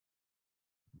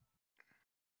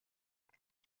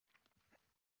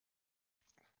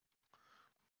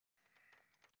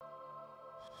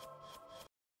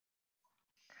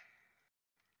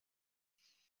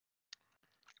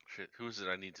shit. Who is it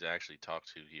I need to actually talk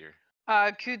to here?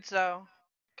 Kudzo.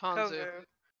 Konzu. Kovu.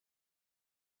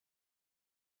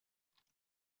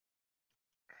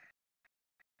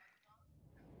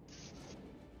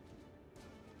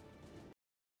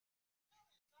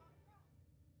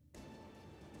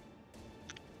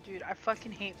 Dude, I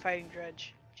fucking hate fighting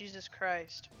Dredge. Jesus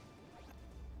Christ.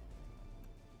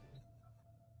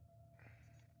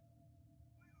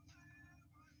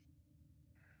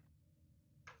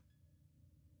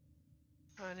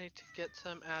 I need to get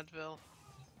some Advil.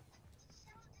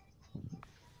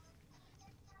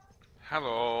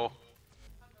 Hello.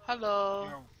 Hello.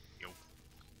 Yo.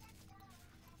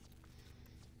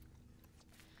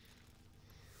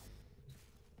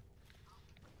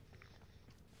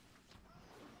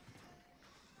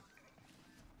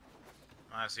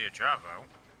 I see a Javo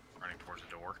running towards the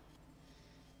door.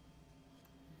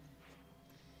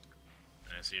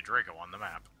 And I see a Draco on the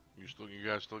map. You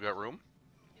guys still got room?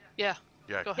 Yeah.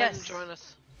 Yeah. Go ahead Yes. and join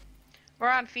us. We're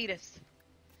on Fetus.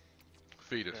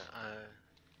 Fetus. Yeah, I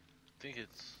think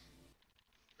it's.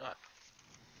 Ah,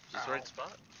 is this the right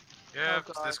spot? Yeah, Oh,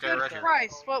 it's God. this guy Good right here.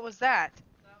 Christ, what was that?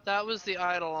 That was the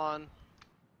Eidolon.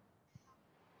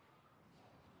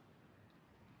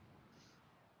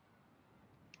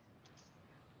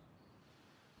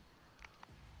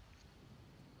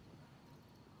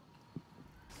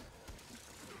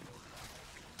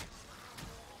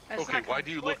 That's Okay, not why gonna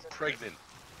do you be look poison. pregnant?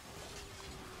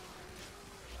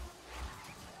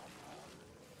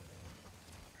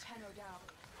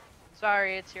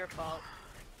 Sorry, it's your fault.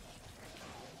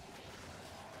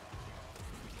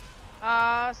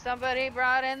 Somebody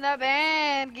brought in the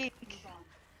band geek.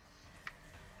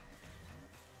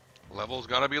 Level's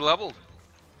gotta be leveled.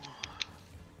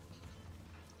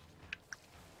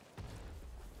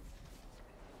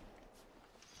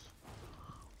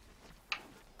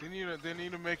 They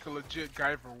need to make a legit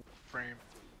Guyver frame.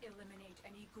 Eliminate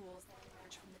any ghouls that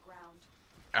emerge from the ground.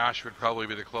 Ash would probably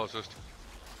be the closest.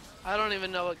 I don't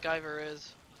even know what Guyver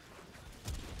is.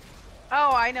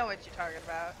 Oh, I know what you're talking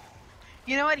about.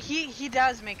 You know what? He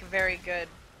does make a very good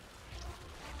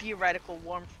theoretical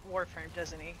warframe,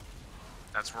 doesn't he?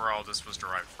 That's where all this was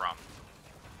derived from.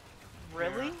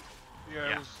 Really? Yeah,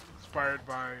 Yeah. it was inspired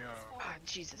by Ah,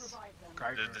 Jesus.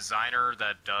 Guyver. The designer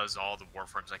that does all the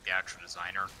Warframes, like the actual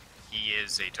designer, he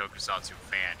is a Tokusatsu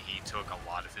fan. He took a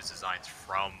lot of his designs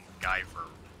from Guyver,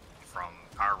 from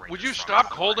Power Rangers. Would you from stop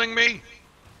Power holding me?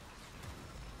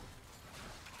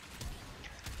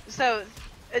 So,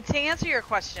 to answer your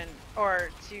question,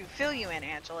 or to fill you in,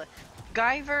 Angela,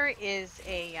 Guyver is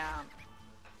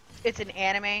it's an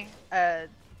anime,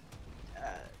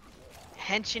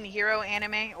 henshin hero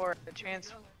anime, or a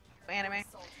trans anime.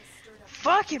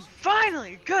 Fucking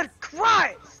finally! Good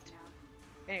Christ!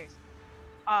 Anyways,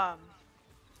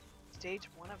 stage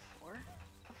 1 of 4?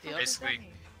 Yep.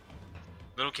 Basically,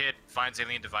 Little kid finds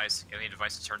alien device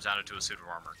turns out into a suit of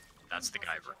armor. That's the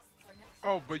Guyver.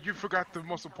 Oh, but you forgot the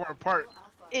most important part.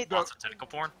 Lots of tentacle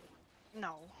porn.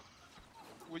 No.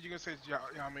 What you gonna say,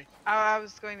 Yami? I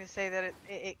was going to say that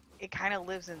it kind of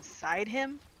lives inside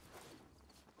him.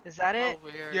 Is that it? Oh,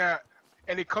 weird. Yeah,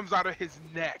 and it comes out of his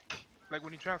neck. Like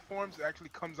when he transforms, it actually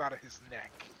comes out of his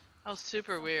neck. Oh,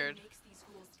 super weird.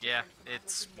 Yeah,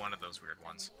 it's one of those weird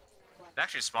ones. It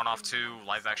actually spun off 2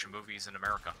 live-action movies in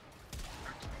America.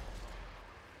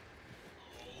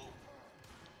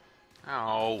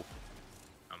 Ow.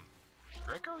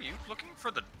 Draco, are you looking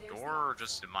for the door or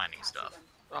just mining stuff?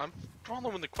 I'm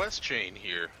following the quest chain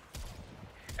here.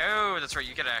 Oh, that's right,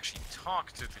 you gotta actually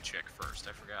talk to the chick first,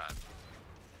 I forgot.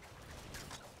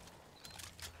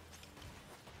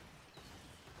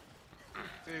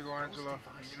 There you go, Angela.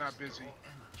 You're not busy.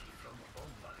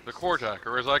 The Cortac,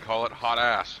 or as I call it, hot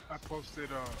ass. I posted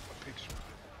a picture.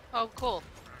 Oh, cool.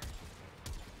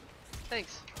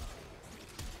 Thanks.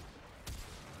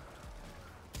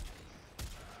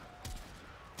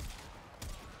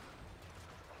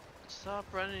 Stop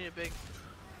running, you big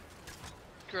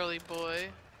girly boy.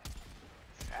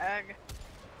 Fag.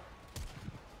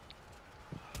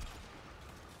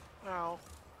 Ow.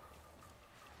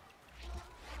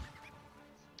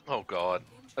 Oh god.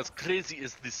 As crazy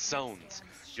as this sounds,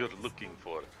 you're looking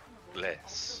for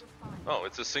less. Oh,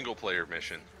 it's a single player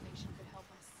mission.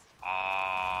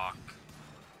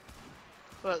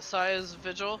 What, Saya's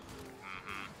Vigil?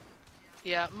 Mm-hmm.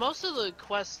 Yeah, most of the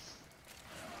quests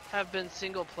have been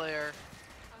single player.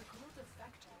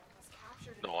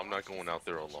 No, I'm not going out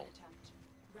there alone.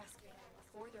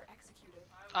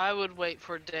 I would wait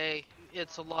for day.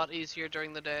 It's a lot easier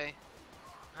during the day.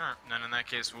 Alright, then in that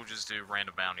case, we'll just do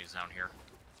random bounties down here.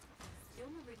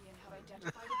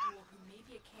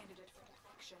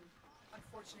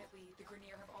 Unfortunately, the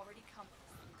Grineer have already come to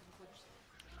some conclusion.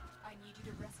 I need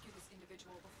you to rescue this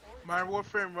individual before it's My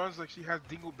Warframe runs like she has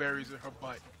dingleberries in her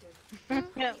butt.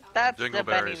 That's the Benny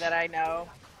Dingleberries. that I know.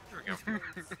 Here we go.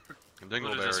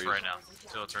 We'll do this Dingleberries. for right now,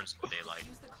 until it turns into daylight.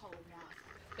 Use the collar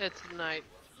now. It's night.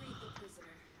 Free the prisoner.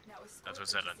 Now escort That's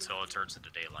what I them said, to until it safety. turns into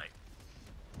daylight.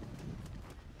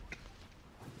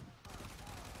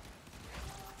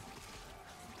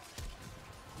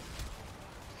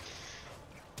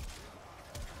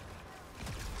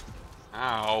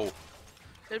 Ow.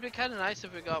 It'd be kind of nice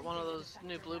if we got one of those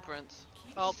new blueprints.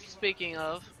 Oh, speaking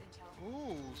of,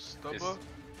 Ooh, stubber.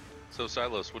 So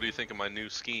Silos, what do you think of my new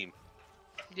scheme?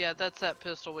 yeah, that's that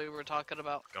pistol we were talking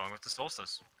about. Going with the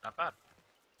Solstice. Not bad.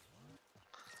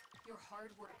 Your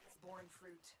hard work has borne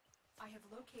fruit. I have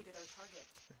located our target.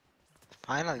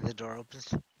 Finally, the door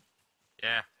opens.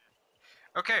 Yeah.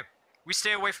 Okay, we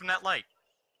stay away from that light.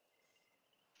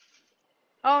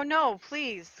 Oh no,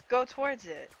 please go towards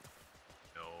it.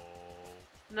 No.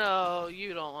 No,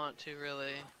 you don't want to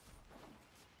really.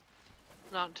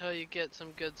 Not until you get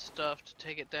some good stuff to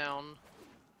take it down.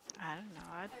 I don't know.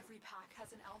 Every pack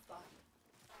has an alpha.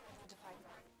 Identify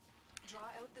them. Draw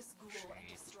out this ghoul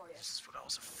and destroy it. This is what I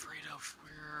was afraid of.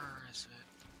 Where is it?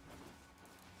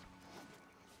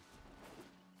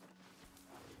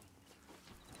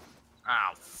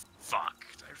 Ow, fuck.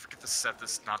 Did I forget to set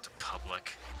this not to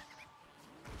public?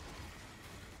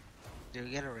 Do we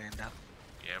get a rando?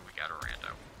 Yeah, we got a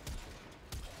rando.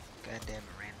 Goddamn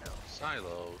rando.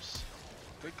 Silos.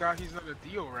 Thank God he's not a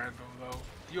Dio Randall though.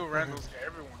 Dio Randall's got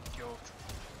everyone killed.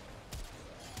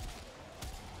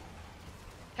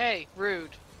 Hey,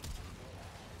 rude.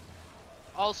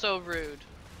 Also rude.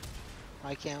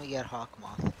 Why can't we get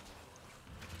Hawkmoth?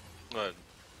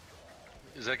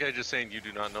 Is that guy just saying you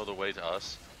do not know the way to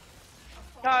us?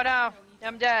 Oh no,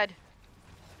 I'm dead.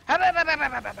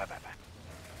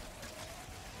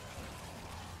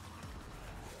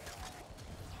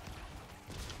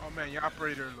 Oh man, your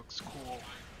operator looks cool.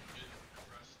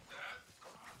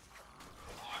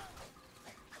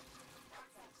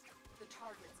 The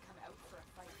targets come out for a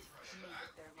fight. Make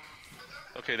it their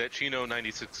last. Okay, that Chino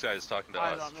 96 guy is talking to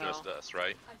I us, don't know. just us,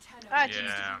 right? Antenna Ah, needs to be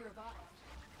Yeah. revived.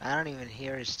 I don't even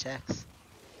hear his text.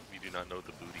 We do not know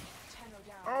the booty. Tenno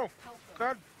down. Oh, Help them.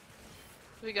 God.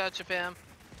 We got you, Pam.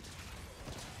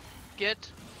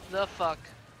 Get the fuck.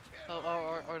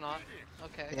 Oh, or not.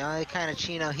 Okay. The only kind of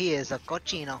Chino he is, a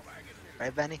cochino.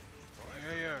 Right, Benny?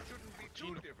 Yeah, yeah.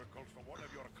 Too difficult for one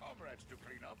of your comrades to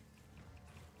clean up.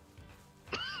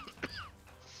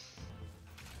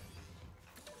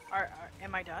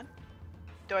 Am I done?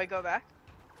 Do I go back?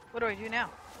 What do I do now?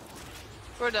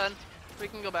 We're done. We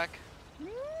can go back.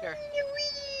 Here.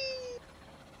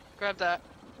 Grab that.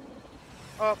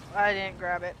 Oh, I didn't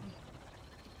grab it,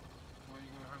 Well,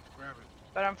 you're gonna have to grab it.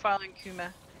 but I'm following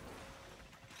Kuma.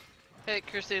 Hey,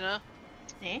 Christina.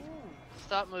 Eh?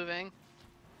 Stop moving.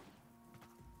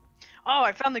 Oh,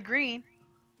 I found the green.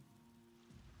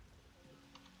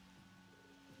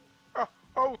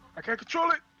 Oh, I can't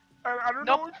control it. I don't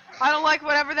Nope. know. I don't like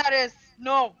whatever that is.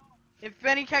 No. If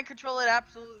Benny can't control it,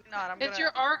 absolutely not. It's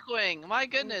your Arcwing. My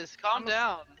goodness, calm I'm a-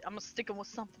 down. I'm gonna stick him with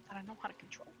something that I know how to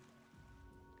control.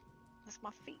 That's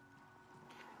my feet.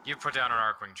 You put down an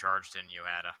Arcwing charge, didn't you,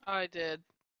 Ada? I did.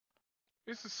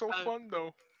 This is so Uh, fun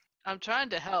though. I'm trying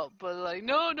to help, but like,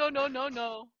 no. I'm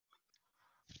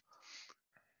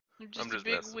just a just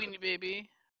big messing with weenie baby.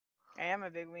 I am a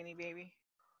big weenie baby.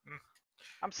 Mm.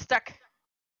 I'm stuck.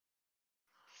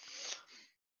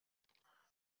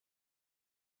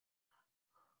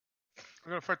 I'm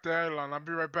gonna fight the Eidolon. I'll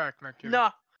be right back. Not kidding. No.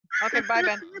 Okay, bye,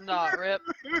 Ben. Not rip.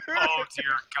 Oh dear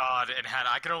God! And Hannah,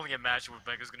 I can only imagine what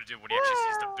Mega's gonna do when he actually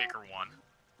sees the bigger one.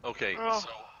 Okay, Oh.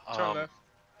 so Turn left.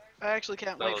 I actually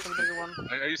can't wait for the bigger one.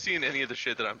 are you seeing any of the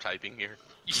shit that I'm typing here?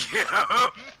 Yeah.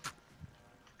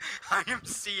 I am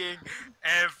seeing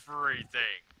everything.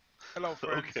 Hello,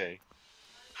 friends. Okay.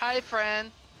 Hi,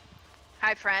 friend.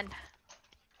 Hi, friend.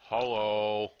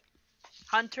 Hello.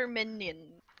 Hunter Minion.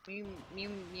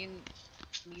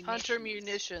 Hunter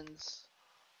Munitions.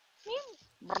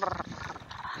 That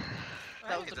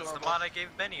Hey, was that's the adorable. mod I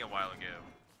gave Benny a while ago.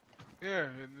 Yeah,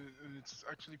 and it's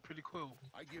actually pretty cool.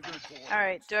 I give you four.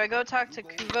 Alright, do I go talk to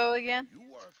Kuvo again?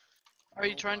 You work. Are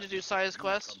you trying to do Saya's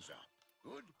quest? Comes out.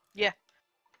 Good.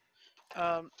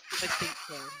 I think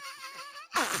so.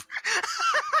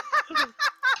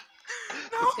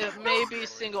 No, It may be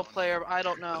single player, I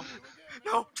don't know.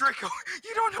 no, Draco,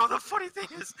 you don't know the funny thing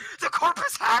is, the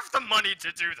Corpus have the money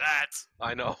to do that.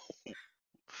 I know.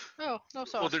 Oh, no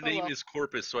sauce. Well, their Oh, name well. is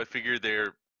Corpus, so I figured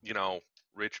they're,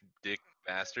 rich dick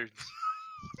bastards.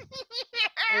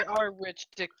 They are rich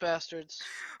dick bastards.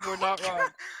 We're not wrong.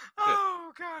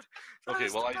 Oh god. That Okay,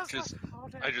 is well the I best just lesson all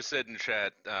day. I just said in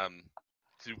chat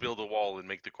to build a wall and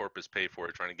make the corpus pay for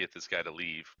it, trying to get this guy to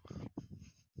leave.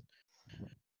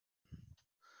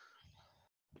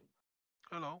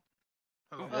 Hello.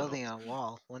 Hello. Building a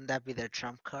wall. Wouldn't that be their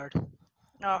trump card?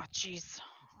 Oh, jeez.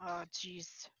 Oh,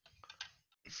 jeez.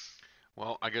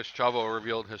 Well, I guess Chavo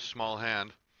revealed his small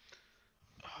hand.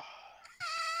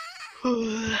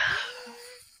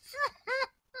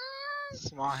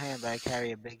 Small hand, but I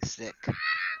carry a big stick.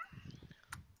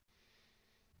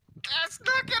 Let's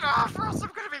knock it off, or else I'm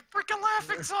gonna be freaking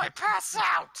laughing so I pass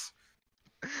out.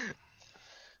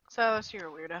 Silas, you're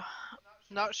a weirdo.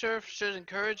 Not sure if should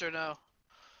encourage or no.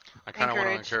 I kind of want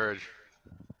to Encourage.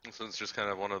 encourage. So it's just kind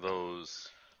of one of those.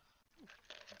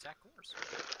 Attack course.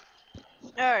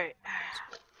 Alright.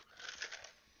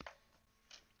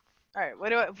 Alright, what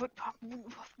do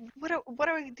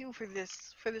I do for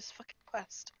this fucking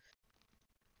quest?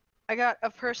 I got a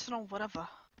personal whatever.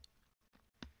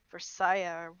 For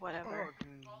Saya or whatever.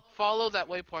 Follow that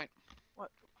waypoint.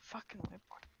 What fucking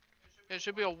waypoint? It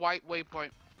should be a white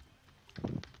waypoint.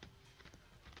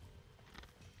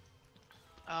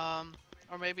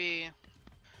 Or maybe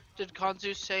did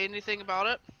Kanzu say anything about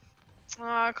it?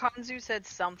 Kanzu said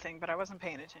something, but I wasn't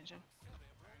paying attention.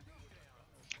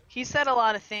 He said a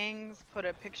lot of things, put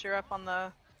a picture up on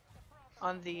the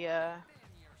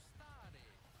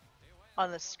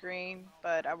screen,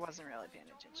 but I wasn't really paying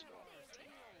attention to what he was saying.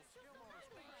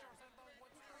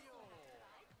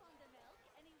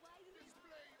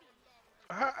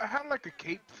 I had like a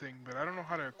cape thing, but I don't know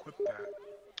how to equip that.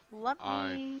 Let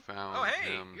I me. found Oh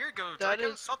hey, him. here you go. That I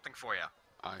got is- something for you.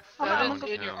 I That found is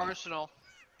in your him. arsenal.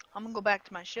 I'm gonna go back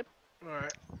to my ship.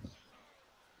 Alright.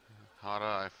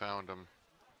 Hada, I found him.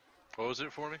 What was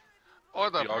it for me? Or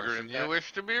the The auger person you impact?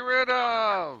 wish to be rid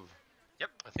of.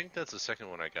 I think that's the second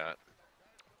one I got.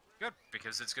 Good,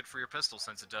 because it's good for your pistol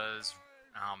since it does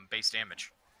base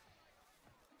damage.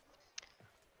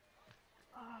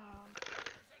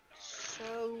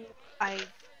 So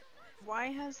why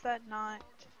has that not?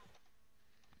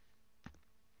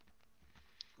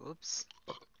 Oops.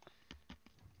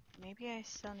 Maybe I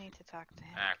still need to talk to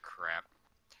him. Ah crap.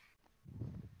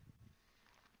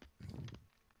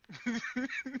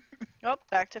 Oh,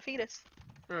 back to fetus.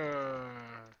 I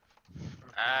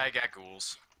got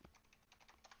ghouls.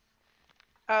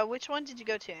 Which one did you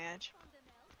go to, Ange?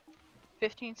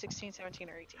 15, 16, 17,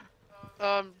 or 18?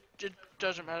 It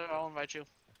doesn't matter. I'll invite you.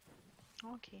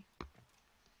 Okay.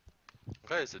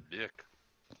 Guy's a dick.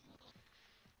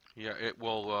 Yeah, it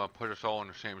will put us all in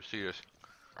the same status.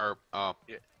 Or,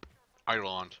 Yeah.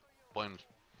 Eidolons. Blends.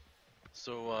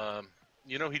 So,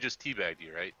 you know he just teabagged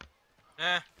you, right?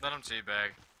 Let him teabag.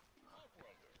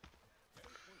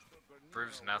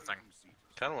 Proves nothing.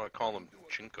 Kind of want to call him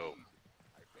Chinko.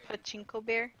 Pachinko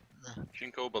bear?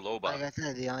 Chinko Like Biloba. I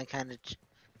said, the only kind of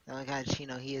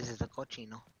chino he is a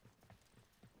cochino.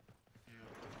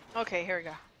 Okay, here we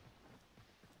go.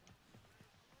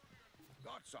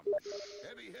 Got something.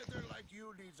 Heavy hitter like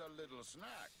you needs a little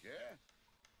snack, yeah?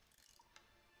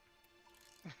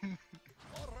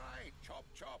 All right, chop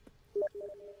chop.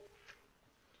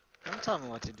 Don't tell me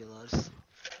what to do, Lotus.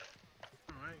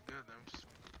 Alright, goddamn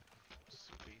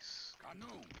space.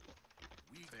 Canoe.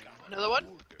 We Thing. got Another one?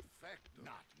 cool defect.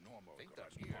 Not normal. Think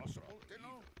that's possible, you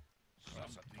know?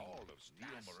 Something tall of steel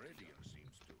meridian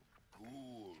seems to.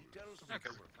 Cool. He tells me Okay.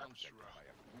 we're contacted by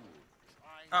a cool.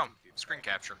 Oh, screen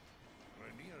capture.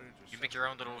 We're near You make your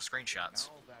own little screenshots.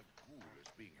 Now that cool is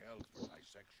being held for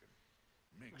dissection.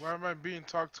 Mix Why am I being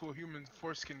talked to a human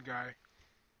foreskin guy?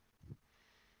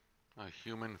 A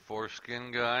human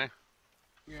foreskin guy.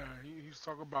 Yeah, he's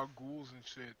talking about ghouls and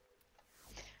shit.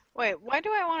 Wait, why do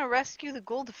I want to rescue the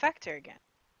ghoul defector again?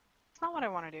 It's not what I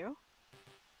want to do.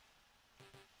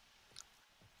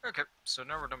 Okay, so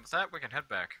now we're done with that, we can head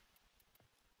back.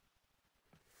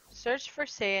 Search for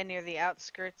Saya near the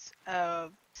outskirts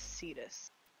of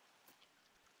Cetus.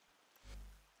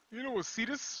 You know what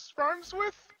Cetus rhymes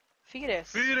with? Fetus.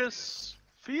 Fetus!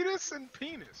 Fetus and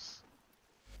penis.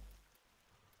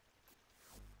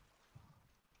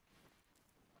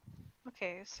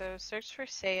 Okay, so search for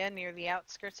Saya near the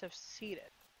outskirts of Cetus.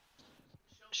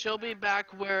 She'll be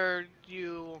back where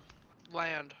you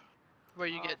land, where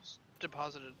you get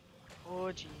deposited.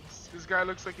 Oh, jeez. This guy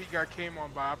looks like he got came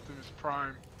on by Optimus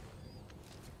Prime.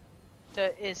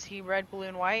 Is he red, blue,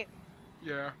 and white?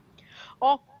 Yeah.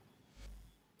 Oh!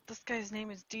 This guy's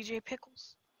name is DJ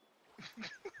Pickles.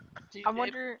 I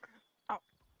wonder... Oh.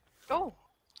 Oh!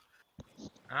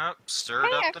 Oh, stirred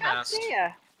Hey, I up the found nest.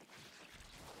 Saya!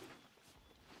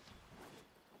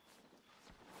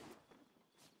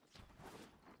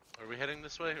 Are we heading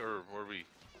this way, or were we?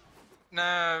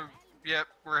 No, yep,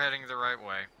 we're heading the right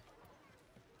way.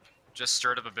 Just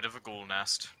stirred up a bit of a ghoul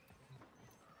nest.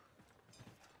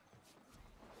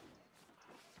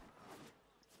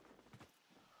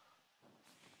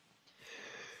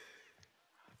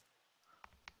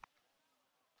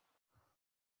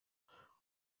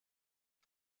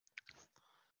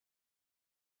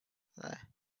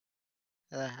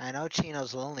 I know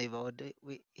Chino's lonely, but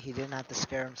he didn't have to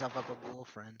scare himself up a ghoul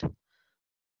friend.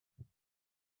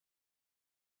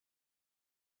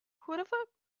 Who the fuck?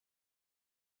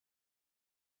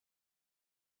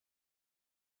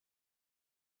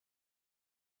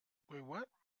 Wait, what?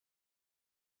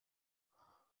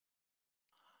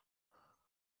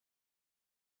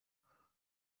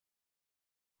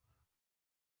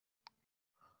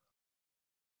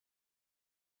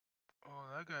 Oh,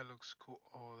 that guy looks cool.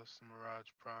 Oh, that's the Mirage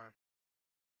Prime.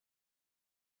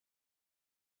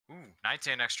 Ooh,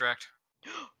 Nighttane extract.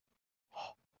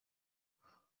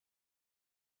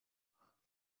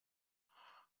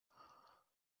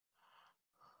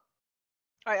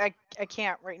 I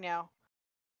can't right now.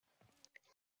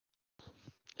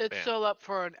 It's Bam. still up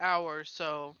for an hour,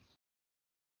 so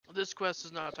this quest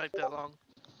does not take that long.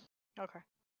 Okay.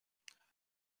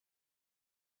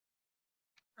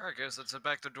 Alright guys, let's head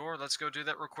back to the door. Let's go do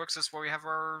that real quick, just while we have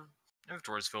our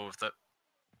inventories filled with it.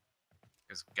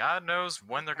 Because God knows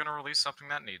when they're gonna release something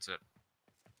that needs it.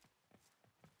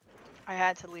 I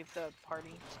had to leave the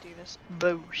party to do this.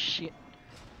 Bullshit.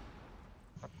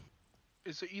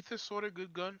 Is the Ether Sword a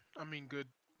good gun? I mean, good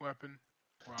weapon.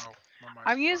 Wow. my mind's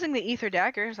I'm blown. using the ether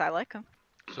daggers. I like them.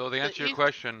 So the answer to your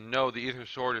question, no, the Ether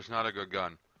Sword is not a good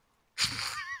gun.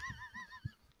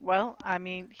 Well, I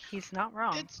mean, he's not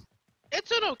wrong.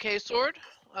 It's an okay sword.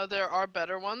 There are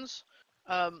better ones,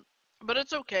 but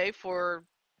it's okay for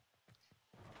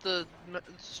the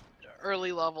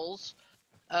early levels.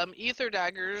 Ether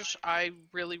daggers I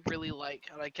really like,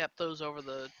 and I kept those over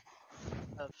the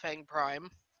Fang Prime.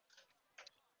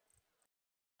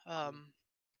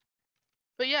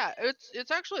 But yeah, it's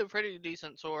actually a pretty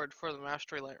decent sword for the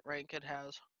mastery rank it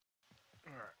has.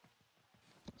 Alright.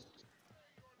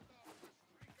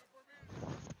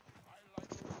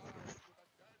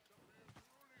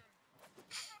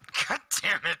 God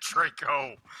damn it,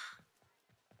 Draco!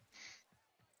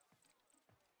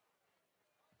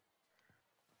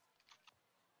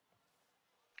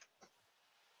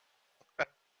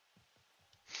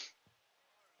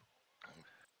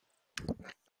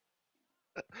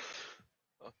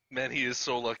 Man, he is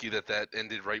so lucky that that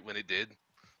ended right when it did.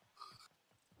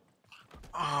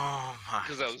 Oh my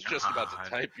Because I was just about to God.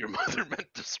 type your mother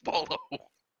meant to swallow.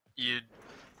 You...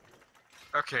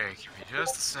 Okay, give me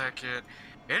just a second.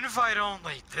 Invite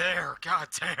only, there, god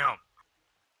damn!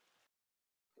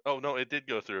 Oh no, it did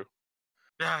go through.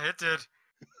 Yeah, it did.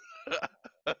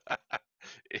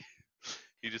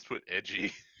 You just put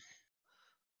edgy.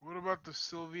 What about the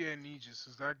Sylvia and Aegis?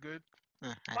 Is that good?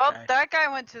 I Well, tried. that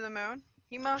guy went to the moon.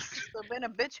 He must have been a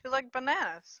bitch who liked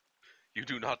bananas. You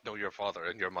do not know your father,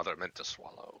 and your mother meant to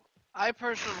swallow. I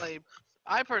personally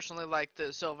like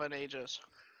the Sylvan Aegis.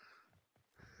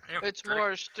 Yep, It's Drake.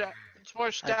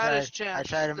 more status I chance.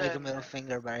 tried to make a than- middle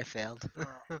finger, but I failed.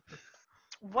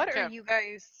 What are Okay. you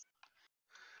guys?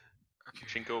 Okay.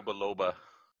 Chinko Baloba.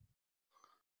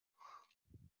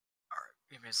 Alright,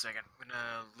 give me a second. I'm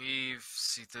gonna leave,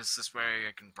 see this way.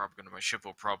 I can probably go to my ship.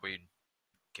 Will probably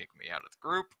kick me out of the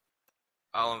group.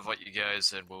 I'll invite you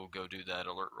guys and we'll go do that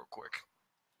alert real quick.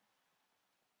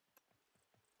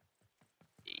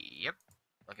 Yep,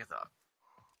 like I thought.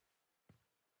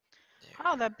 There.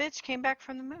 Oh, that bitch came back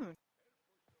from the moon.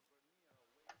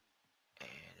 And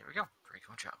there we go.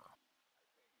 Draco and Chavo.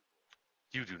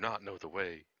 You do not know the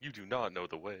way. You do not know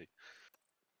the way.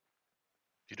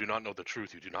 You do not know the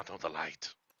truth. You do not know the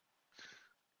light.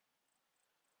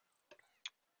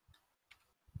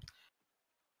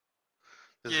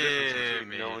 There's a difference Give between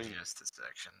me knowing. just a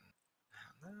section.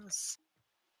 This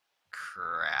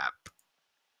crap.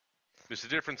 There's a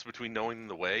difference between knowing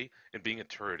the way and being a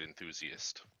turret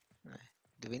enthusiast.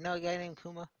 Do we know a guy named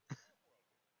Kuma?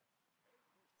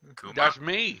 Kuma? That's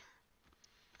me.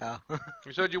 Oh.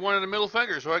 You said you wanted a middle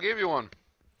finger, so I gave you one.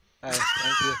 Alright,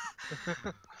 thank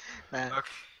you. Nah, Okay.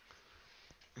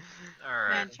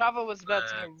 Alright. Man, Chava was about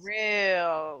to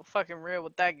get fucking real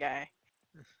with that guy.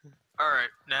 Alright,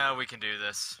 now we can do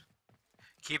this.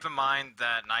 Keep in mind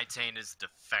that Nighttane is a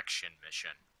defection mission.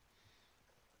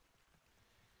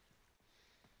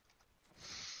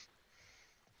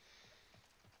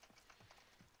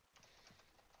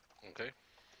 Okay.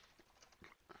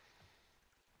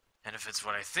 And if it's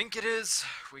what I think it is,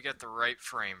 we got the right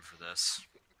frame for this.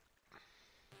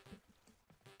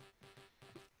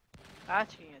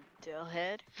 Gotcha, you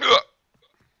dillhead.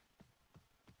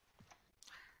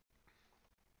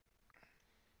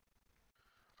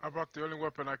 I bought the only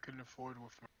weapon I couldn't afford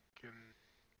with my fucking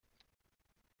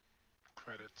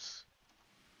credits.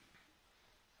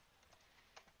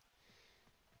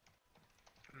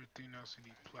 Everything else you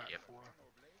need plat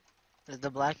for. The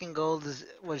black and gold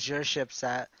was your ship's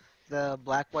at. The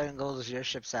black, white, and gold was your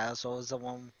ship's at. So it was the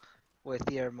one with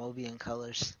your Mobian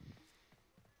colors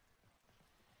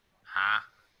Huh?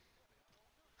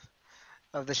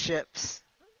 of the ships.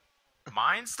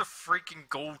 Mine's the freaking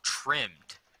gold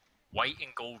trimmed. White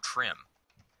and gold trim.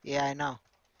 Yeah, I know.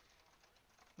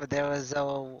 But there was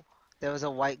a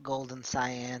white, gold, and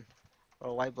cyan,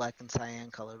 or white, black, and cyan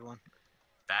colored one.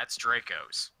 That's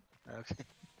Draco's. Okay.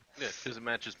 Yeah, because it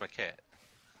matches my cat.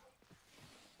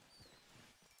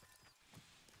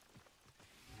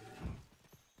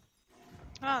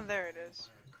 Oh, there it is.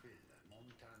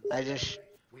 I just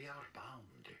We are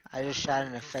bound. shot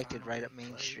an affected right up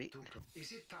Main Street.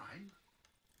 Is it time?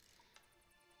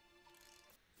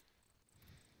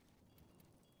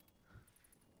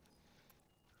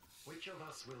 Which of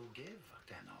us will give,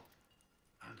 Tenno?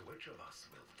 And which of us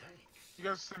will take? You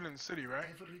guys still in the city, right?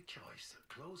 Every choice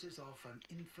closes off an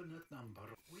infinite number.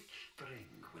 Which string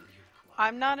will you pluck?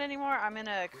 I'm not anymore. I'm in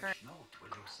a Which current note will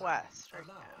you quest sound? right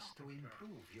Allow now. us to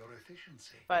improve your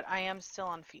efficiency. But I am still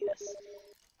on Fetus.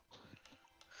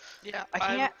 Yeah, I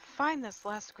can't find this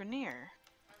last Grenier.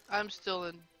 I'm still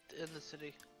in the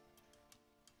city.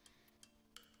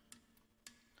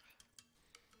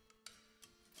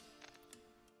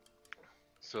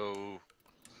 So,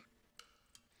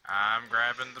 I'm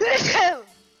grabbing the.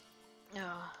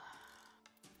 Oh.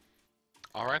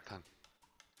 All right then.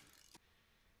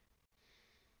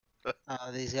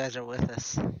 Oh, these guys are with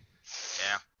us.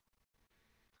 Yeah.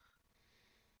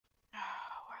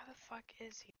 Where the fuck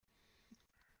is he?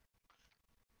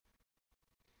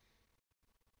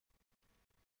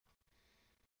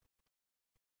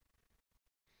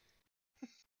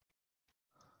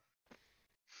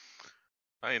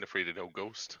 I ain't afraid of no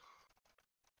ghost.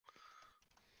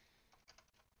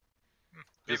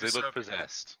 Give Because us they look up.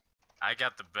 possessed. I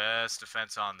got the best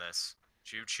defense on this.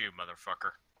 Choo choo,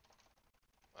 motherfucker.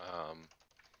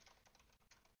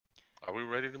 Are we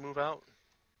ready to move out?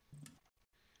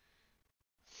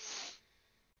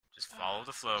 Just follow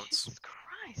the floats. Jesus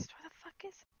Christ, where the fuck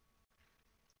is it?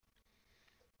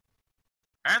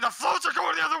 And the floats are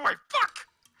going the other way! Fuck!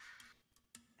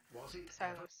 Was it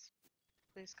ever? Silas,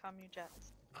 please calm your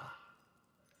jets. Ah,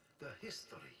 the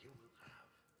history you will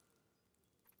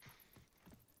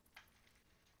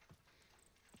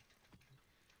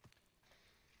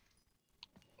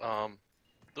have.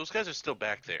 Those guys are still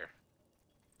back there.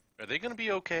 Are they gonna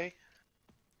be okay?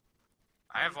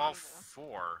 I have all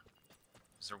four.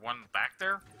 Is there one back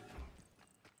there?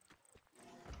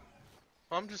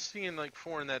 Well, I'm just seeing like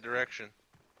 4 in that direction.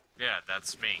 Yeah,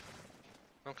 that's me.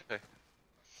 Okay.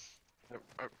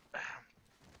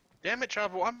 Damn it,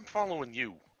 Chavo, I'm following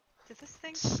you. Did this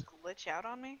thing glitch out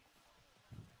on me?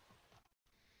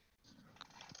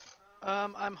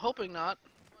 I'm hoping not.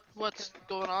 What's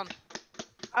going on?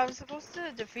 I was supposed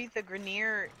to defeat the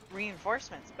Grenier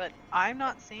reinforcements, but I'm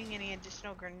not seeing any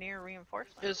additional Grenier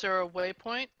reinforcements. Is there a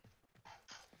waypoint?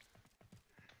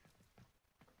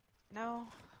 No.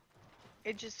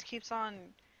 It just keeps on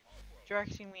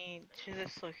directing me to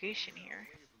this location here.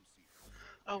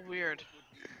 Oh, weird.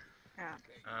 Yeah.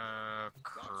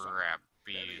 Crap.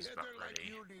 Bees about ready.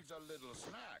 You needs a little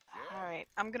snack, yeah? Alright,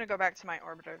 I'm gonna go back to my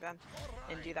orbiter then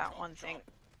and do that one thing.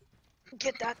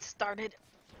 Get that started.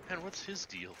 Man, what's his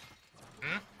deal?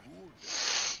 Hmm?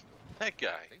 That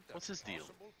guy. What's his deal?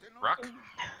 Rock?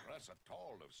 Press a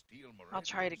tall of steel I'll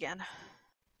try it again.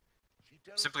 She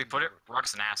tells Simply me put it, you're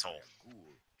Rock's an asshole. cool,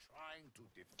 trying to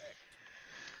defect.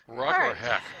 Rock or Alright.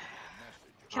 heck?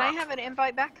 Can I have an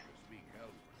invite back? Is being held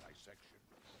for dissection.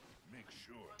 Make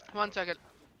sure that 1 second.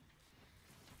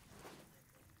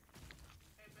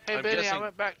 Hey, I'm Benny, I guessing-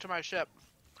 went back to my ship.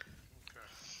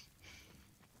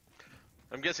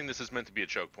 I'm guessing this is meant to be a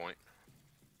choke point.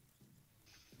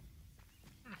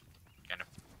 Kind of.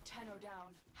 Tenno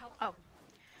down. Help. Oh.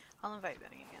 I'll invite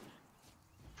Benny again.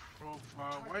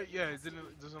 Profile. Why? Yeah, it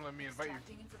doesn't let me invite you.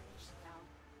 Extracting information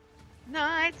now.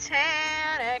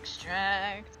 Nightan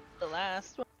extract. The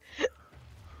last one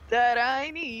that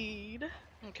I need.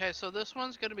 Okay, so this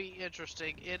one's gonna be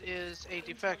interesting. It is a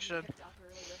defection,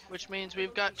 which means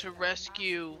we've got to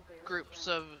rescue groups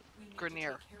of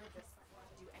Grenier.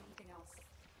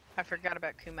 I forgot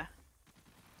about Kuma.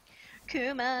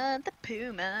 Kuma the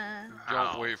Puma.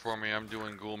 Don't wait for me. I'm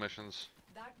doing ghoul missions.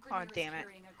 That Aw, Grenier is damn it.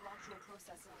 carrying a Grotro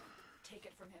processor. Take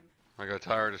it from him. I got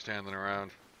tired of standing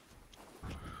around.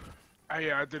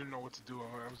 Yeah, I didn't know what to do.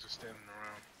 I was just standing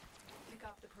around. Pick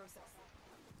up the processor.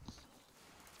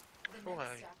 The Why?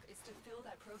 next step is to fill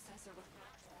that processor with.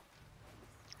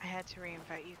 I had to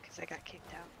reinvite you because I got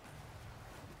kicked out.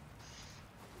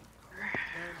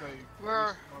 And I We're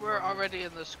wasted my we're money. already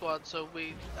in the squad, so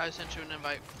I sent you an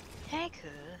invite. Hey,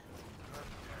 cool.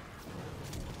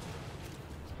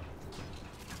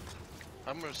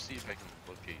 I'm gonna see if I can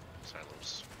locate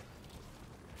Silos.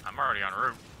 I'm already en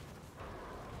route.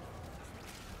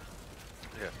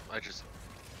 Yeah, I just.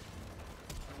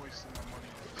 I wasted my money.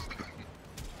 on this.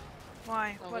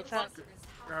 Why? Oh, What's which up? one?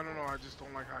 I don't know. I just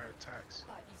don't like high attacks.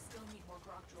 But you still need more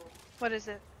grog droid. What is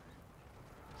it?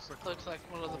 It's like Looks like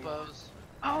one of the bows.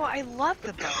 Oh, I love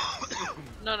the bow.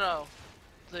 No,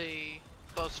 the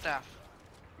bow staff.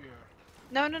 yeah.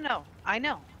 No. I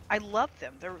know. I love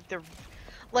them. They're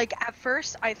like at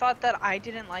first I thought that I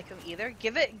didn't like them either.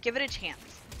 Give it a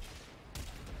chance.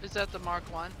 Is that the Mark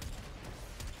One?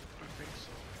 I think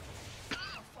so.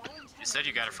 You said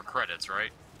you got it for credits, right?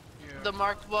 Yeah. The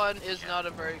Mark One is not a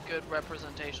very good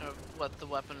representation of what the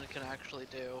weapon can actually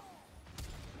do.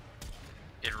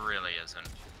 It really isn't.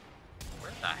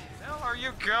 Where the hell are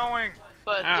you going?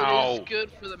 But it Ow. is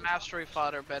good for the mastery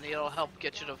fodder, Benny. It'll help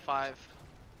get you to 5.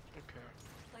 Okay.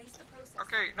 Place the processor.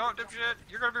 Okay, no, dipshit,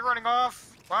 you're gonna be running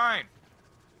off. Fine.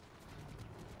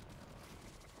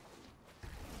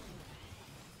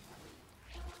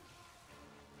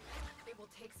 It will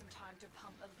take some time to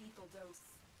pump a lethal dose.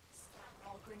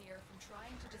 All Grenier from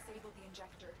trying to disable the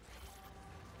injector.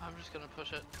 I'm just gonna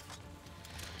push it.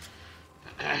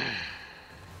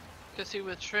 Cause see,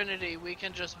 with Trinity, we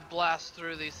can just blast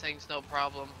through these things, no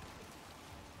problem.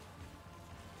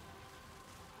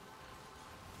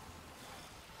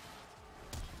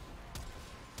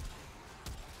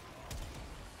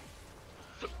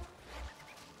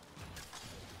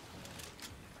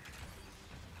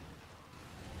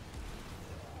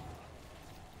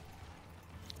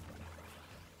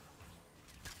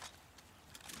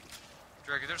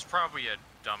 Drake, there's probably a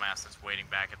dumbass that's waiting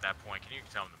back at that point. Can you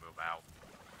tell him to move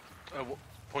out?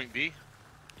 Point B?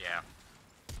 Yeah.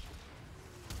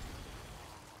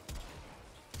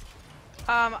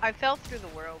 I fell through the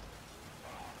world.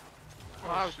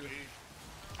 Oh, shit.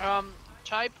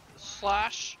 Type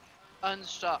 /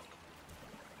 unstuck.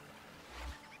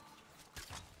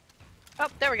 Oh,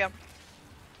 there we go.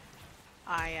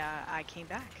 I came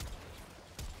back.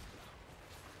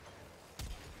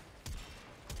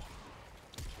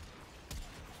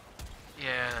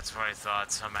 Yeah, that's what I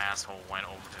thought. Some asshole went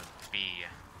over to B.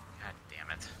 God damn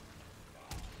it.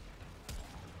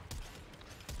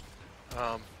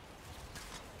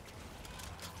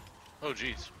 Oh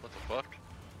jeez, what the fuck?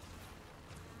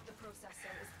 The processor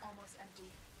is almost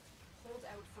empty. Hold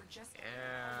out for just a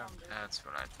Yeah, little longer. that's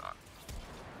what I thought.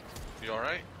 You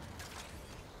alright?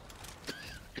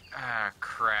 Ah,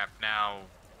 crap. Now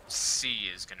C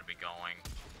is gonna be going.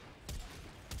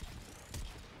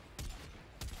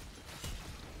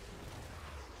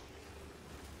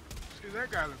 See,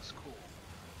 that guy looks cool.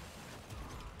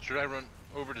 Should I run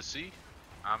over to C?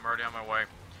 I'm already on my way.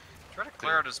 Try to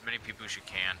clear out as many people as you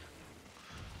can.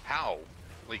 How?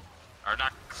 Like, Or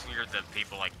not clear the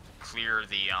people, like clear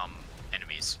the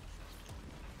enemies.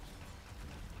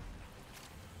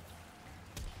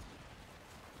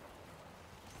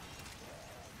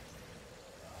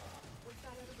 With that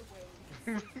out of the way,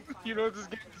 we can safely You find know our what this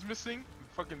game target. is missing?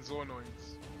 Fucking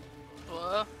Zonoids.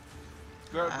 What?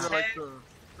 They're like the.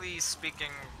 Please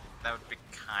speaking, that would be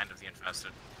kind of the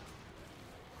infested.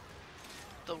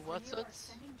 The what's Grenier are it?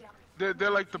 sending down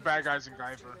They're like the bad guys in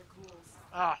bolster Guyver. their ghouls.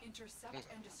 Ah, Intercept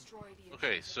and destroy the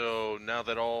okay, injector. so now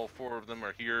that all 4 of them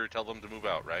are here, tell them to move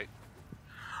out, right?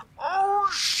 Oh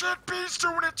shit, B's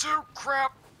doing it too!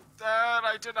 Crap! That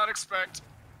I did not expect.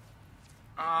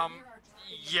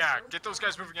 Yeah, get those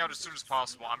guys moving out as soon as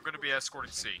possible. I'm gonna be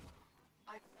escorting C.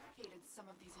 I've located some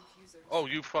of these infusers. Oh,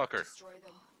 you fucker. Destroy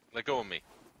them. Let go of me.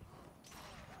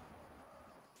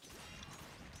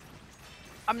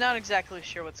 I'm not exactly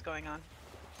sure what's going on.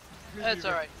 that's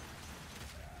alright.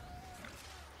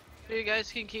 You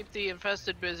guys can keep the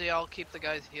infested busy, I'll keep the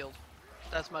guys healed.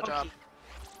 That's my job. Okay.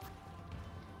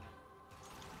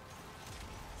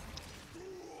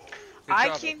 Good I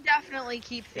job. can definitely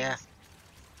keep things.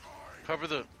 Yeah. Cover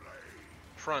the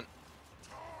front.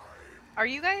 Are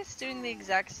you guys doing the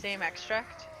exact same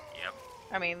extract? Yep.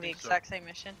 I mean, the Think so. exact same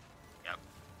mission?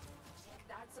 Take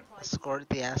that supply Escort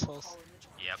the assholes. call in the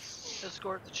job. Yep.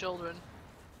 Escort the children.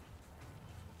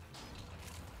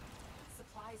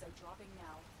 Supplies are dropping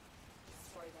now.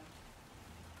 Destroy them.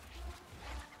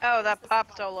 Oh, that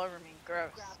popped all over me.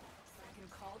 Gross. Grab them. I can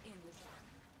call in the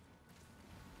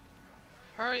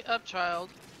Hurry up, child.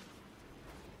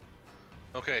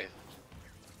 Okay,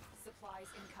 Supplies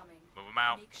incoming. Move them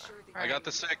out. Make sure the I got the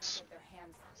enemies 6. get their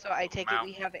hands on So I take it Mount.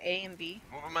 we have A and B.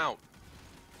 Move them out.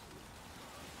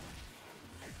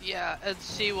 Yeah, and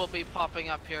C will be popping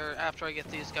up here after I get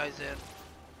these guys in.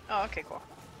 Oh, okay, cool.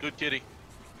 Good kitty.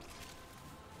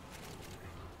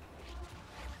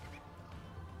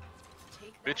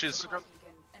 Take back Bitches. the beacon,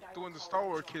 and I will Doing the call Star it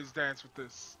Wars job. kids dance with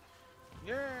this.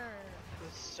 Yeah.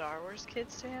 The Star Wars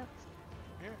kids dance.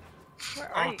 Yeah.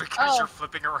 Where are Oh, you? because Oh, you're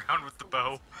flipping around with the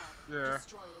bow. Yeah.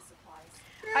 Destroy the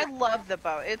supplies. I love the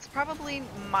bow. It's probably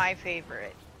my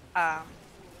favorite Fools are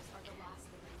the last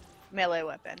thing we need. melee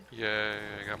weapon. Yay,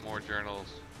 I got more journals.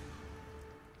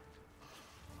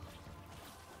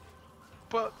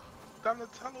 But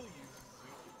Donatello uses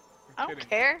it. I I'm don't kidding.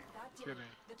 care. That did Kidding.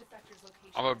 the defector's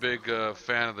location. I'm a big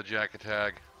fan of the Jack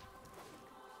Tag.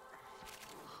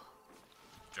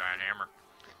 Giant hammer.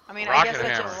 I mean, Rocket I guess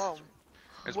that hammer. just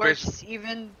It's works basically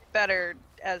even better,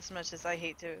 as much as I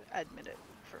hate to admit it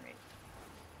for me.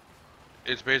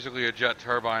 a jet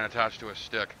turbine attached to a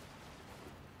stick.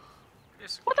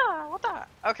 Basically. What the? What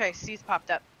the? Okay, C's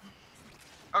popped up.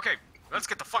 Okay, let's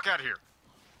get the fuck out of here.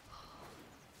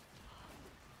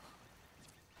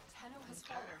 Tenno has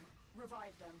fallen.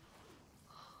 Revive them.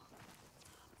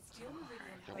 Steel Meridian Don't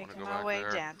has wanna Making go my back way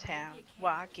there. downtown,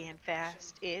 walking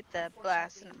fast, it's the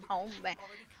blast, and I'm home back.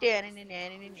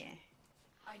 Da-na-na-na-na-na.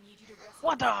 I need you to rescue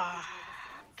What the?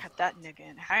 the Cut that nigga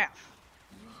in half.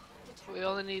 We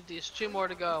only need these 2 more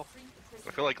to go.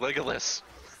 I feel like Legolas.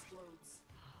 explodes.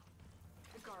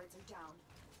 The guards are down.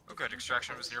 Oh good,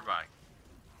 extraction was nearby.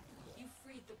 You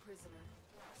freed the prisoner.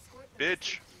 Escort them to Bitch.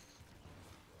 safety.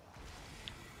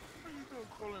 What are you gonna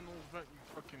call in those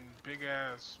you fucking big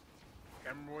ass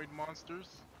hemorrhoid monsters?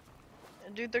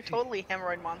 Dude, they're totally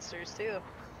hemorrhoid monsters too.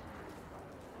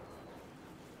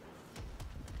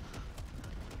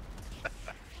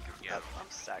 Yeah. I'm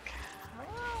stuck.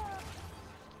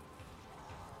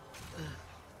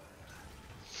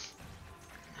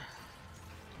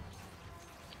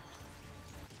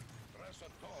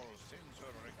 Rasatal sends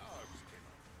her regards,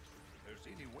 Tenno. If there's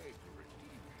any way to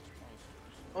redeem these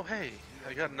monsters, Oh hey,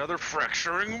 I got another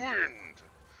fracturing wind.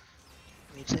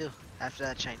 Me too. After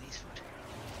that Chinese food.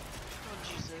 Oh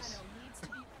Jesus, Tenno needs to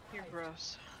be you're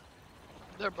gross.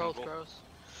 They're both Convul- gross.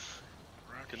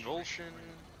 Convulsion.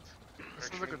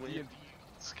 Sounds like a fracturing D&D wind.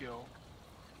 skill.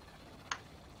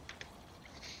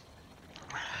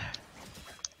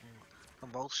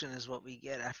 Convulsion is what we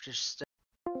get after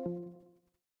Go ahead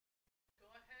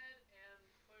and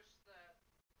push that.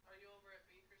 Are you over at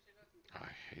B, Christina? I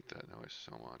hate that noise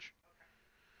so much.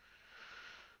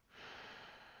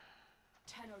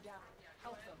 Tenno down.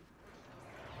 Help them.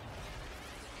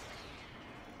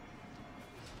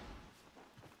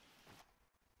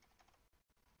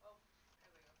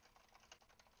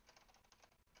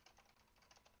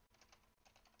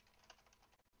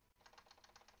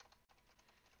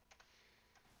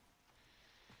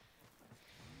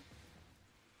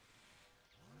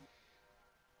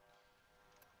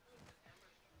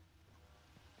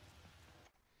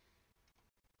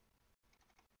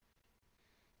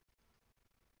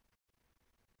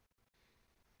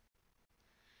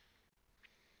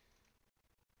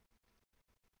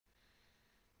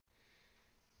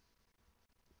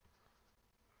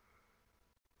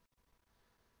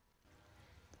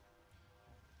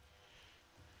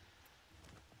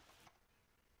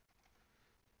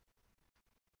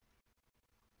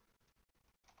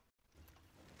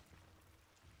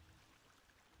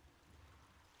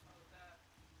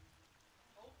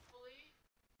 Hopefully,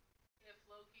 if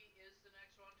Loki is the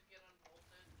next one to get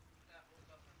unbolted, that will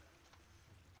cover them.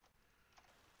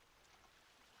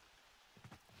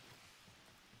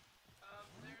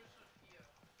 There's a few.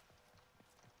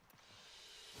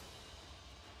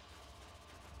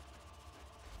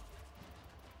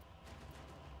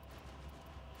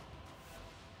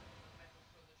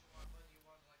 So that you want, whether you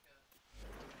want like a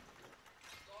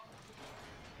long sword,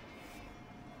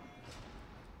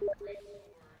 great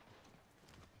sword,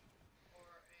 or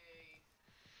a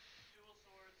dual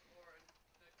swords, or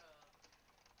a katana.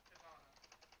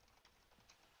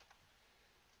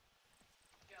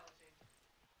 Galatine.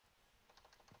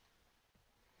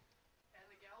 And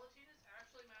the Galatine is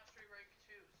actually Mastery rank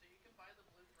 2, so you can buy the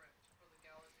blueprint for the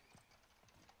Galatine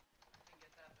and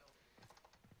get that built.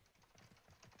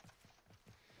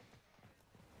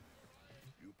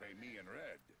 you pay me in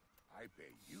red. I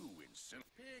pay you in silver.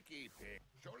 Picky pick.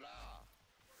 Shola.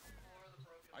 Or the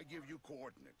broken I give you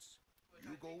coordinates. which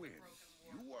You I go think the in.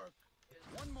 broken You war work. is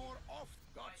One more off.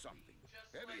 Got might be something.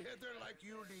 just Heavy slightly hitter better like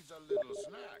you for it. needs a little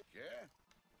snack, yeah?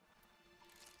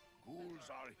 Ghouls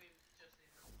sorry.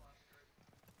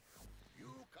 You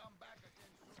come back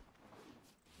again soon.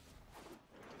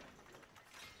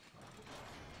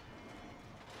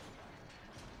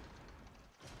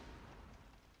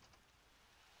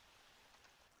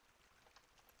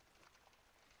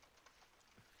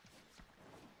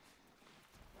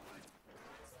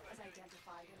 Has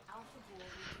identified an alpha ghoul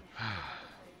wreaking havoc on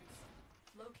the plains.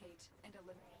 Locate and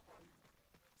eliminate them.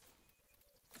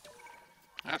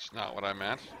 That's not what I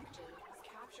meant. Defector was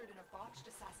captured in a botched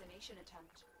assassination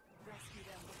attempt. Rescue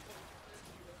them before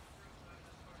executed.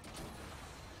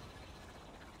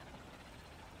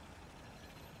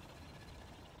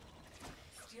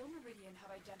 Steel Meridian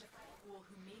have identified a ghoul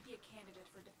who may be a candidate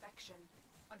for defection.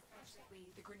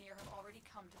 Unfortunately, the Grineer have already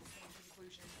come to the same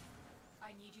conclusion.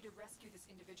 I need you to rescue this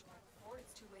individual before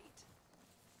it's too late.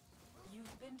 You've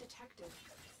been detected.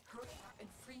 Hurry up and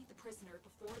free the prisoner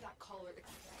before that collar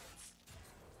explodes.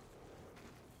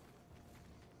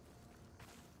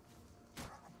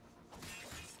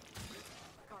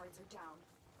 Guards are down.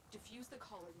 Defuse the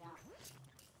collar now.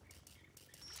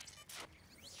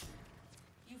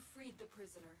 You freed the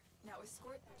prisoner. Now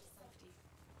escort them to safety.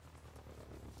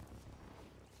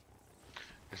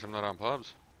 Guess I'm not on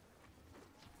pubs.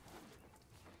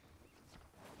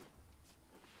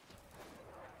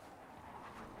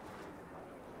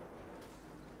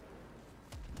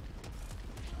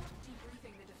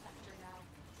 Debriefing the defector now.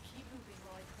 Keep moving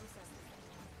while I process this.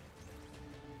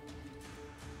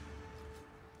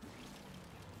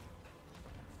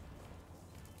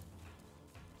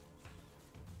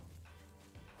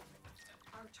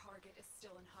 Our target is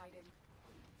still in hiding.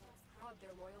 Prod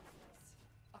their loyalties.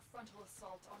 A frontal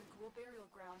assault on a ghoul burial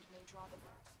ground may draw them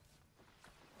out.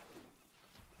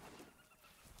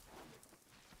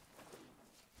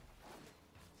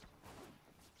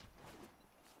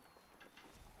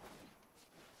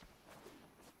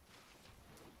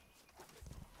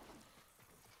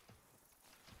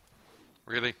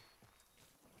 Really?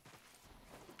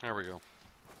 There we go.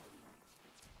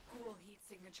 Ghoul heat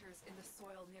signatures in the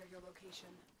soil near your location.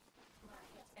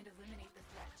 Mark it and eliminate the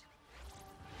threat.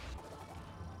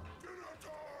 Dinner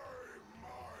time, my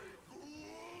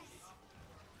ghouls!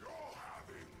 You're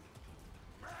having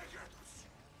maggots!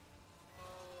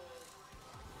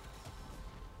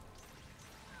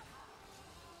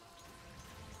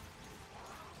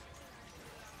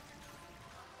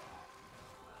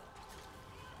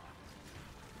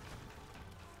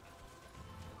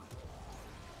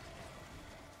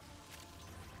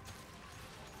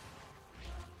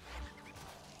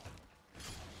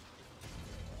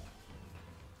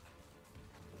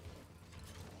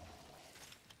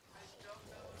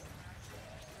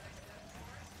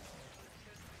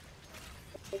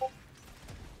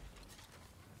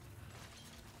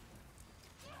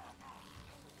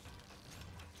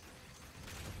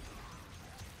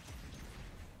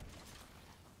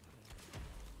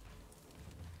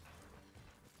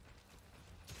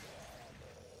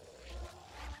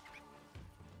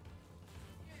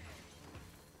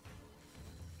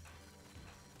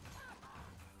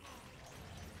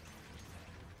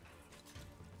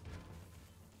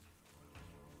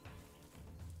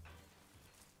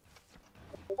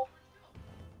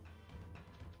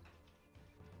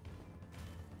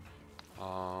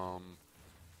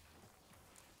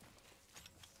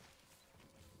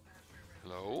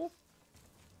 Hello?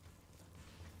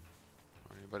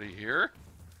 Anybody here?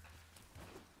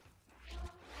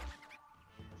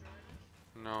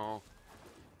 No.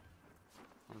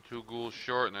 I'm 2 ghouls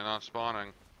short and they're not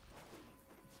spawning.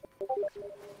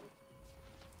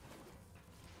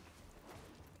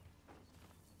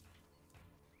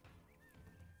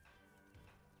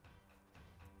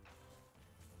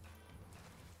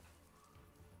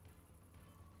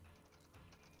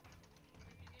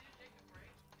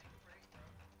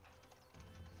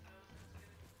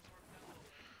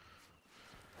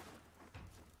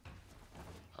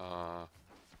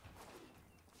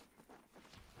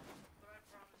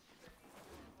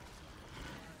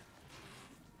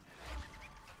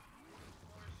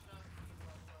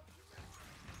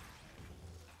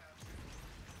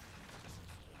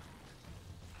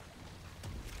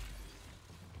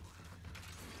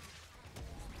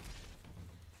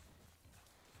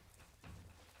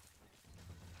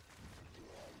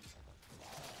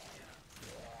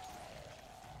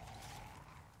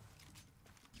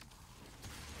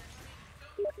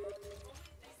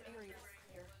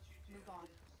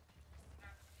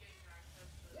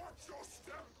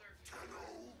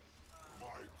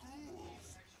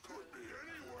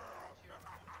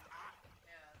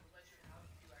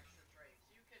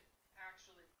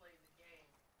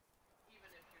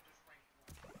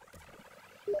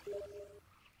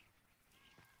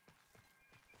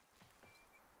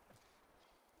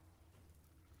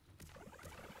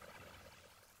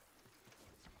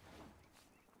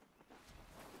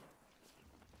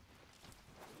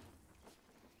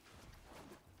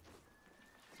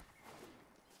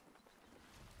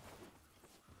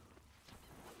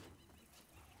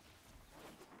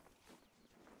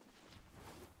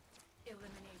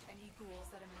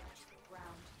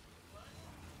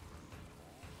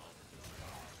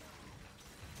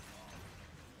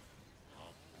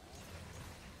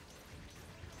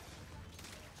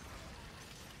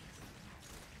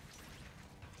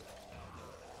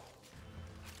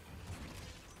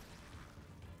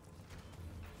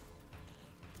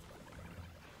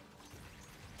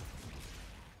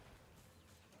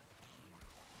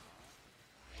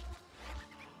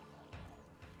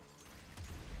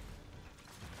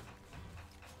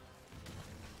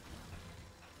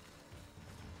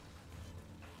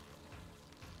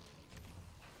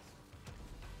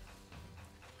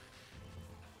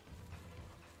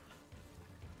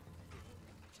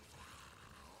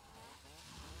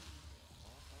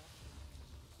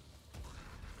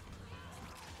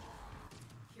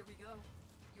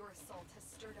 Your assault has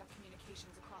stirred up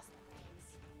communications across the teams.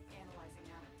 Analyzing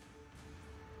now.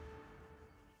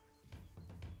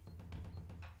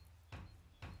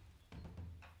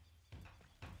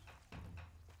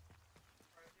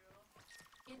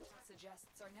 Intel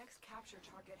suggests our next capture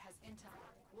target has intel.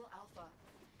 Will Alpha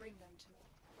bring them to me?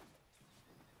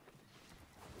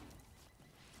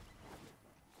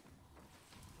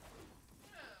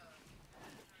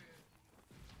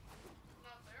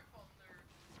 Not their fault they're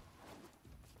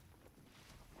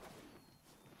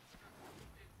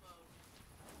big boat.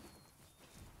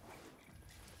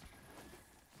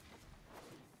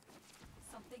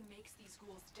 Something makes these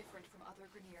ghouls different from other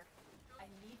Grineer. I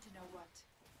need to know what.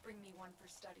 Bring me one for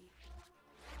study.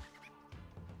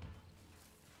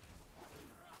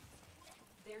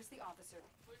 There's the officer.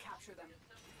 Capture them.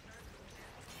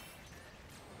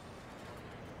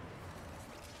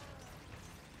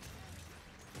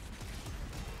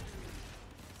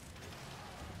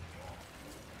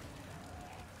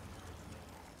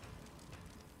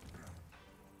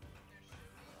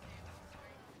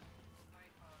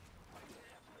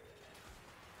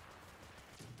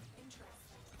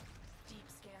 Interesting. Deep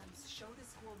scans show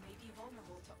this ghoul may be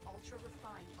vulnerable to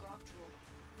ultra-refined grog drool.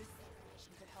 This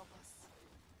information could help us.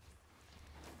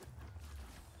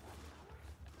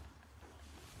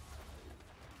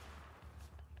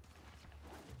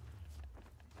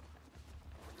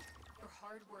 Your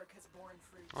hard work has borne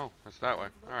fruit. Oh, that's that way.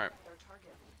 We've Alright. located our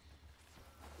target.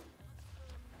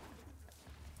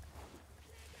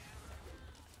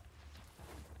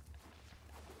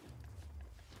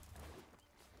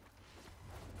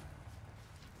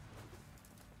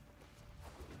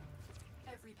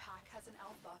 Every pack has an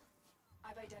alpha.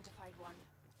 I've identified one.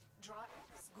 Draw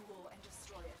X ghoul and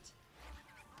destroy it.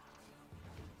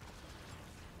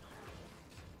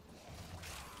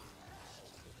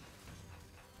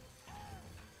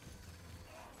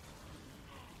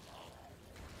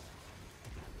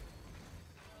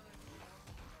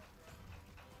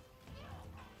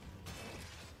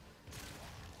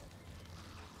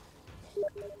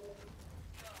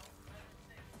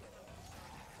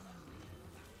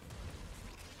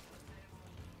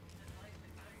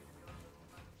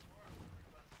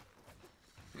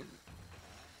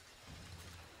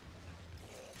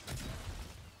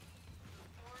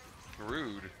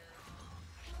 Rude.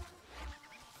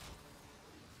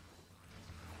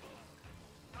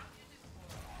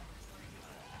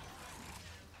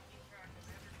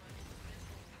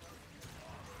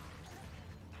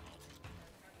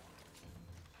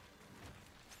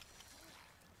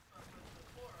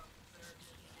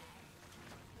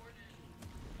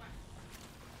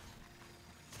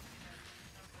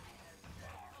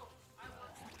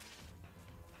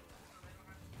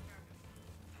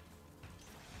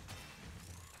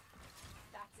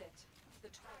 That's it. The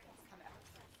targets come out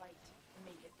to fight.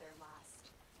 Make it their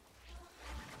last.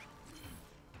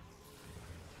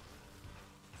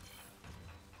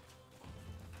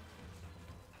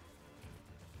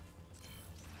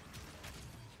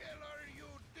 Killer, you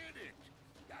did it!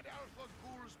 That Alpha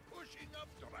Ghoul's pushing up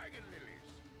dragon lilies.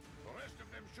 The rest of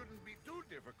them shouldn't be too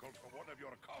difficult for one of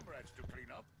your comrades to clean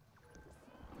up.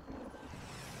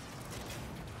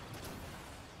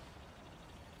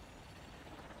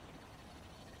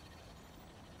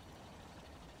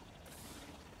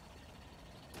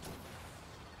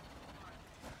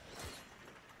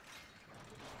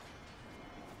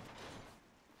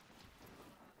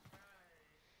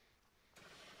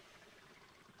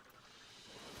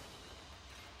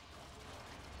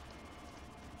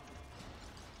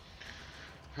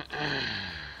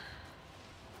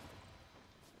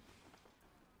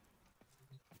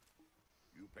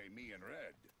 You pay me in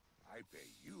red, I pay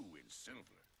you in silver.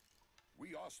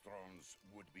 We Ostrons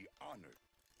would be honored.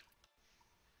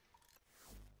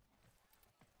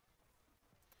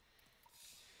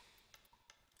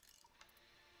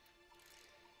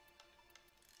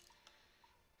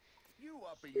 You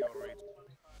upping your rates.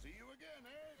 See you again,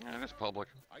 eh? Yeah, it's public.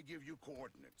 I give you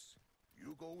coordinates.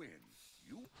 You go in.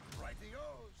 You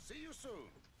rightio. See you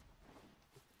soon.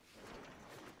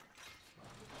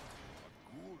 A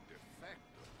ghoul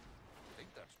defector.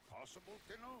 Think that's possible,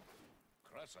 Tino?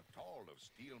 Cressatal of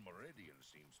Steel Meridian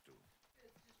seems to.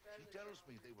 She tells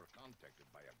me they were contacted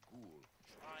by a ghoul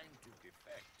trying to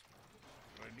defect.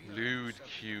 Rainier Lude accepted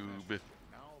the cube.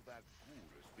 message. Now that ghoul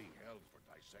is being held for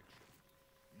dissection.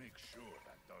 Make sure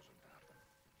that doesn't happen.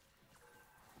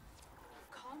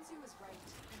 Kanzu is right,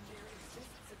 and there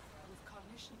exists a ghoul with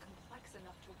cognition complex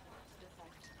enough to abort the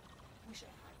defect. We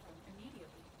should act them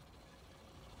immediately.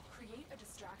 Create a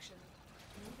distraction.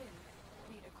 Move in.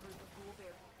 Lead a group of ghoul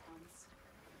bear pawns.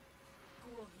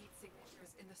 Ghoul heat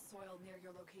signatures in the the soil near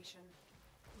your location.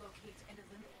 Locate and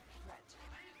eliminate the threat.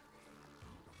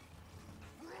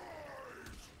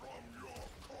 Rise from your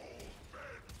cold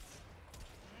beds,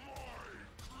 my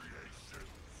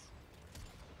creations.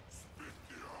 Spit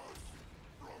the earth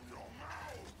from your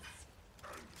mouths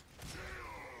and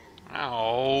kill.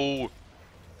 Ow!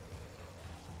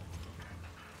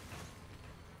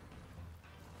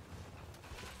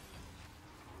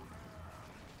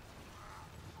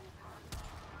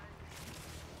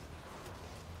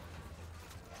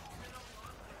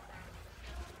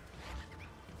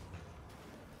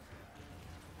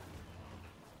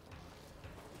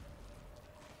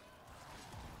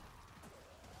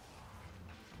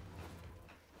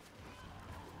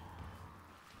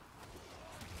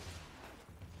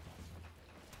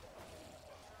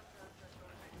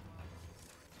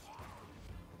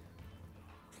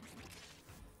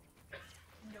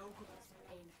 No ghouls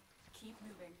remain. Keep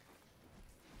moving.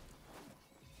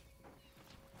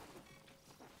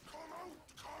 Come out,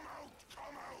 come out,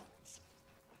 come out!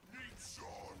 Meet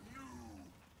your new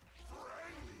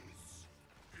friends!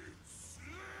 It's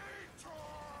sleigh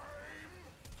time!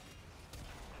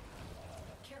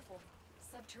 Careful.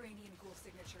 Subterranean ghoul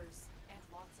signatures, and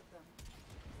lots of them.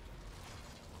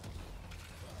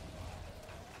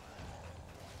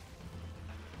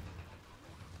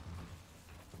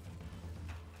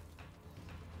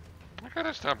 I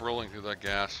gotta stop rolling through that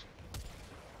gas.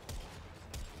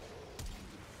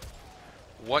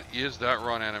 What is that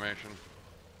run animation?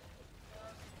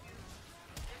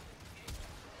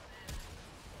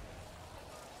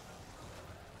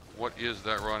 What is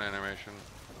that run animation?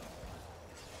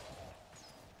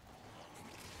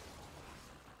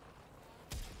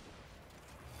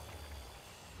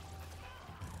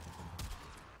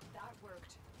 That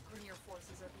worked. Grenier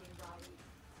forces are being rallied.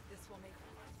 This will make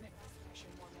the mission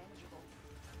more manageable.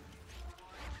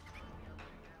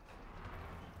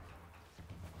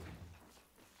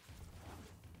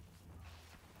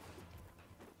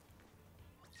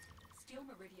 Steel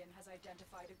Meridian has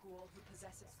identified a ghoul who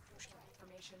possesses crucial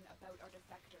information about our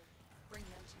defector. Bring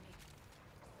them to me.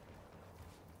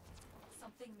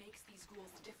 Something makes these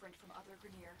ghouls different from other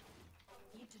Grenier.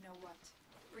 Need to know what.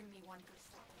 Bring me one per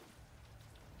step.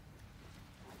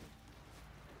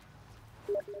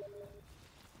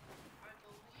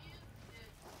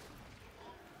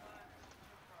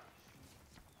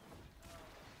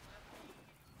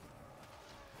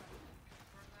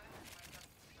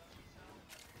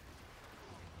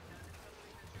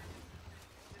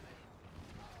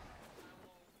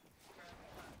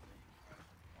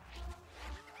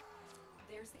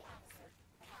 There's the answer.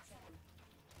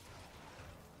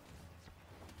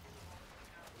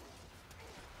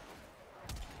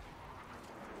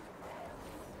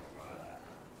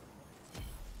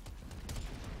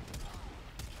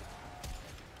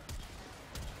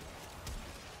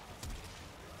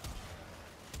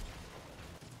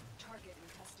 Target in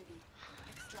custody.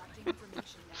 Extracting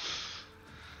information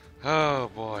now. Oh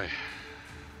boy.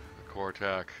 The core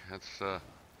attack.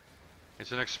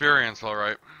 It's an experience,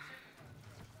 alright.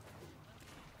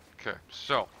 Okay,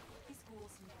 so, These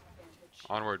ghouls need advantage.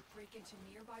 onward. Break into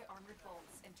nearby armored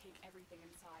vaults and take everything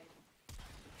inside.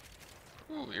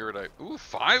 Ooh, Iridite. Ooh,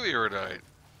 5 Iridite.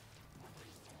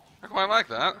 I quite like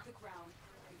that. Move the ground,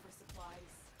 pray for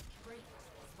supplies. Break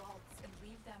these vaults and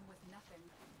leave them with nothing.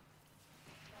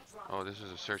 Drop Oh, it. this is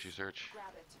a searchy search.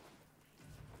 Grab it.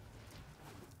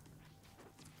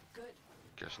 Good.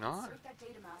 Guess not. Insert that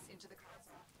data mass into the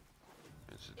console.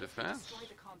 It's a If we defense. destroy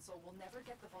the console, we'll never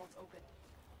get the vault open.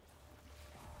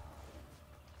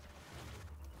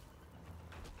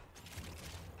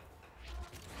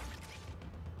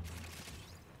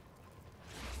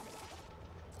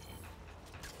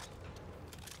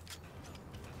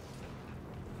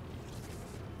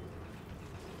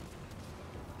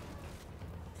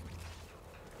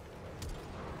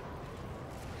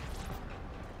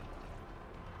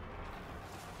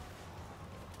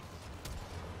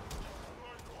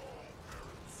 Like all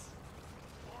parents,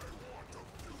 I want a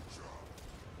future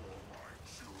for my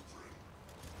children.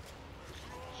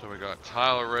 So we got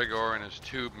Tyler Rigor and his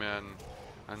tube men,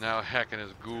 and now Heck and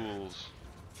his ghouls.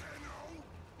 Tenno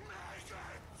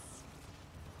maggots!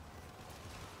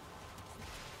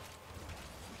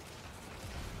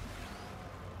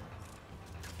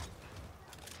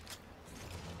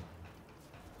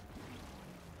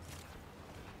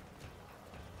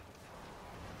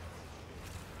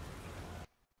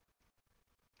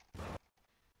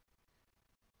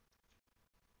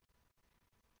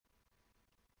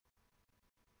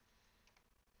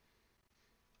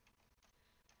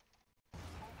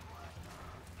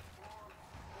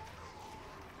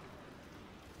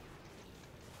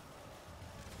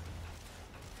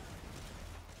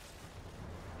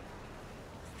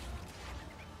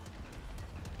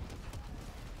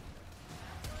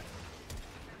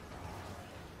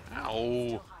 No.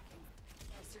 Still hacking.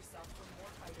 Brace yourself for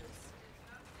more fighters.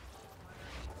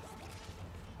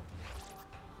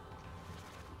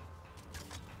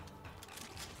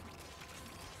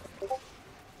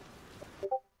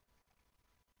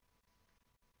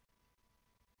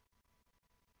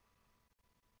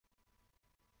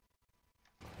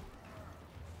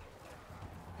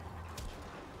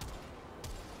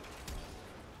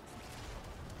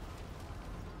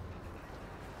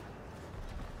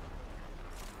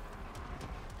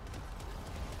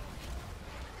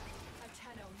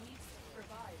 Ateno needs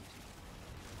revived.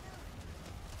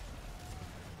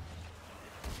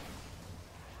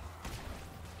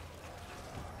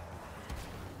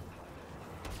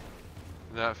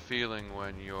 That feeling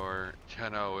when your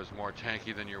Tenno is more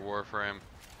tanky than your Warframe.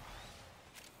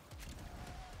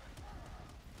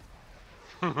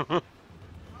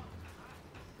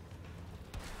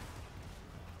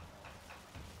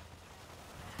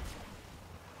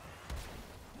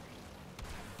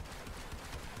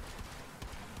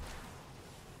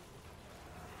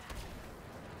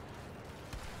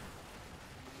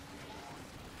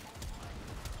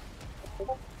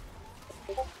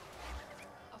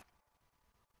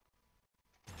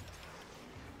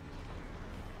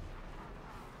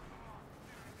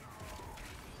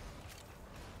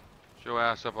 Show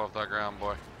ass up off that ground,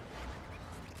 boy.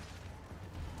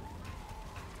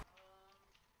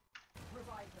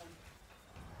 Revive them.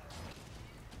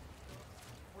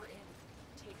 We're in.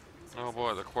 Take the resources. Oh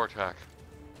boy, the Quartak.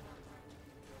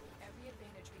 Every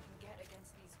advantage we can get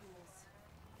against these ghouls.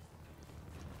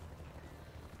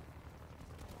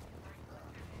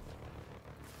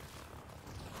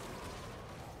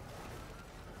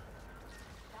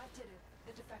 That did it.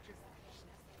 The defector's location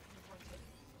has been pinpointed.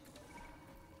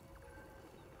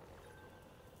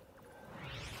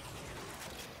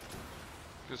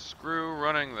 Just screw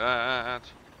running that.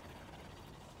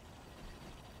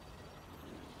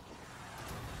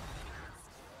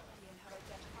 Meridian have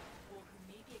identified a ghoul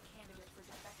who may be a candidate for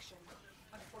defection.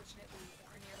 Unfortunately, the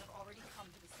Grineer have already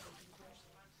come to the same conclusion.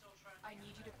 I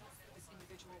need you to rescue this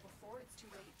individual before it's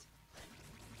too late.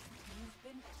 You've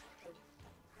been good.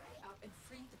 And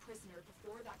free the prisoner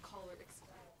before that collar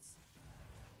explodes.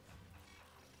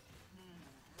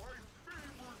 My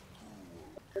favorite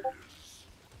ghoul is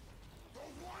the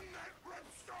one that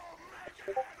rips the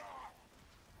Omega head off!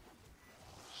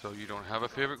 So you don't have a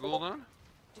favorite ghoul then?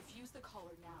 Defuse the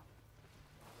collar now.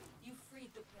 You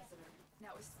freed the prisoner.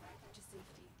 Now escape to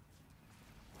safety.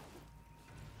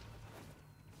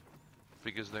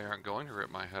 Because they aren't going to rip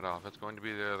my head off. It's going to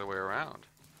be the other way around.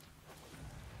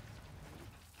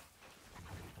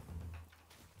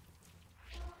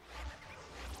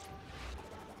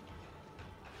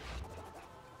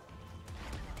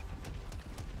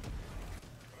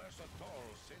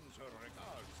 Cresatol sends her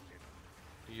regards, Tenno.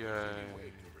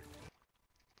 Yay.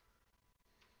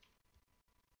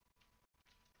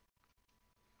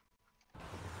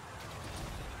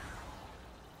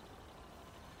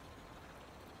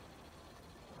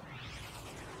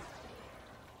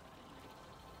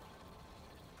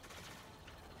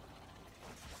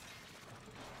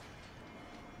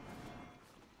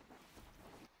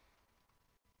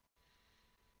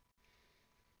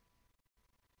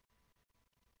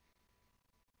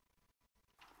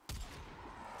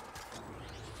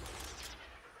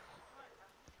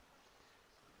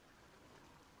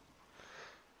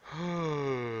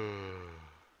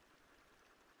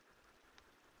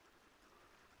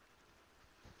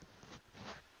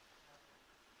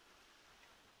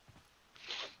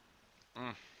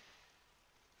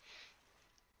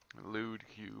 Lewd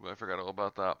cube. I forgot all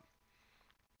about that.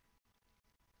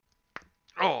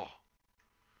 Oh!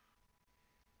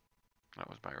 That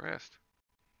was my wrist.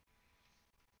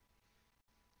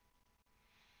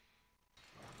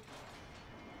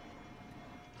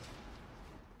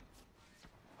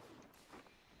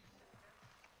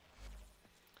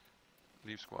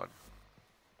 Leave squad.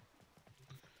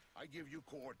 I give you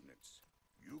coordinates.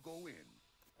 You go in.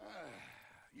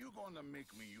 You gonna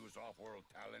make me use off-world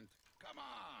talent? Come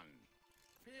on!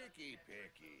 Picky,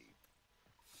 picky.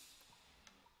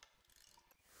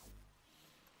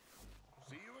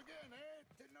 See you again, eh,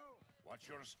 Tenno? Watch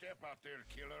your step out there,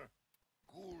 killer.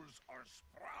 Ghouls are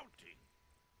sprouting.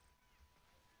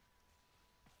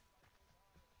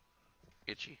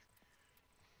 Itchy.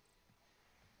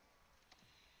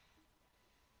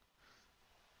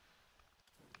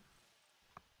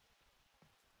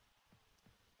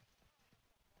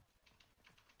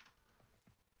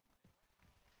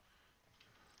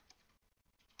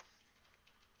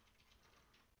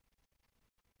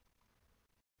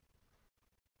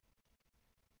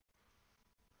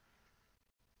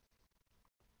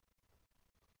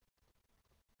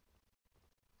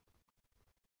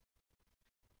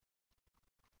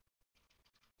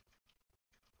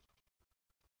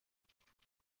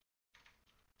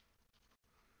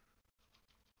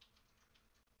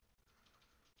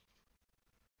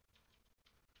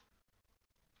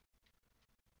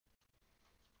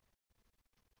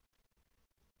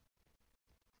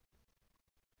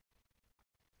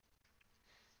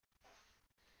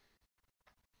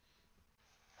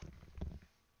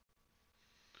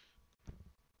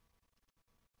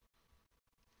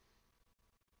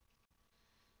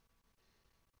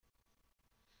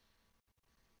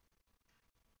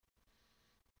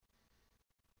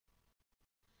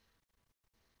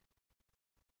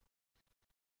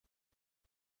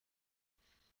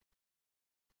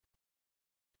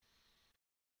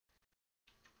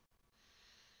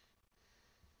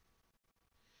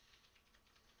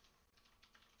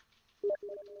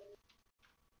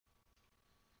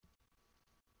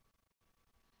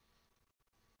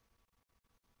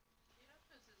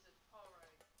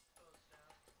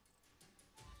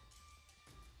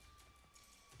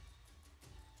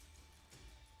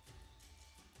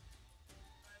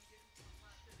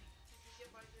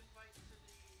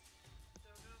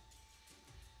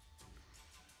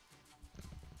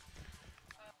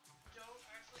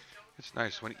 It's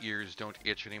nice when ears don't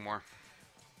itch anymore.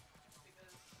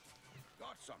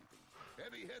 Got something.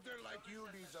 Heavy hitter like you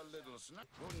needs a little snack.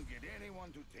 Wouldn't get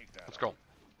anyone to take that. Let's go.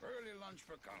 Early lunch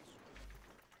for council.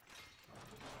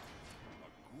 A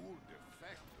ghoul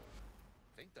defector.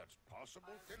 Think that's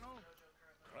possible, Tino?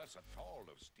 Cressatall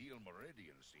of Steel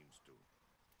Meridian seems to.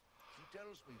 She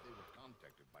tells me they were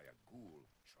contacted by a ghoul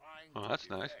trying to that's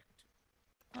nice. defect.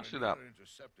 I'll see that. Grenier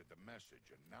intercepted the message,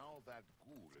 and now that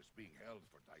ghoul is being held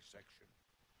for dissection.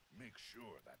 Make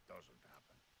sure that doesn't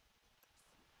happen.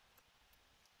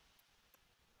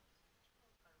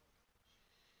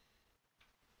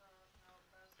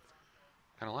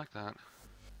 Kind of like that.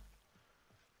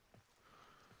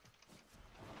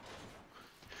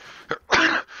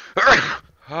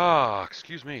 Ah,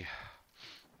 excuse me.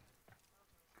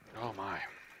 Oh my.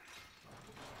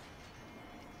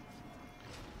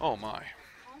 Oh my.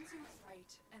 Hansu was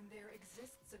right, and there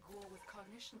exists a ghoul with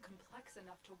cognition complex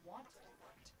enough to want to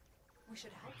defect. We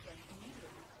should help them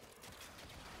immediately.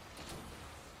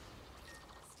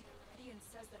 Steel Meridian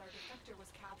says that our defector was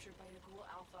captured by a ghoul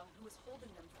alpha who was holding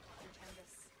them for Dr.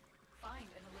 Tangus. Find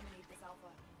and eliminate this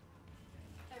alpha.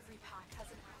 Every pack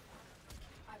has an alpha.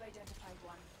 I've identified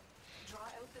one. Draw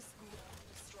out this ghoul and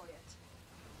destroy it.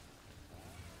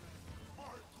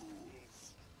 Our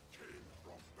ghouls came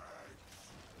from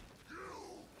bags. You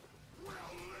will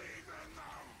lead them.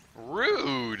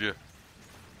 Rude.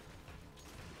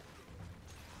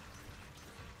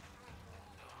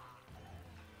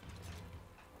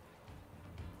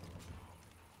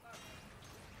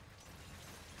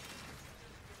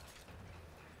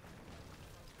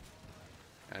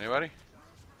 Anybody?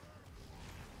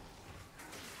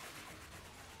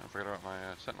 I forgot about my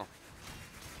sentinel.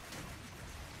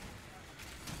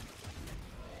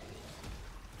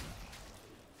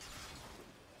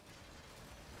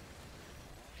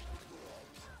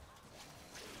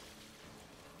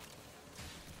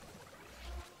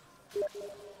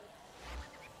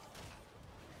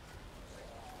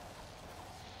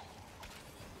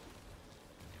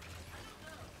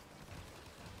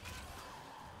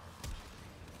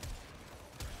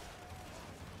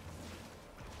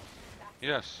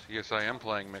 Yes, I am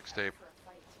playing mixtape. For a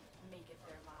fight, make it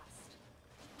their last.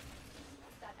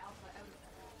 That alpha out of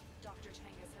there. Dr.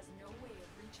 Tangus has no way of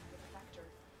reaching the defector.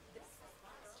 This is the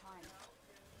last time.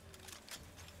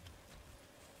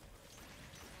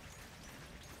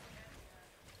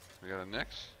 We got a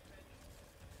Nyx.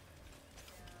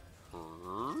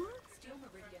 Steel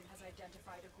Meridian has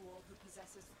identified a ghoul who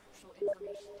possesses crucial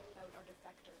information about our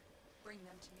defector. Bring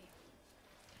them to me.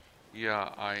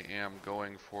 Yeah, I am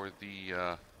going for the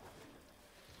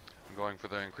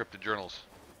encrypted journals.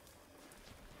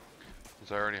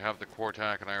 Since I already have the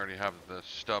Quartak and I already have the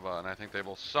Stubba, and I think they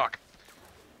both suck.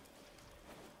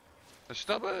 The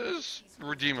Stubba is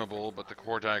redeemable, but the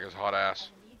Quartak is hot ass.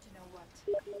 I need to know what.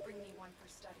 Bring me one for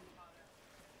study.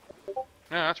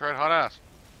 Yeah, that's right, hot ass.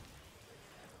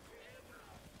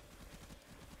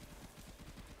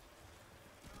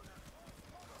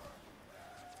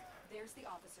 There's the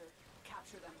officer.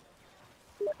 Capture them.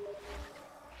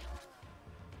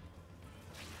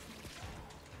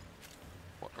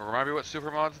 Remind me what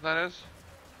supermods that is?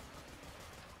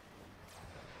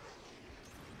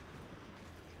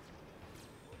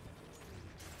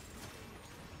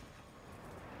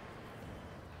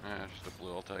 Yeah, just a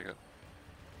blue, I'll take it.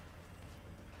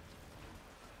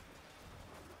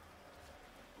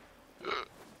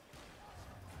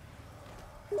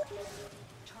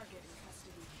 Target in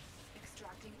custody.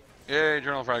 Extracting. Yay,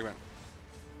 journal fragment.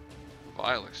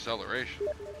 Vile acceleration.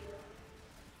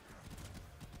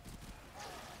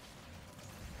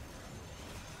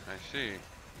 I see.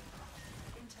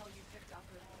 Intel you picked up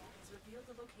has revealed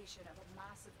the location of a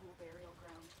massive ghoul burial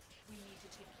ground. We need to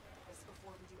take care of this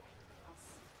before we do anything else.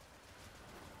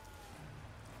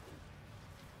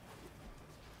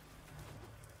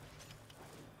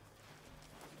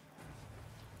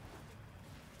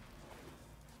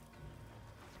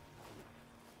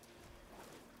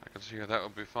 I can see how that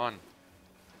would be fun.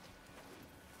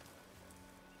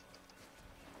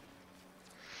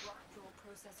 Rock ghoul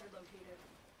processor located.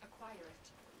 Acquire it.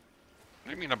 What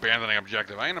do you mean abandoning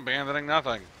objective? I ain't abandoning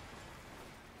nothing.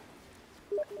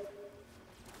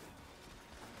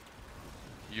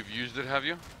 You've used it, have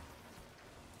you?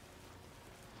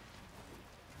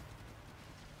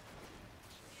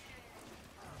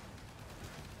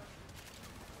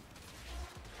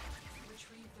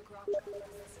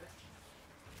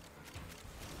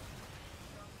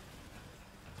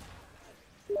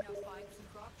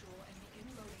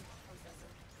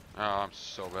 Oh, I'm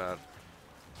so bad.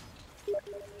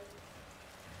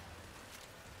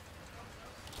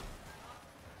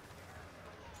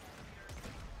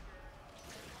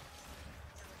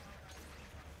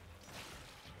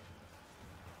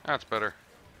 That's better.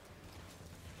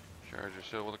 Charge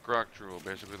yourself with a Croc Drool,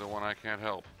 basically the one I can't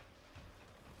help.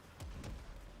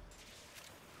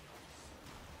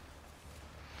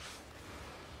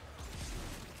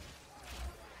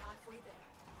 Halfway there.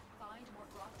 Find more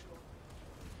Grok Drool.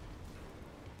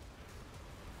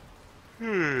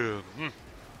 Hmm.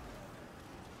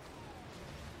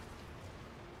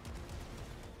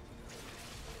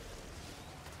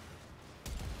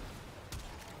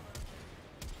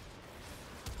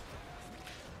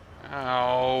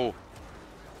 Ow.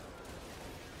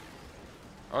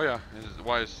 Oh yeah,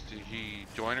 did he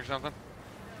join or something?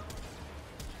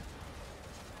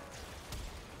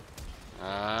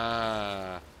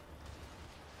 Ah.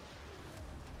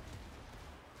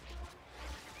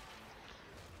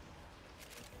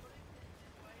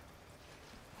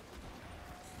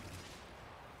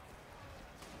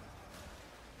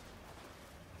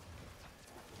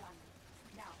 Done.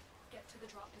 Now, get to the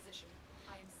drop position.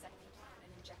 I am setting an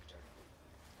injector.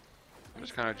 I'm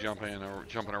just kind of jumping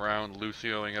around,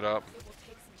 Lucioing it up. It will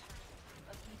take some time.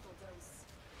 A lethal dose.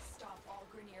 Stop all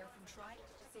Grineer from trying to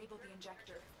disable the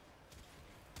injector.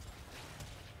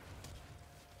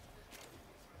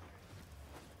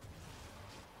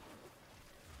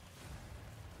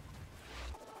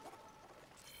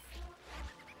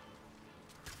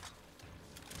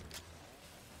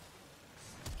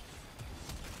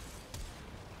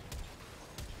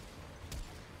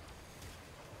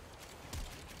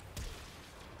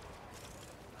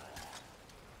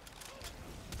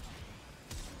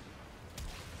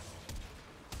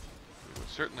 It would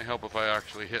certainly help if I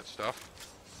actually hit stuff.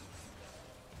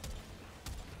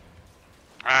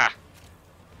 Ah!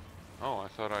 Oh, I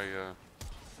thought I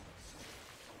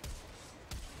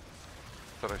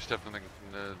stepped in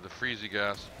the freezy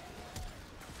gas.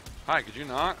 Hi, could you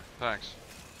not? Thanks.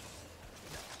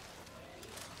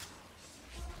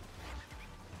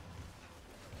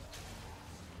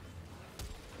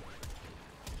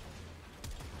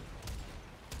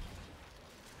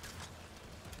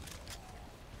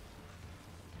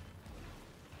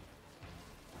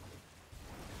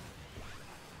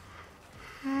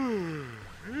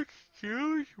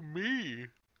 Excuse me.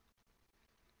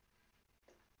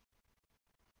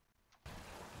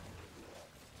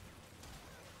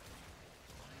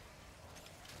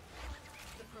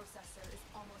 The processor is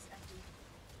almost empty.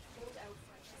 Hold out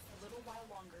for just a little while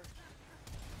longer.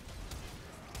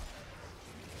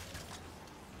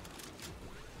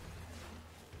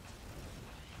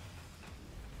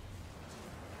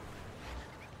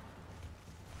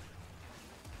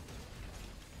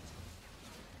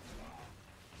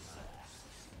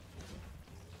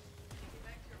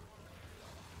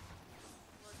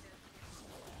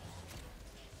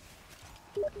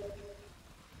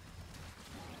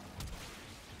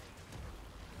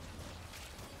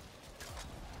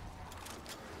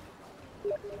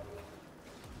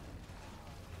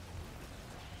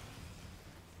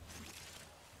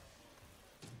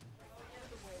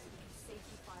 The way we can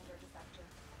safely find our defector.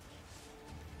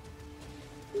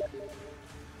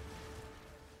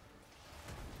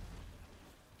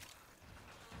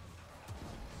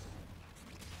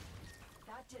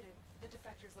 That did it. The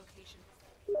defector's location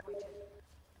was pointed.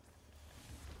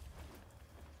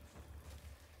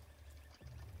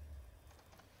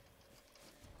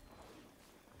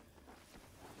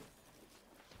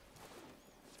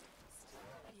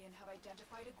 Meridian have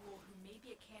identified a ghoul who may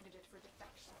be a candidate for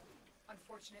defection.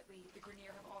 Unfortunately, the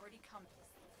Grineer have already come to this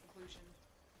conclusion.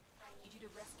 I need you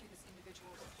to rescue this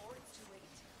individual before it's too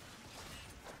late.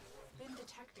 Been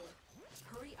detected.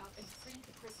 Hurry up and free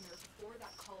the prisoner before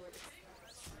that collar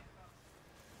explodes.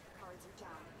 Guards are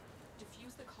down.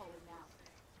 Defuse the collar now.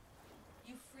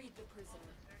 You freed the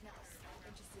prisoner. Now slide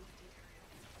into safety.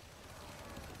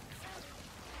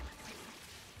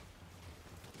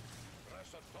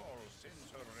 Rasator sends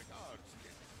her regards,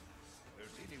 kid. If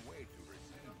there's any way to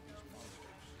redeem these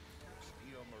monsters,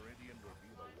 Steel Meridian will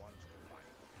be the ones to find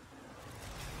them.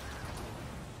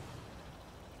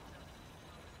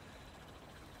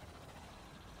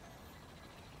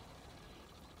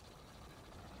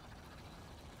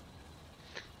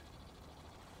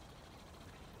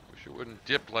 Wish it wouldn't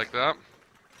dip like that.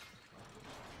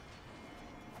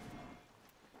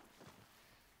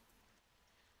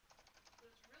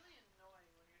 It's really annoying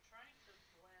when you're trying to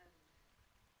blend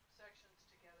sections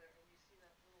together and you see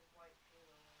that little white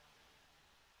halo around it.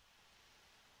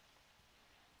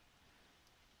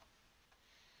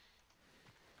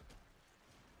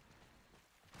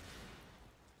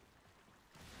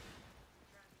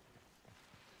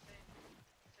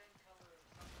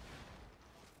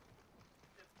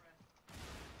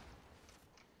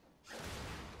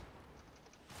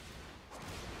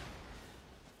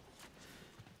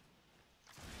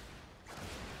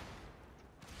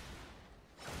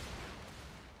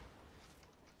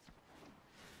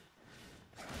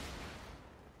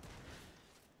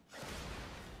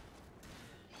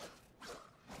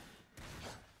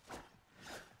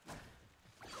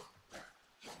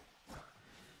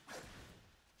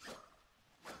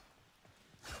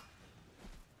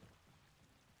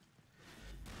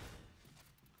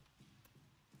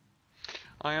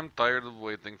 I am tired of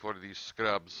waiting for these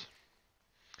scrubs.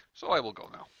 So I will go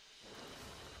now.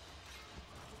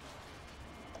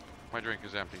 My drink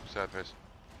is empty, sad face.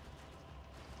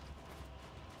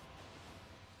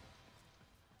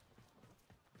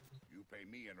 You pay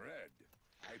me in red.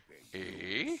 I pay you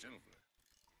Eh? in silver.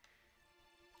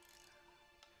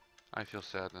 I feel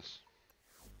sadness.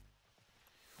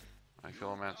 I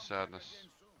feel immense sadness.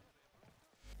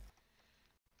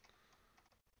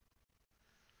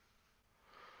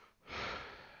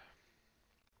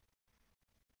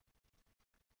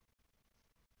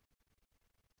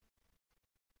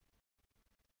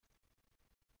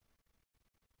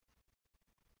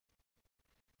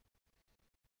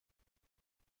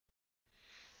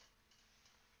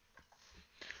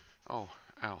 Oh,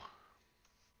 ow.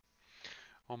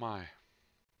 Oh my.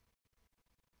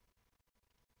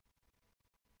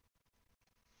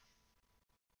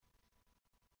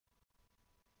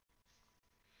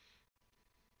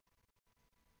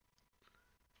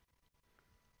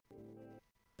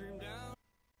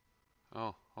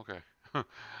 Oh, okay.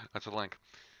 That's a link.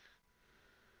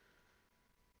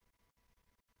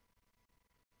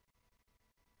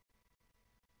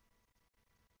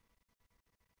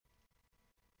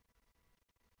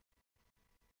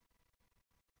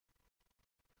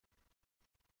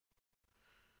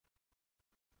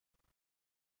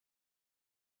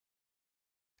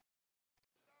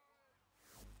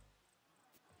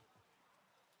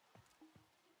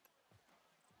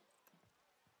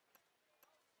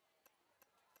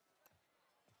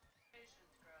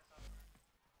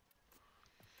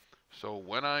 So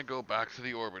when I go back to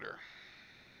the orbiter,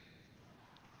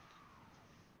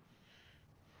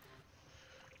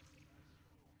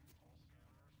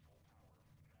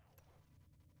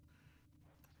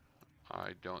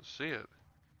 I don't see it.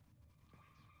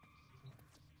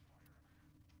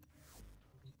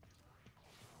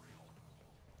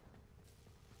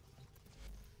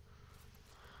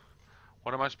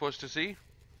 What am I supposed to see?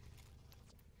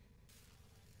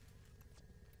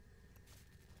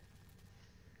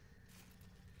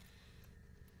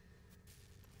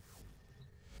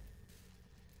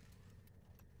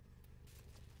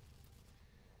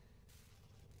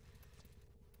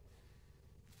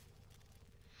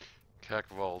 Tech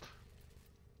Vault.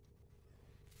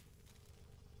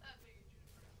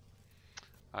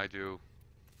 I do.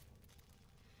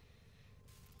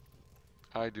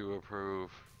 I do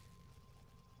approve.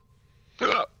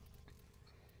 What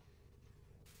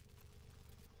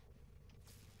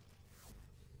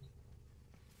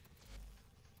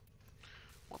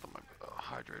am I?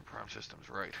 Hydrate Prime Systems,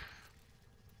 right.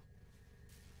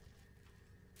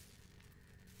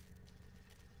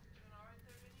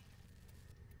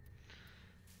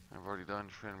 I've already done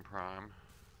Trin Prime.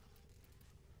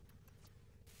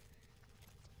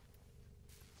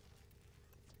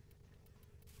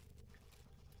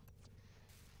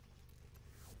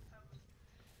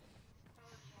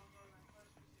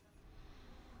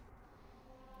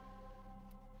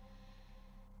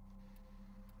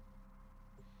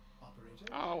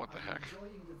 Oh, what the heck.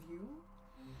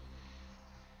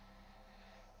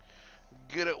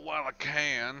 Get it while I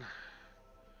can.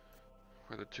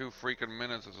 For the 2 freaking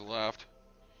minutes that's left.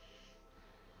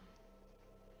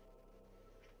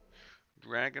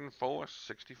 Dragon Force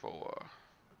 64.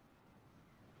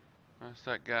 That's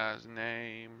that guy's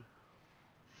name.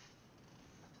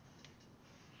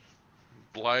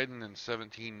 Blyden and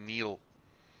 17 Neil.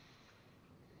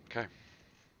 Okay.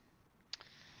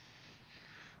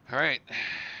 Alright.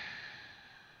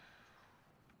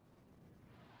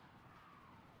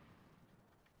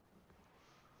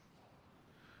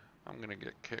 I'm gonna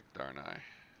get kicked, aren't I?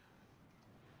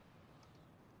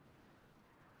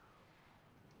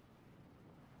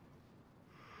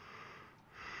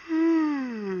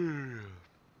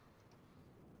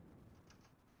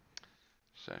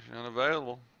 Session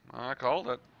unavailable. I called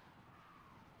it.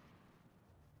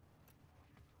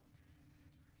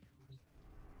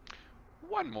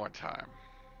 One more time.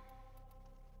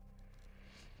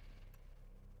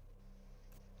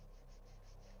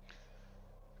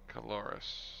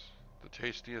 Caloris, the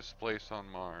tastiest place on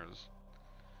Mars.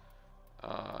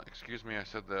 Excuse me, I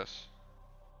said this.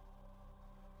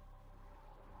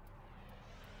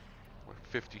 With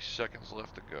 50 seconds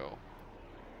left to go.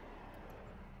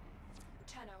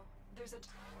 Tenno, there's a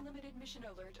limited mission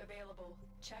alert available.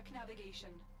 Check navigation.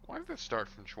 Why did it start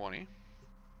from 20?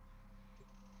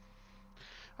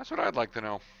 That's what I'd like to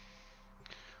know.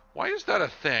 Why is that a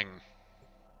thing?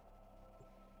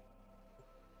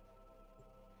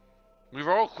 We've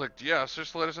all clicked yes,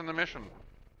 just let us in the mission.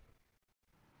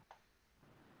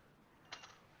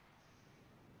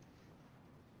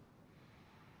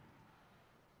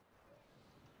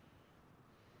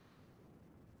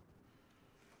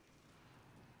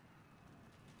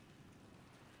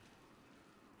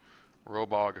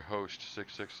 Robog Host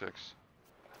 666.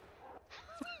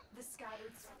 The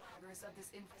scattered survivors of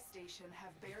this infestation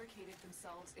have barricaded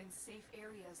themselves in safe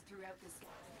areas throughout this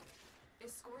land.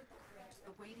 Escort the crew to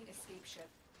the waiting escape ship.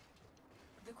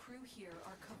 The crew here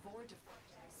are Kavor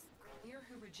defectors, Grineer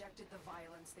who rejected the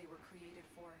violence they were created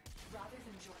for. Rather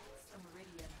than join a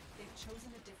Meridian, they've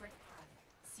chosen a different path,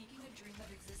 seeking a dream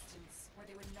of existence where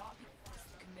they would not be forced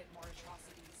to commit more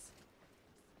atrocities.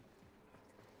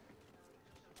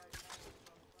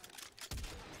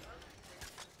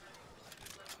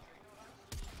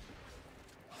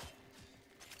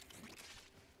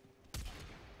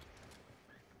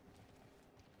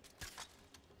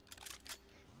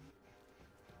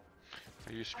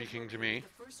 Are you speaking to me?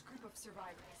 The first group of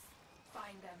survivors.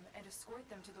 Find them and escort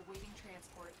them to the waiting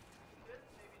transport.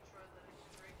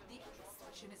 The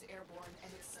extinction is airborne and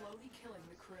it's slowly killing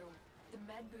the crew. The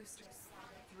med boosters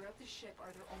throughout the ship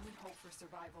are their only hope for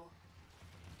survival.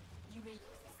 You may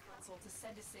use this console to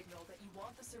send a signal that you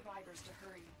want the survivors to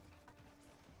hurry.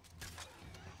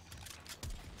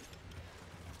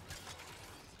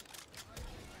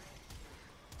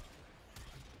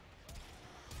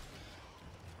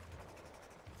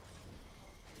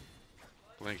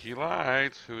 Blinky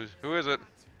lights. Who is it?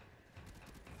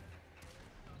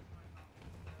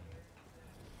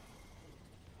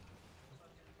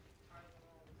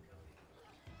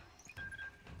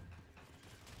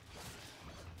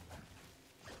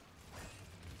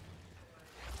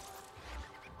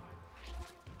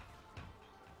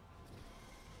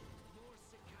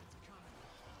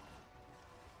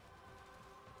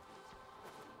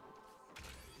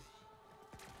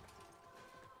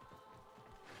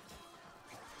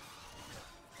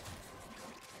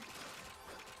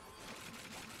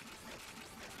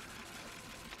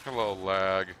 Hello,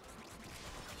 lag.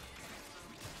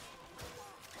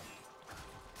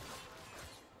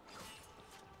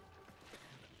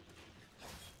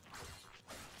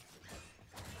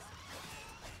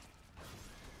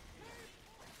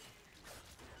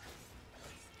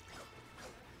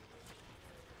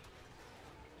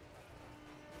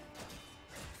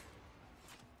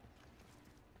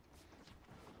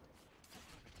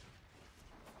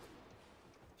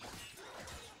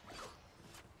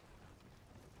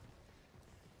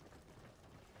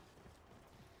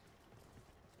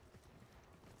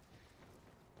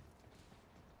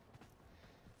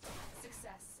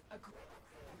 Success. A group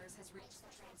of members has reached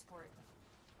the transport.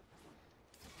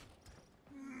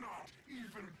 Not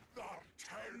even the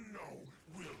Tenno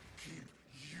will keep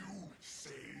you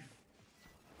safe.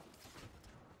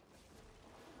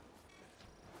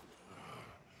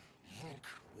 Look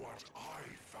what I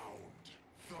found.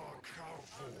 The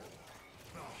Kavor.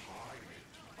 The high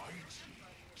and mighty.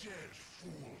 Dead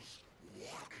fools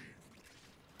walking.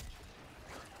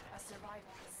 A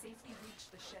survivor has safely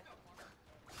reached the ship.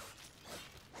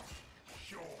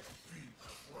 Your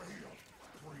betrayal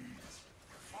breathes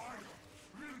fire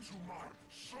into my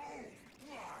soul.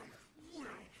 I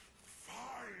will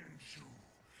find you,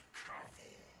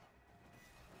 Kavor.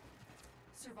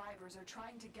 Survivors are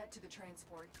trying to get to the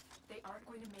transport. They aren't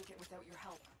going to make it without your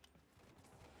help.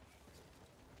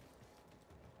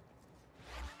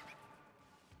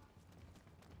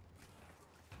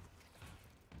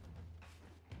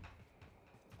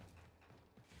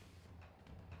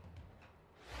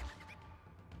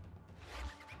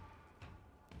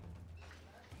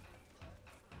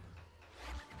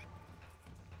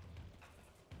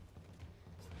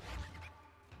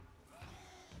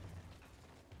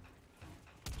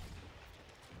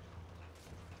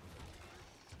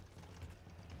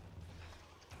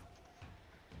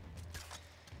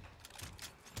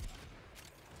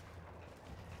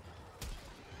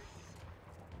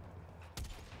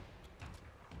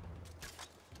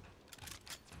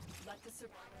 Let the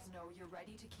survivors know you're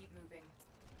ready to keep moving.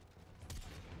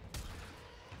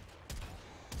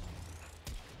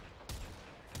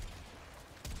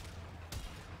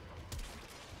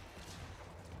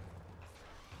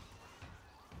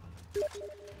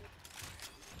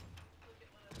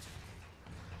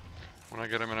 When I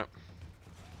get a minute.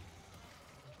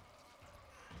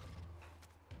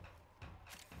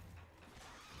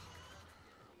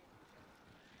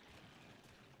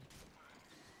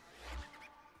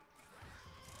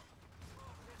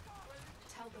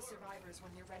 Tell the survivors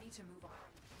when you're ready to move on.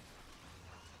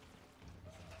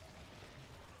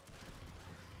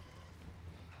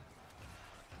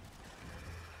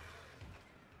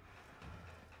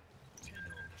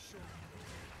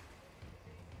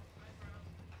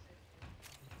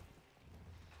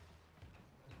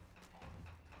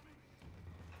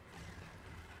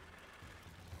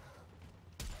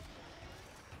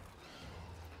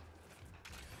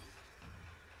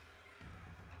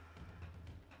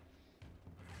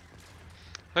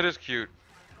 That is cute.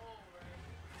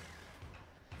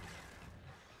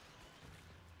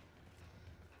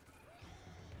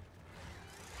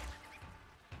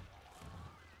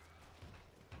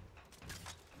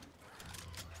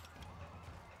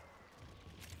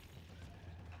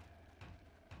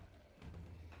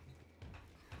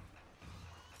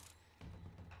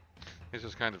 This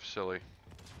is kind of silly.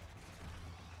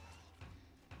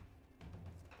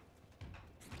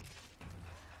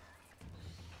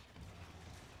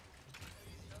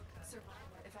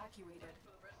 Survivor evacuated.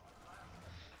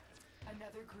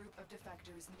 Another group of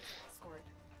defectors needs escort.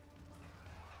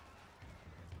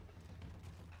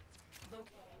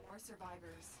 Locating more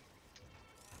survivors.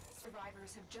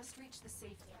 Survivors have just reached the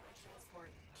safety of the transport.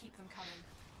 Keep them coming.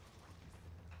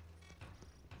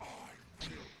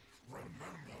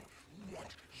 Remember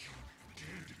what you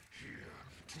did here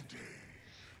today,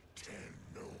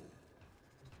 Tenno.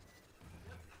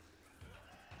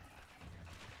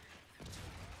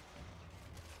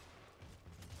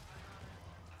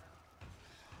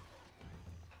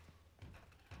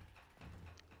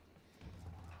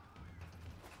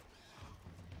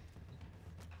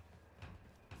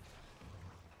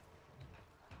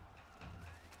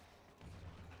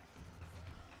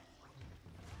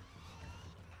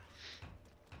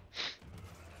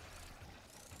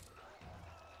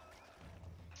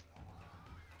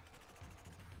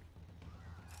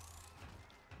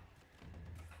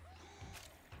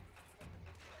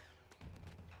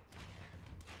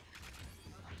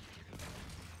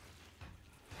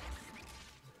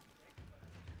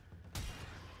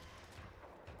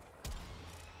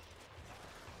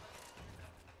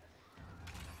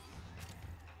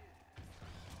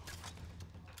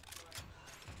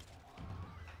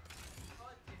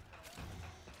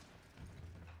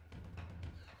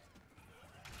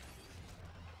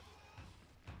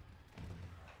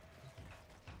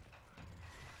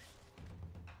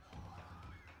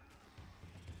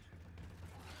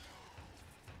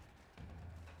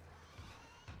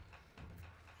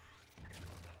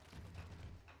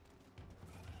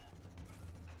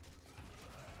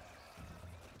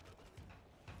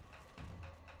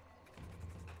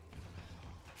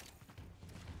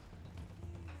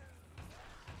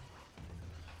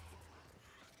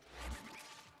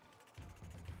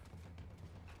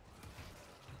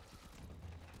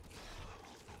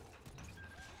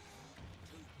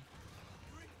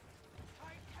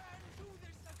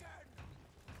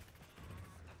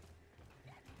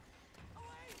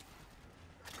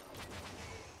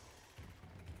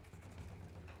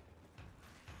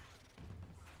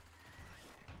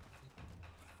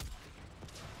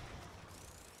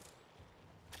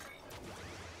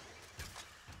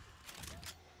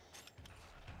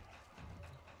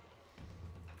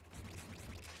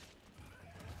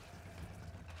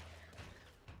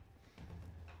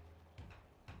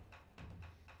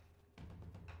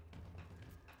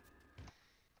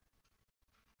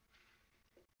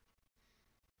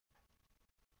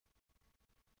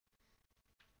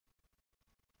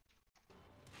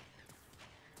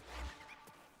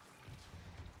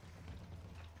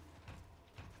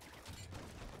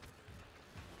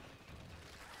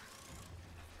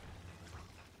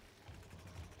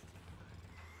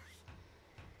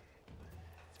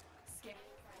 Scanning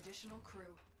for additional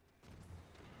crew.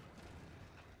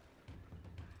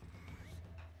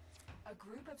 A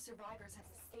group of survivors has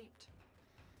escaped.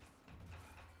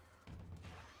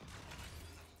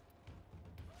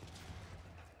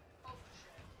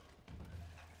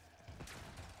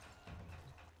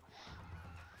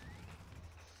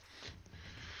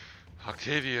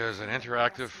 Octavia is an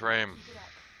interactive frame. Keep it up.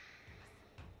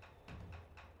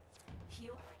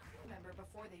 Heal a crew member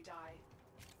before they die.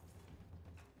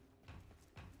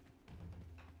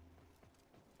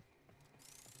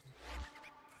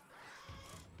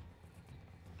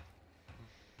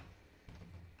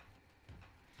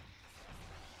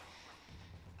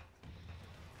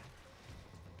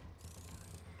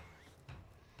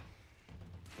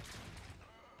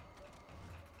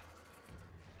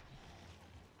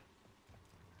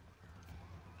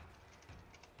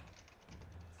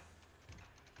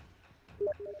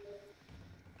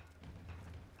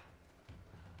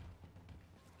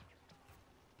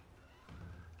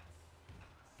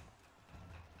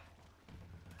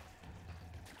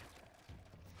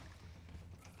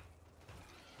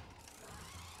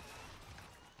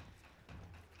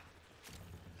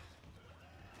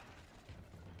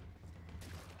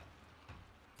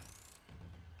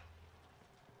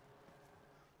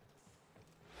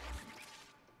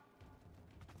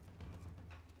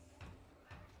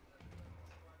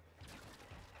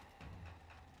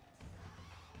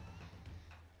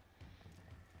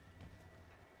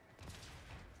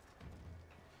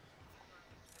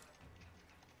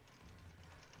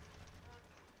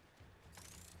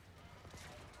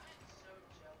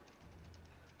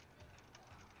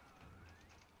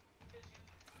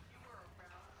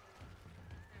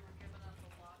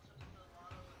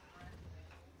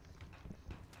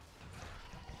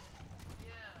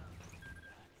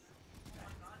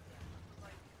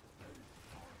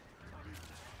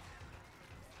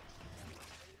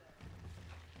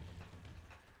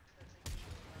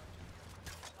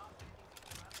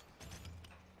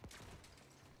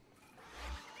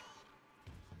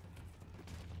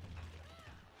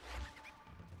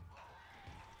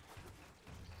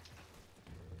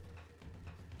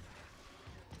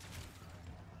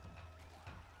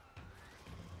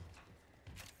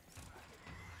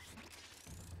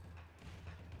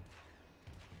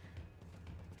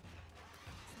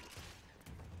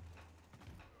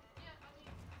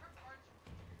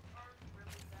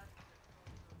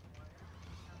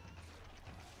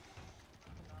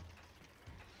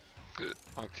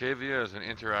 Octavia is an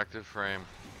interactive frame.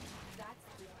 That's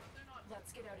clear.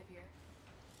 Let's get out of here.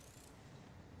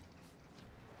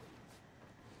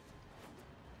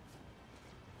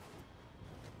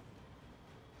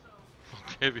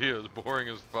 Octavia is boring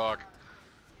as fuck.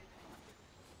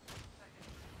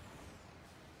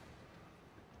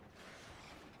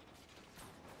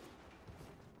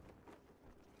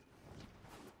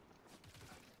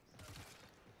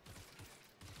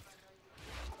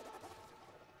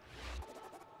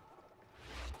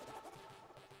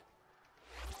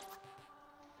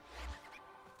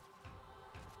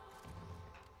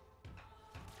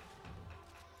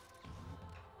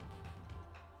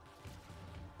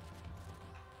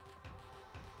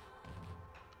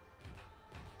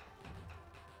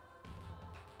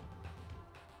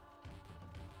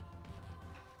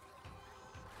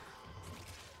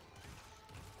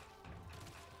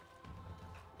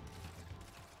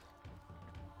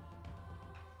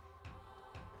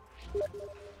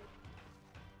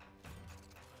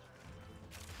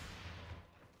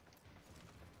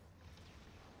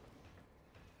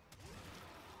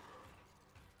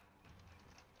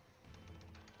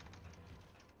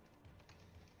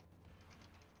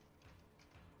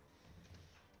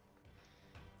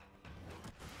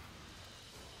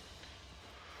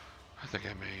 I think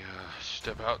I may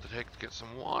step out to get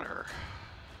some water,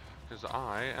 because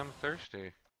I am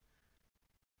thirsty.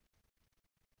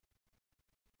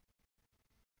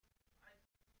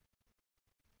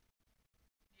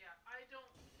 Yeah, I don't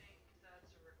think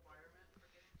that's a requirement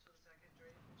for getting to the second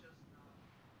drink, just not.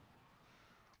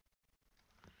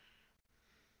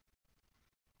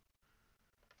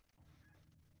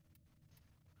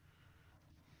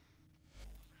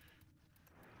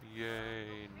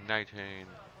 Yay,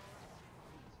 Nitane.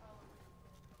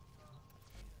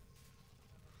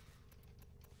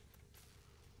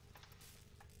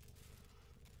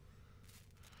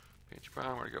 Page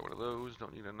Prime, already got one of those.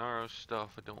 Don't need a Naros stuff.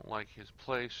 I don't like his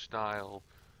play style.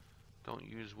 Don't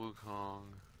use Wukong.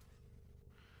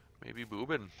 Maybe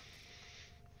Boobin.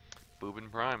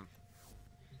 Boobin Prime.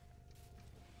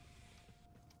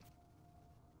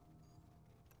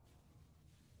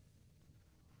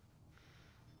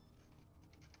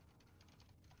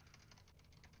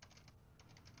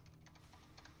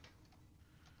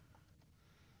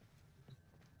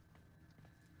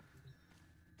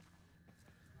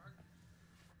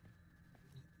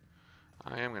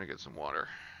 I am gonna get some water.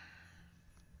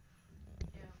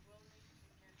 Yeah, we'll need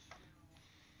to get you.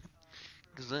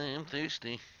 Because I am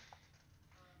thirsty.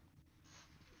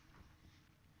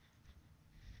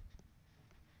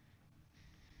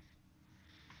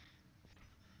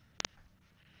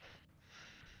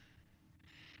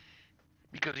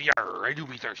 Because yar, I do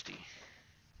be thirsty.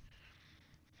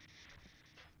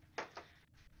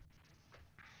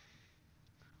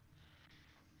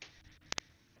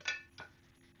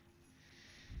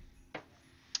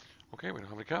 Okay, we don't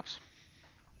have any cups.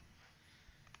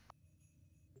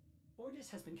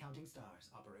 Ordis has been counting stars,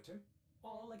 operator.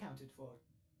 All accounted for.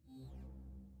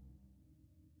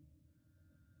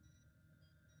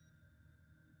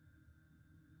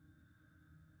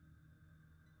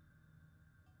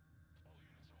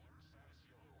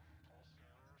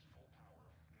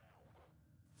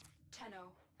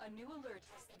 Tenno, a new alert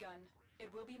has begun.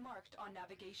 It will be marked on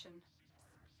navigation.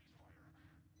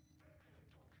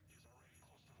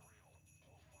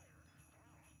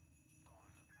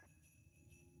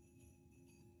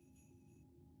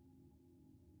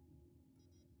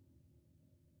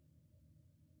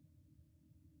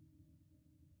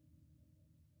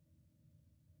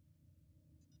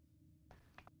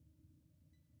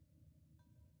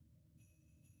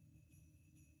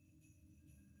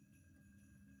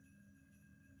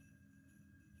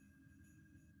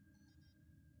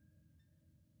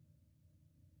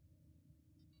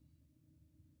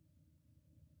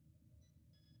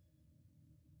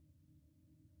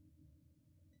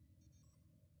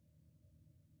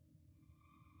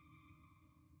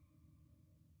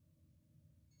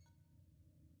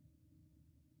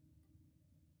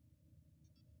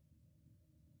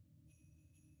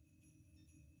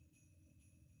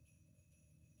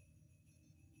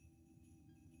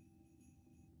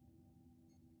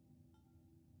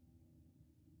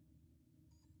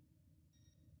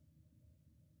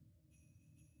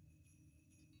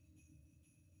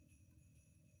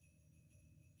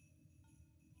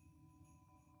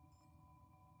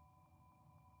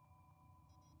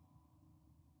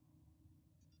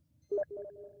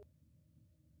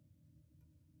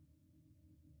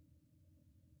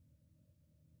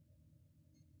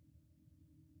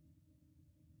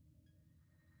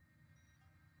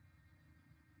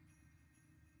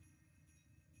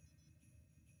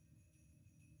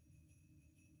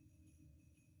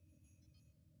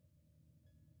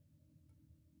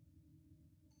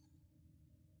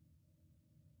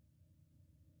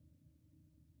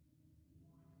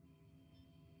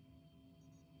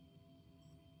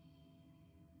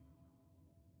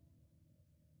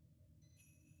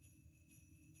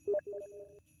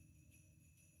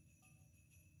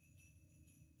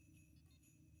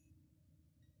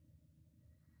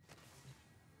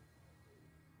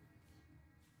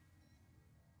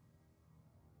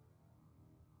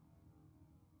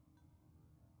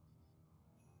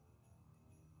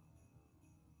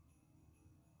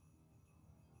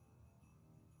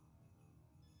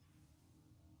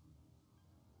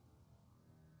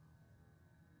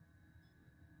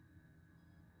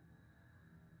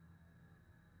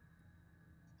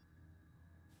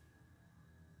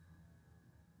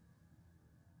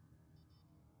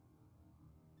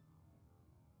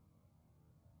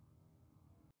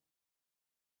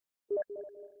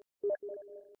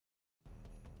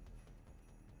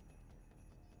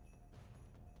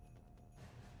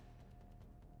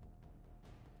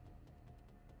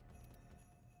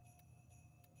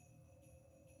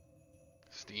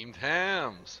 Steamed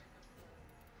hams.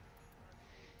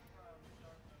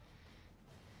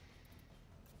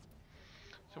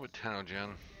 So with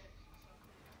Tenogen.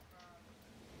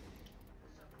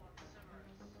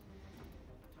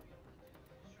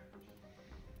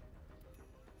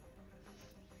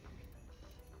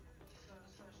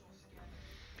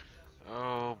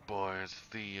 Oh boy, it's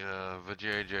the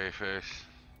JJ face.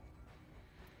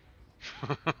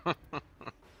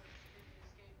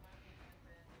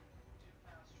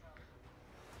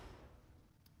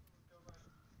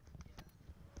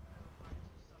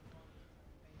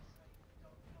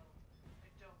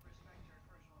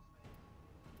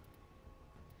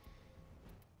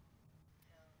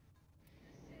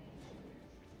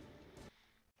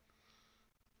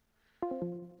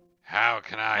 How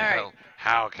can I Alright. help?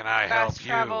 How can I Fast help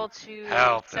travel you? to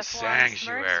Help the Cephalon Smurfs, you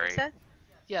sanctuary. said?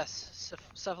 Yes,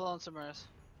 Cephalon Submerus.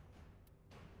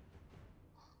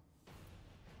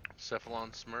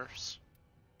 Cephalon Smurfs.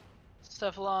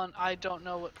 Cephalon, I don't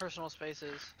know what personal space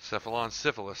is. Cephalon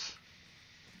syphilis.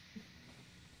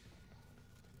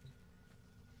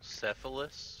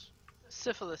 Cephalus.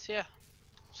 Syphilis, yeah.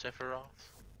 Sephiroth.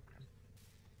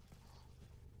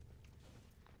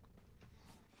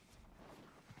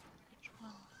 Which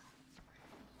one?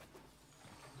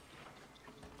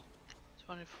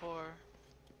 24.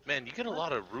 Man, you get a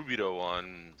lot of Rubido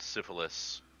on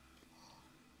syphilis.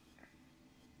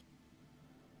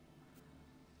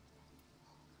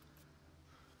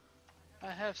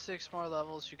 I have 6 more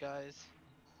levels, you guys.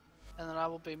 And then I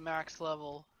will be max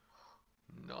level.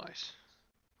 Nice.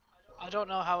 I don't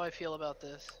know how I feel about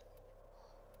this.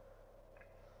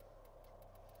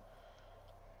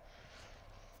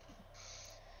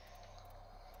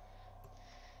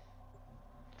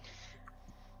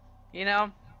 You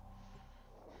know,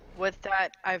 with that,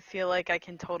 I feel like I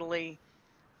can totally.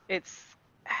 It's.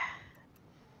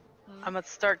 I'm gonna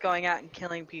start going out and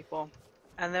killing people,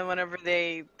 and then whenever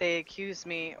they accuse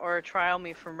me or trial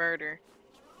me for murder,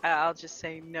 I'll just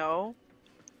say no.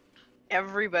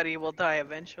 Everybody will die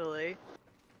eventually.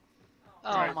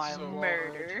 Oh Right, my so- lord.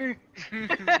 Murder.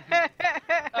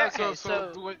 Okay,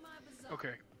 so do it.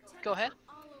 Okay. Go ahead.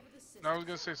 No, I was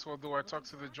gonna say, so do I talk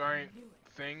to the giant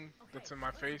thing that's in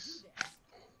my face?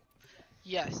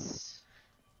 Yes.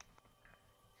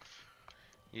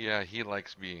 Yeah, he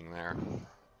likes being there.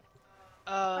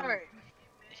 Alright.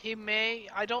 He may.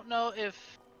 I don't know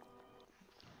if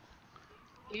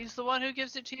he's the one who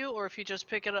gives it to you, or if you just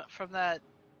pick it up from that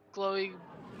glowy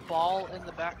ball in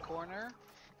the back corner.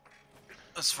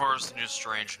 As far as the new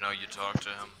strange, no, you talk to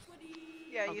him.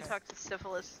 Yeah, you Okay. talk to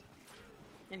Syphilis,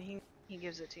 and he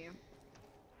gives it to you.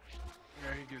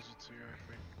 Yeah, he gives it to you, I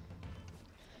think.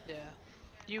 Yeah.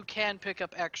 You can pick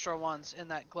up extra ones in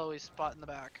that glowy spot in the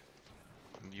back.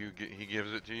 He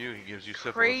gives it to you. He gives you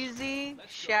syphilis. Crazy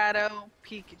Shadow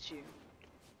Pikachu.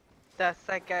 That's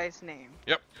that guy's name.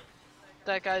 Yep.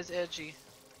 That guy's edgy.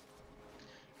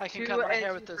 I can Too cut my hair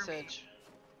edgy with this for me. edge.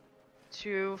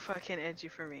 Too fucking edgy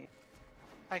for me.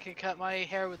 I can cut my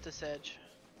hair with this edge.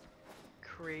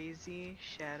 Crazy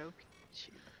Shadow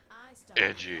Pikachu.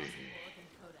 Edgy.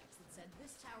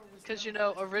 Because, you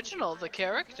know, Original, the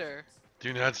character.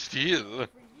 Do not steal.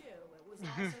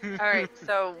 Alright,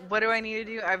 so what do I need to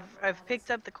do? I've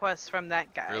picked up the quest from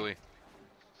that guy. Really?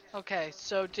 Okay,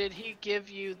 so did he give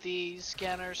you the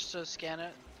scanners to scan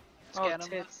it? Oh, Scan 'em?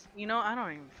 tits. You know, I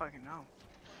don't even fucking know.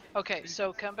 Okay,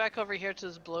 so come back over here to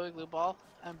this blowy glue ball.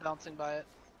 I'm bouncing by it.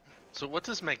 So what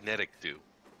does magnetic do?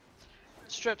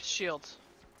 Strips shields.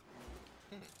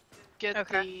 Get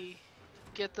Okay.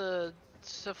 the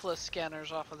syphilis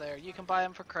scanners off of there. You can buy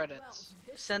them for credits.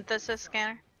 Synthesis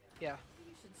scanner? Yeah.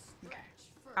 Okay.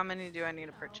 How many do I need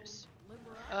to purchase?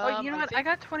 Oh, you know what? I think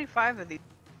got 25 of these.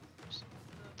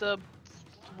 the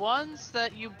ones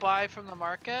that you buy from the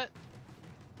market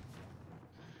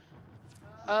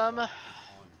I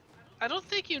don't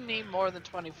think you need more than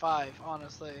 25,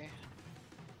 honestly.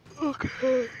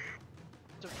 Okay.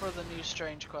 For the new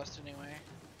strange quest, anyway.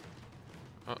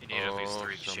 You need at least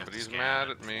 3 because you have to Somebody's scan mad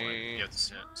it at before- me. You have to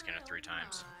scan it 3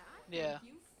 times. Yeah.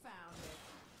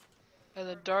 And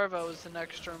then Darvo is the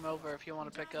next room over if you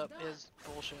want to pick up his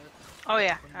bullshit. Oh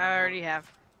yeah, I already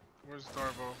have. Where's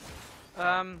Darvo?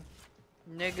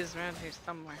 Niggas around here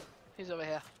somewhere. He's over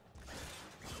here.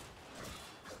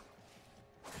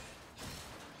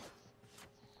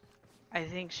 I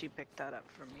think she picked that up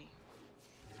for me.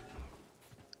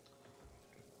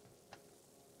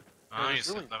 Oh, Yeah, you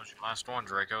said that was your last one,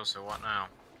 Draco, so what now?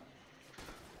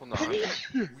 Well, no.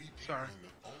 Sorry.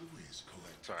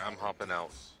 Sorry, I'm hopping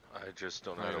out. I just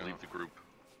don't know how to leave the group.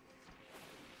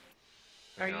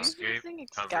 Are Yeah. you Escape, using hover your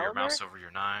Excalibur? mouse over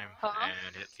your name, Huh?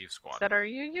 and hit Thief Squad. Said, are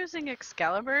you using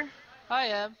Excalibur? I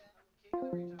am.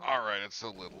 Alright, it's a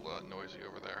little noisy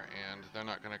over there, and they're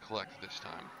not going to collect this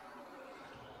time.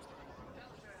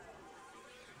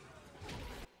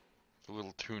 It's a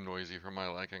little too noisy for my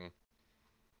liking.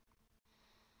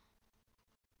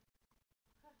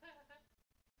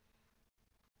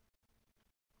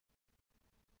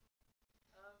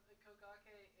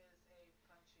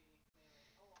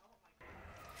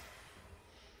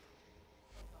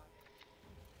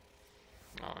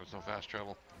 Oh, there's no fast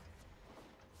travel.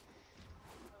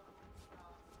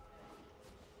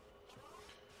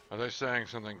 Are they saying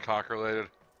something cock related?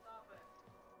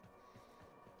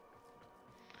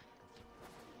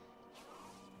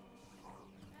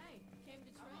 Hey, came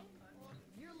to trade?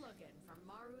 You're looking for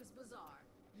Maru's Bazaar.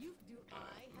 Do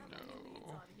I have any leads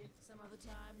on it some other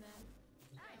time then?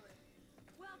 Hey,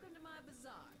 welcome to my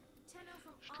bazaar. Tenno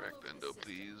from all Extract over the endo, system.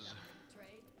 please.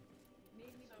 Trade?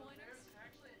 Need any pointers?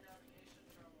 actually a navigation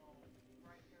terminal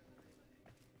right here in the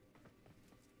melee.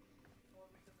 Or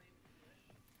we can leave if you wish.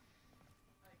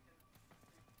 I can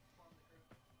reform the group.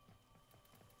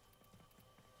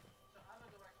 So I'm a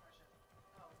direct question.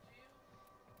 Oh, do you?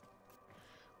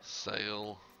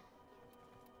 Sail.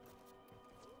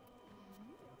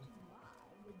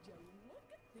 Would you look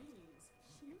at these?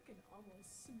 You can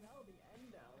almost smell the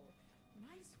endo.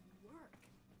 Nice work.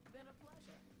 Been a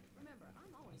pleasure. Remember,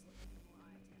 I'm always looking for more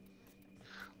items.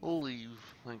 We'll leave.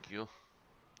 Thank you.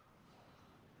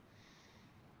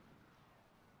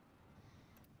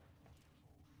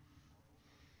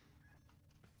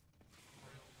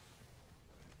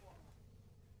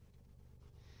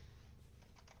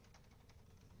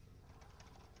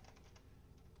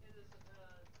 It is,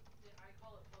 I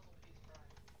call it puzzle piece prime.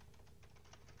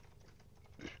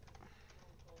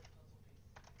 Little gold puzzle piece.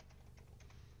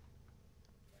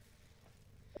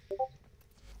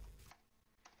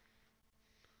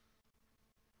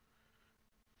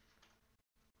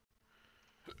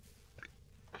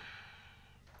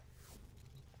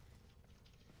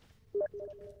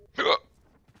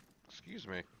 Excuse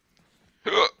me.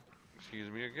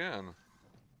 Excuse me again.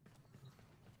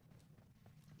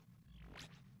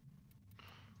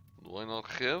 Do I not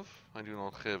give? I do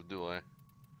not give, do I?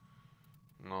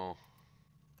 No.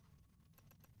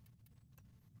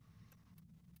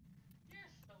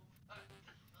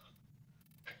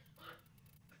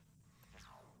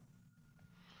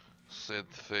 Sad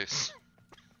face.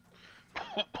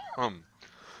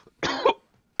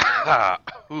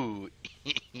 Ooh.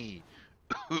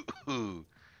 Ooh.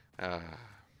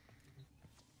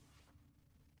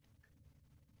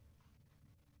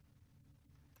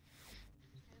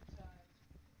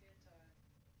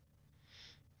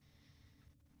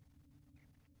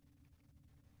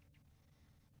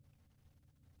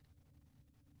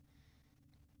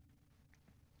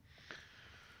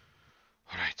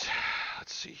 Alright,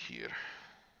 let's see here.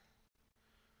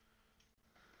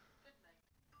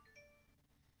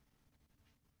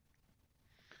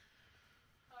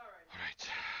 Alright,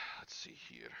 let's see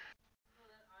here. Well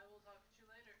then, I will talk to you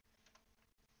later.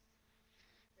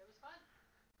 It was fun.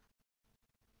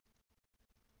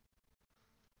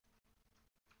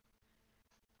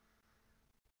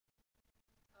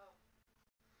 Oh.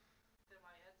 Did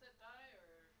my headset die,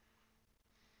 or?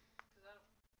 Cause I don't.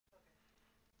 Okay.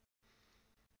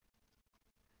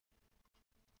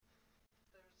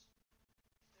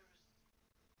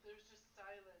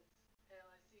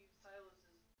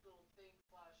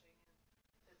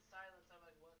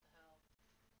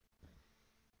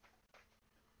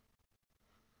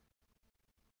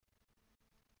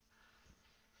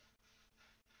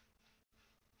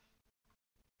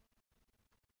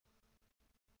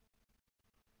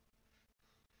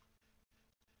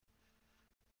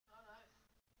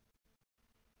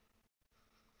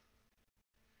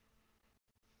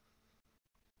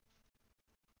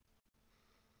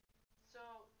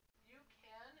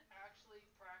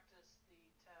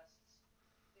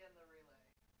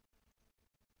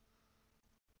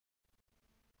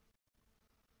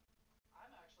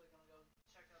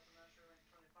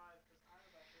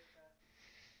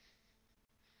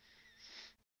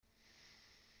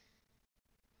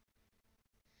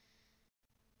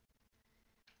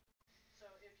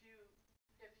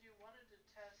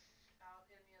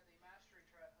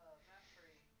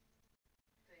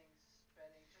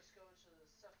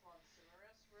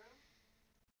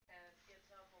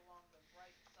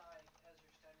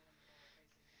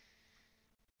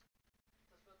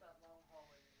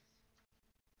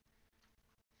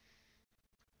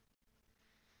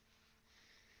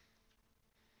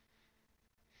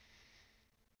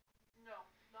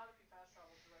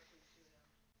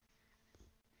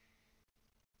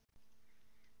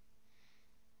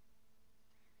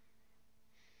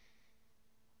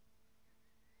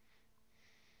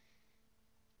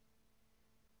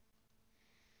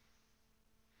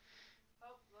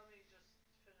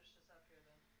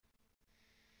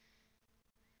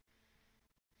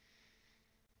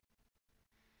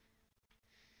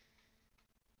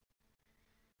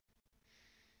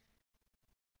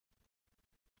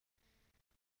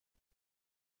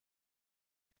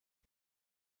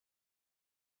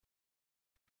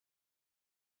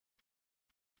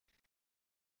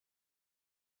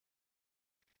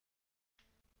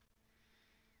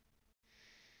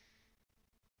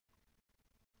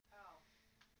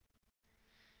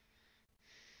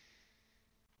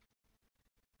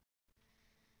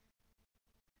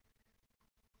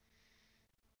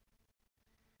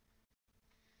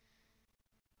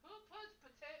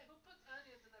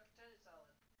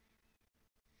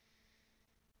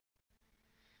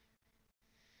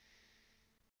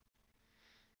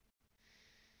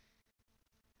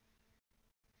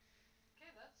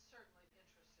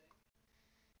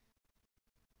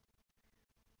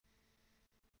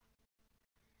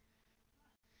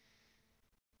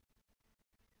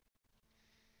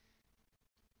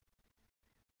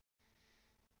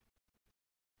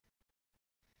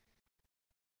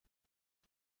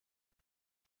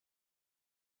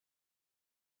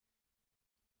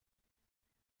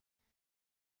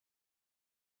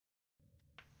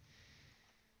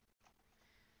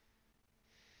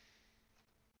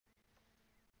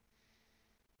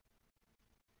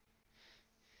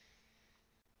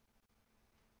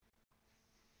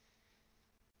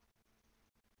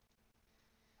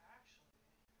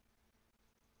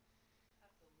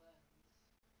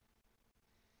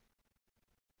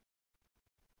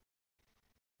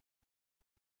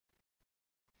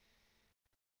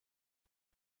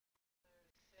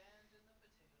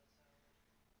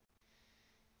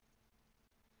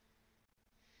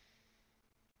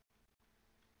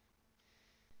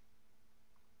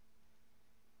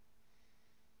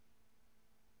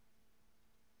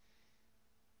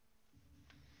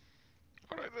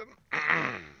 Alright then.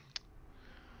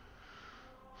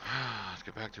 Let's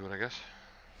get back to it, I guess.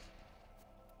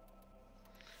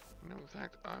 No, in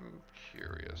fact, I'm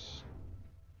curious.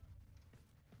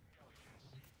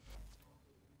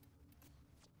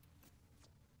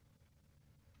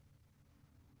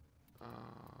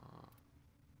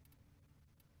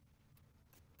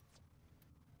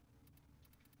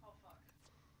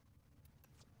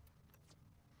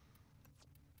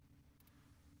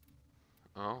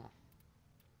 Oh.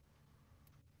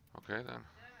 Okay then.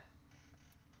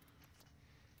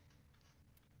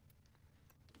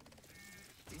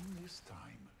 In this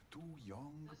time, two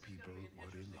young people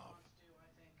were in love.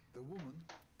 The woman,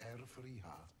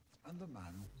 Erfriha, and the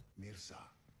man, Mirza.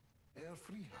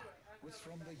 Erfriha was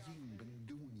from the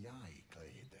Yingbendun-Yai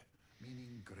clade,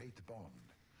 meaning great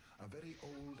bond, a very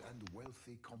old and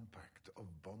wealthy compact of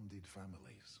bonded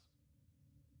families.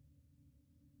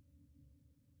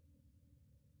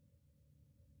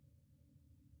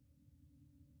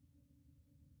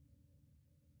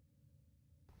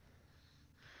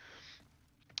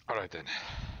 Alright then.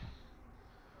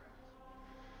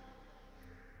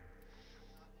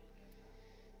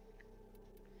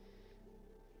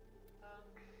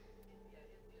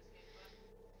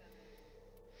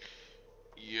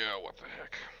 Yeah, what the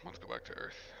heck. Let's go back to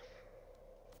Earth.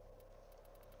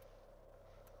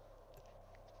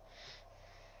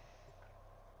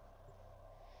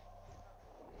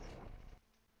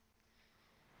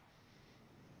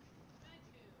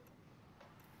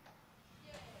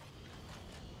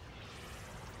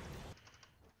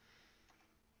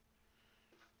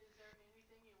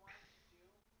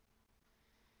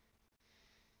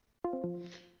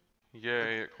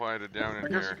 Yay, it quieted down in I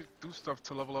guess here. you could do stuff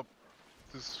to level up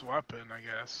this weapon, I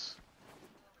guess.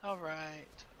 Alright.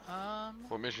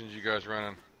 What missions you guys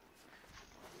running?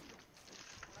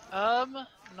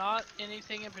 Not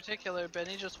anything in particular.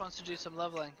 Benny just wants to do some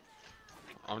leveling.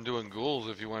 I'm doing ghouls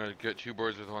if you want to get two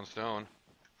birds with one stone.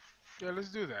 Yeah, let's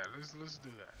do that. Let's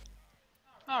do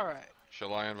that. Alright.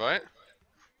 Shall I invite?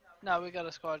 No, we got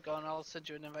a squad going. I'll send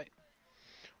you an invite.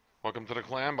 Welcome to the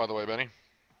clan, by the way, Benny.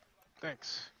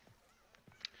 Thanks.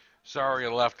 Sorry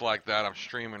you left like that. I'm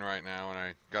streaming right now, and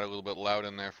I got a little bit loud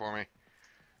in there for me.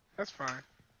 That's fine.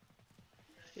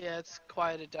 Yeah, it's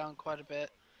quieted down quite a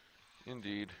bit.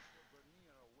 Indeed.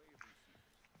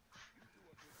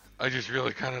 I just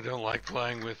really kind of don't like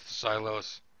playing with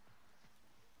Silos,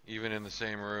 even in the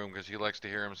same room, because he likes to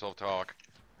hear himself talk.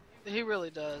 He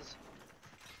really does.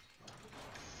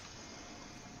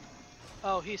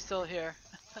 Oh, he's still here.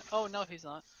 Oh, no, he's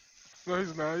not. No,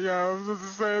 he's not. Yeah, I was just to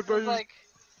say. I was like,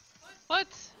 what?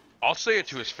 I'll say it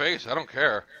to his face. I don't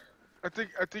care. I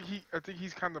think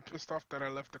he's kind of pissed off that I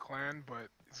left the clan, but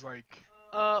it's like.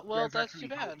 Well, you guys that's actually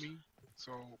too helped bad. Me,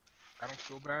 so I don't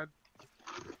feel bad.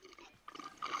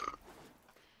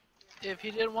 If he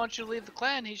didn't want you to leave the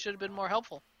clan, he should have been more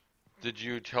helpful. Did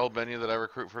you tell Benny that I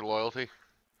recruit for loyalty?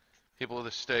 People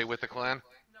that stay with the clan?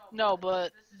 No,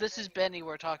 but this is Benny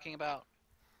we're talking about.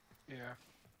 Yeah.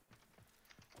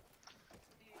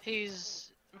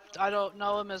 I don't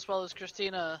know him as well as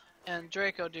Christina and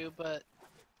Draco do, but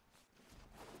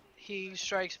he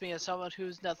strikes me as someone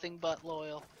who's nothing but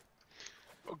loyal.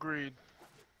 Agreed.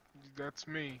 That's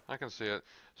me. I can see it.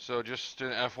 So just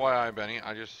an FYI, Benny,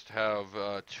 I just have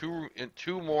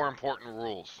two more important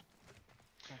rules.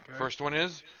 Okay. First one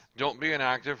is, don't be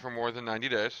inactive for more than 90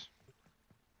 days.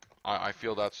 I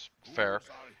feel that's fair.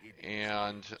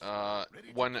 And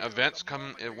when events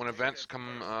come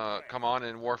on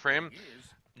in Warframe,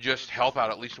 just help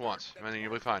out at least once, and then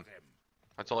you'll be fine.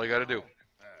 That's all you got to do.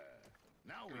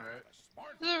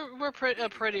 We're a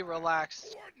pretty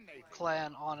relaxed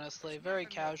clan, honestly. Very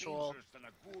casual.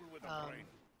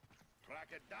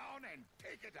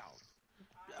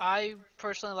 I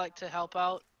personally like to help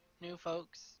out new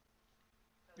folks.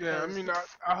 Yeah, I mean,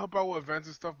 I help out with events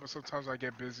and stuff, but sometimes I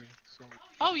get busy. So.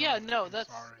 Oh yeah, no,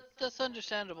 that's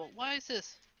understandable. Why is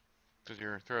this? Because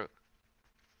your throat.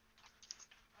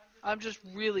 I'm just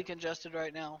really congested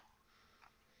right now.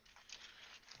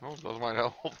 Well, those might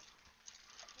help.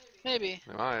 Maybe.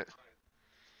 They might.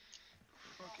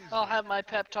 I'll have my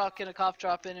pep talk in a cough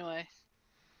drop anyway.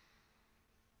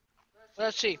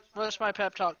 Let's see. What's my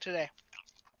pep talk today?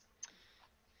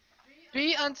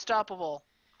 Be unstoppable.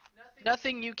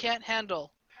 Nothing you can't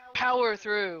handle. Power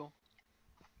through.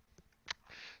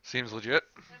 Seems legit.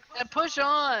 And push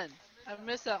on. I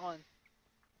missed that one.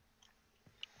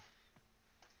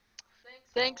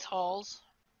 Thanks, Halls.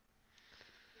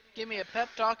 Give me a pep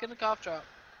talk and a cough drop.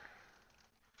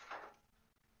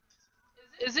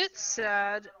 Is it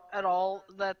sad at all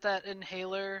that that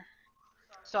inhaler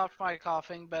stopped my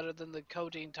coughing better than the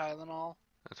codeine Tylenol?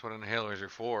 That's what inhalers are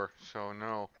for, so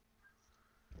no.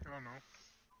 I don't know.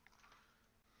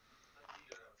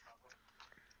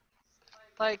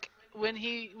 Like when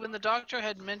the doctor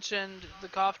had mentioned the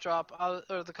cough drop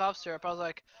or the cough syrup, I was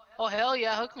like, oh hell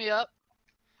yeah, hook me up.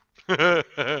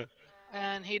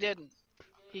 And he didn't.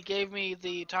 He gave me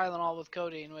the Tylenol with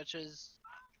codeine, which is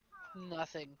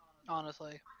nothing,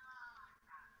 honestly.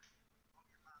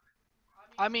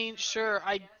 I mean, sure,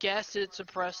 I guess it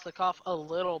suppressed the cough a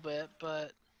little bit,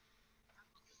 but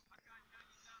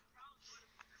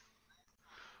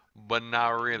But not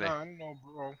really. Nah, I don't know,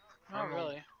 bro. I not don't know.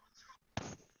 really.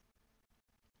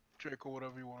 Drake or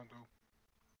whatever you want to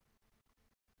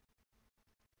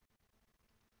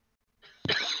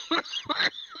do.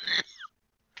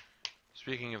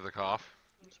 Speaking of the cough,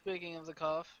 Speaking of the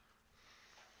cough.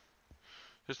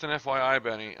 just an FYI,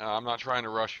 Benny, I'm not trying to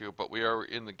rush you, but we are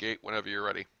in the gate whenever you're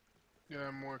ready. Yeah,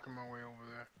 I'm working my way over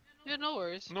there. Yeah, no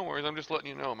worries. No worries, I'm just letting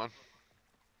you know, man.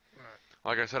 Alright.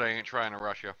 Like I said, I ain't trying to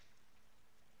rush you.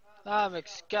 I'm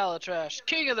Excalitrash,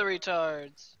 king of the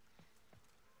retards.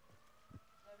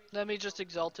 Let me just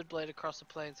Exalted Blade across the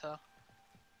plains, huh?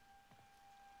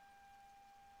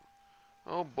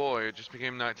 Oh boy, it just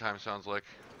became nighttime, sounds like.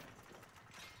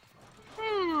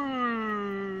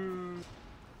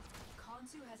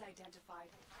 Khonsu has identified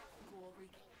ghoul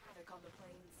wreak havoc on the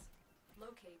plains.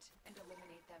 Locate and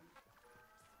eliminate them.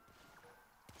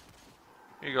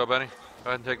 Here you go, Benny. Go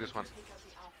ahead and take this one. Take out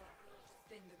the alpha.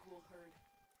 Thin the ghoul herd.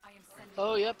 I am sending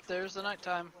Oh, yep, there's the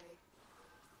nighttime.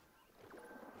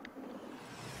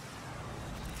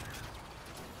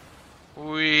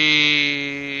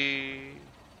 Wee.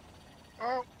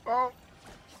 Oh.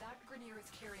 That Grineer is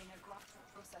carrying a graph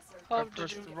processor. Oh, I did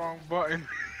pressed you? the wrong button.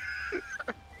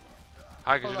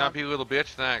 Hi, could Hold you not on. be a little bitch?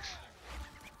 Thanks.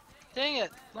 Dang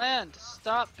it, land!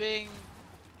 Stop being.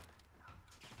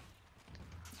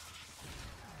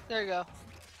 There you go.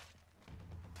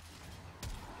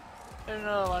 There's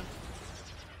another one.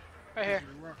 Right here.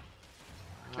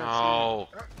 No.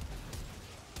 Pick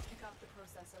up the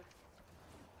processor.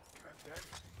 God damn it.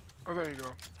 Oh, there you go.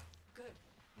 Good.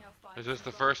 Now find Is this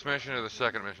the first mission or the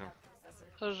second mission?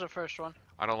 This is the first one.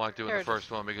 I don't like doing Here the it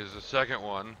first one because the second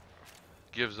one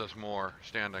gives us more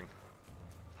standing.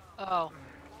 Oh.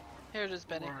 Here it is,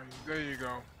 Benny. Right, there you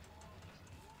go.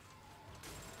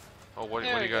 Oh, what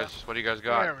There do you we go. guys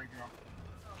got? There we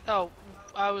go. Oh,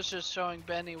 I was just showing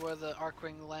Benny where the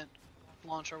Arcwing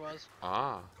launcher was.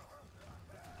 Ah.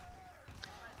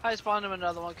 I spawned him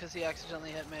another one because he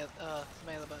accidentally hit the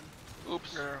melee button.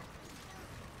 Oops. Yeah.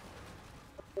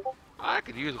 I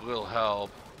could use a little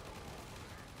help.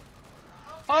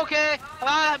 Okay,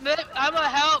 I'm gonna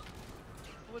help.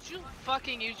 Would you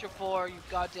fucking use your 4, you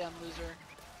goddamn loser?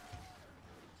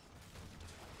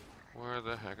 Where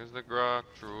the heck is the Grok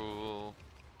Drool?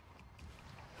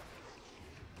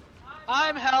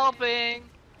 I'm helping.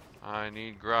 I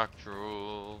need Grok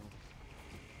Drool.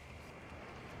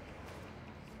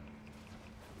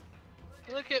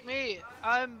 Look at me.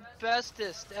 I'm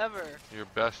bestest ever. Your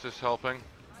best is helping.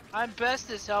 I'm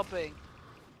bestest helping.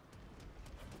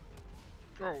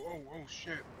 Oh,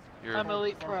 shit. Your I'm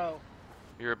Elite Pro.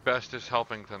 Your best is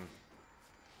helpington.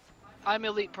 I'm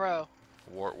Elite Pro.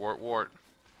 Wart.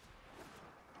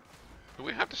 Do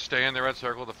we have to stay in the red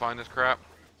circle to find this crap?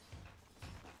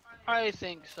 I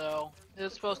think so.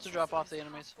 It's supposed to drop off the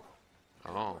enemies.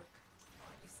 Oh.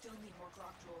 You still need more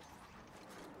grok drool.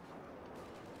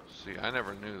 See, I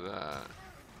never knew that.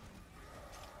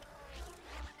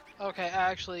 Okay,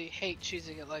 I actually hate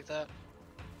cheesing it like that.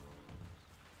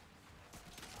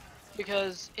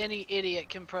 Because any idiot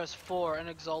can press 4 and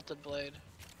Exalted Blade.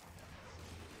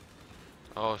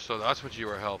 Oh, so that's what you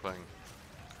were helping.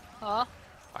 Huh?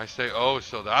 I say, oh,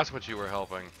 so that's what you were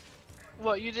helping.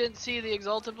 What, you didn't see the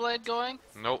Exalted Blade going?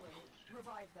 Nope.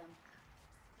 Revive them.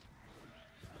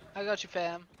 I got you,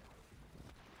 fam.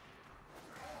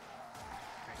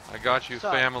 I got you,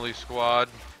 So- family squad.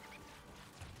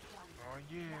 Oh,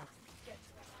 yeah. Get to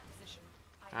that position.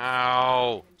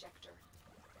 Ow. Injector.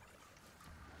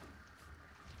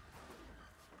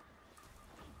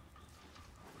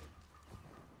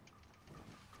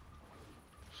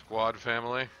 Squad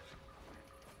family.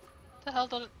 What the hell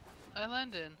did I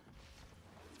land in?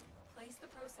 Place the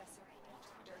processor.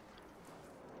 Injector.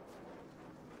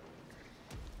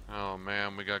 Oh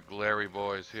man, we got glary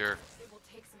boys here. It will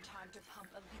take some time to pump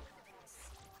elite force.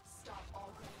 Stop all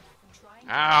Grineer from trying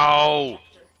Ow! to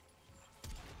injector.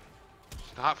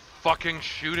 Stop fucking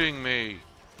shooting me.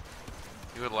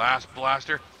 You last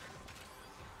blaster.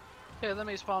 Here, let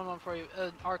me spawn one for you.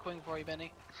 An Arcwing for you,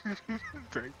 Benny.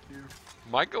 Thank you.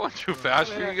 Am I going too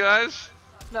fast for you guys?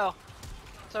 No.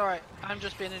 It's alright. I'm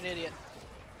just being an idiot.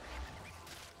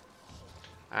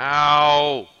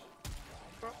 Ow!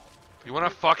 You wanna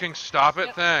fucking stop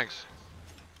it? Thanks.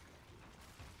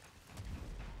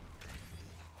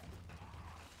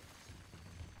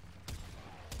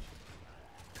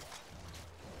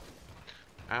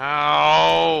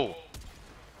 Ow!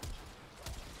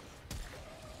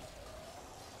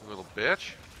 You little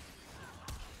bitch.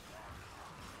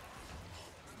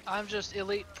 I'm just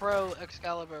Elite Pro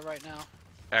Excalibur right now.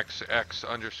 XX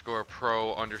underscore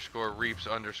pro underscore reaps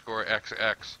underscore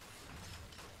XX.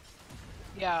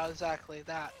 Yeah, exactly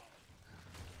that.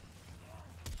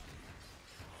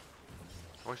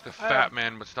 I wish the fat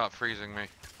man would stop freezing me.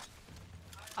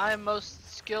 I am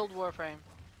most skilled Warframe.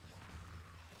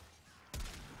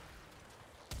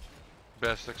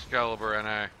 Best Excalibur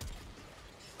NA.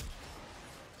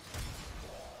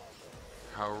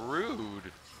 How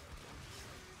rude.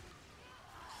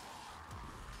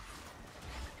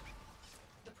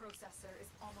 The processor is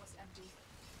almost empty.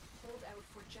 Hold out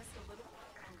for just a little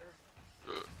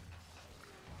longer.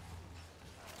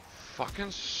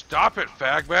 Fucking stop it,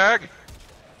 fagbag!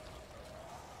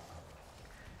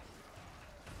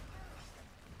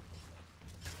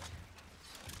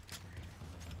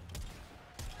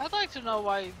 I'd like to know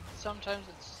why sometimes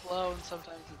it's slow and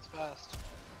sometimes it's fast.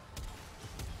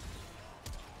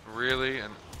 Really?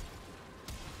 An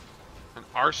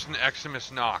Arson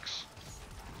Eximus Nox.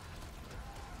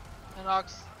 And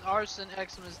Arson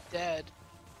Exum is dead.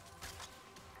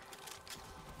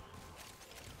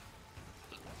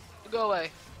 Go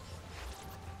away.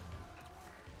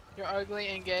 You're ugly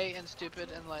and gay and stupid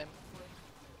and lame.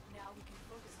 Now we can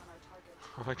focus on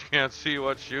our target. I can't see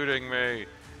what's shooting me.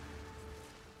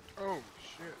 Oh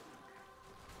shit.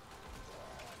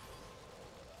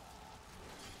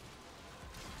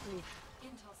 Oof.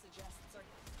 Intel suggests our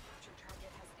capture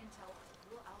target has intel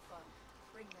Will Alpha.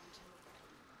 Bring them to me.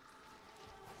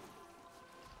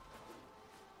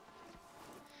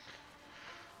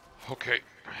 Okay.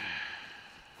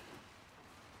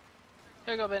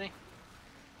 Here you go, Benny.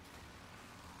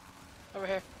 Over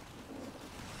here.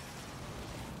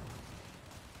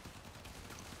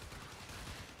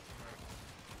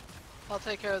 I'll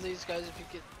take care of these guys if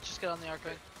you just get on the arc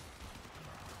ring.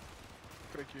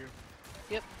 Thank you.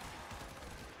 Yep.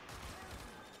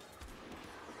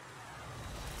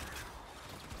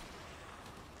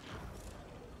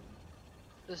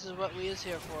 This is what we is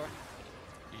here for.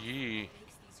 Yee.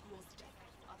 Makes these ghouls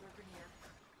defect other Grineer.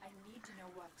 I need to know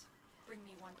what. Bring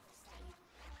me one.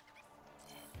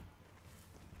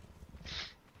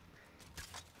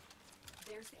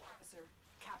 There's the officer.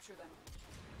 Capture them.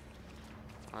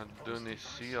 I'm doing the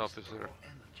sea officer.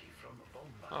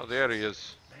 Oh, there he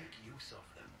is.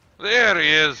 There he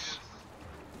is!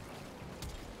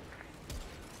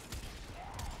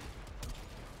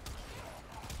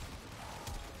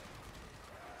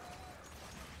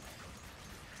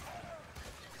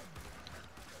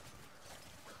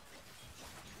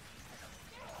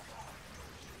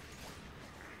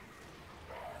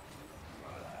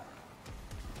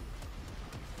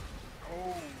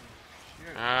 Oh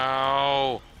shit.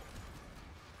 Ow!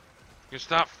 You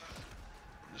stop.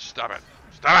 Stop it.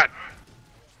 Stop it!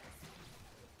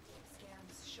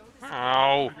 Scans show this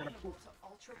Ow! to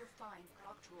ultra refined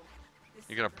Octral. This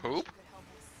You gonna information poop? could help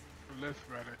us. Lift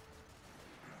rather.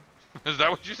 Is that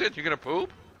what you said? You gonna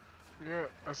poop? Yeah,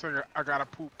 I said I gotta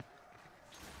poop.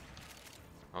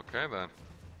 Okay then.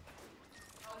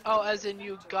 Oh, as in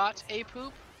you got a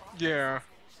poop? Yeah.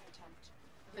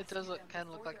 It does look kind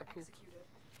of look like a poop.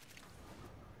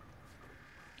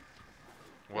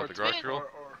 What, the Man, Gartrul?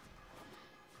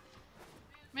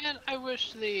 man, I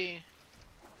wish the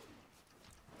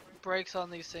brakes on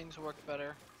these things worked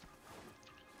better.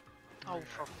 Oh,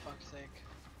 for fuck's sake.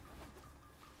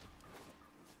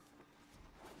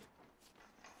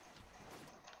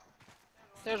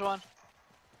 There's one.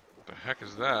 What the heck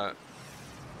is that?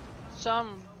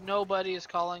 Some nobody is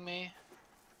calling me.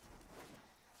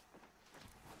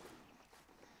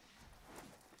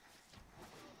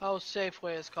 Oh,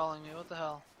 Safeway is calling me. What the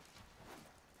hell?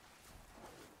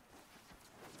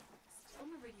 Still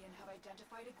Meridian have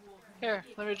identified a ghoul who Here, may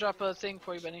be let me drop a thing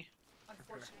for you, Benny.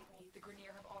 Unfortunately, the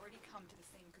Grineer have already come to the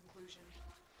same conclusion.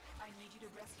 I need you to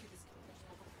rescue this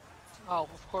individual before it's too Oh, late.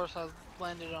 of course I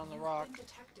landed on the You've rock. been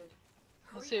detected.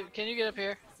 Let's Hurry see, up can you get up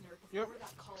here? prisoner Yep, before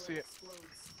that collar see it.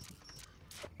 explodes.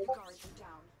 The guards are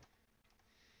down.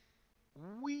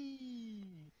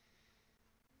 Wee.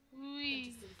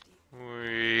 Whee. Safety.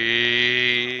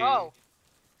 Wee. Oh.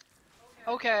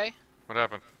 Okay, What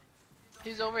happened?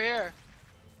 he's over here.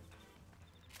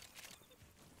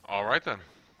 Alright then.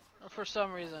 For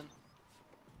some reason.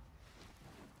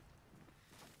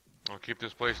 I'll keep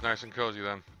this place nice and cozy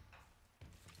then.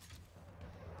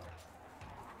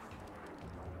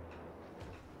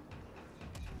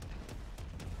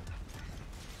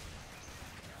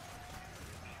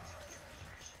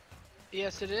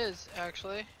 Yes, it is,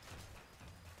 actually.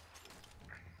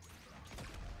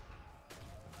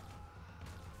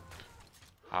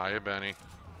 Hiya, Benny.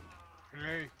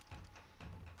 Hey.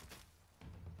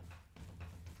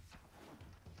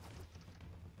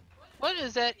 What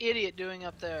is that idiot doing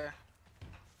up there?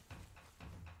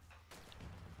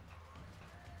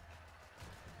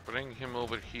 Bring him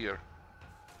over here.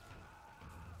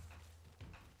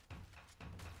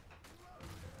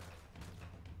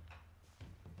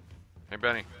 Hey,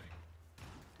 Benny.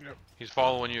 Yep. He's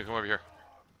following you. Come over here.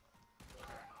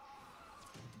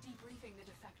 Debriefing the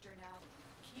defector now.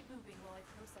 Keep moving while I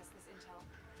process this intel.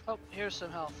 Oh, here's some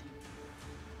health.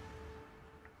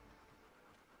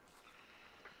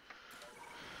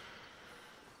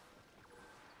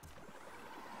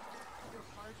 Your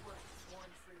hard work has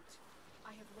borne fruit.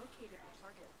 I have located the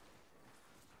target.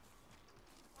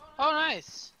 Oh,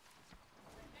 nice.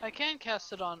 I can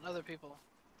cast it on other people.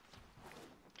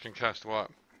 Can cast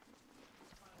what?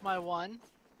 My one.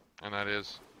 And that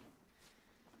is?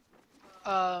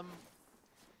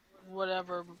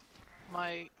 Whatever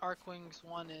my Arcwing's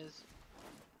one is.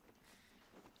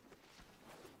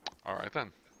 Alright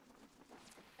then.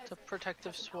 It's a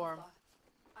protective swarm.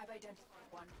 I've identified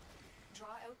one. Draw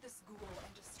out this ghoul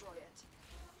and destroy it.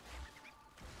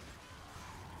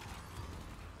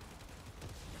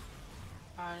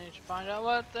 I need to find out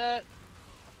what that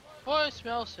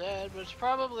voicemail said, but it's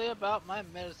probably about my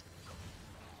medicine,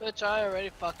 which I already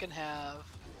fucking have.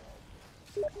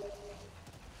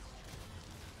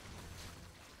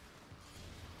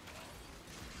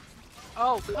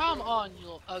 Oh, come on, you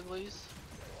little uglies.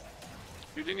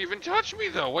 You didn't even touch me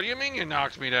though. What do you mean you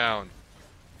knocked me down?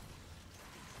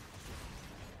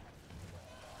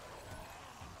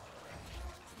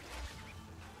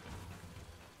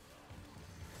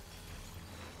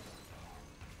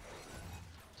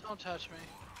 Don't touch me.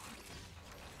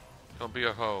 Don't be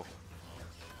a hoe.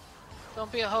 Don't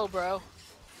be a hoe, bro.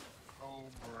 Oh,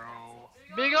 bro.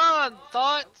 Be gone,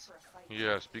 thoughts!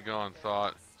 Yes, be gone,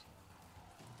 thought.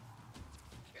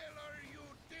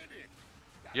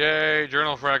 Yay,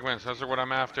 journal fragments. Those are what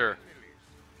I'm after.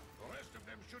 The rest of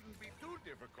them shouldn't be too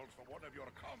difficult for one of your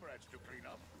comrades to clean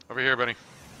up. Over here, Benny.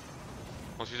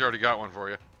 Unless he's already got one for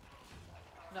you.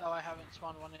 No, I haven't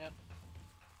spawned one yet.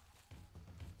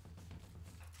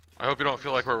 I hope you don't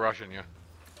feel like we're rushing you.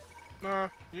 Nah,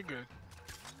 you're good.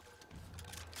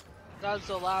 That's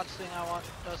the last thing I want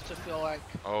us to feel like.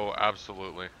 Oh,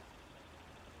 absolutely.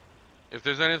 If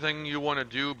there's anything you want to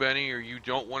do, Benny, or you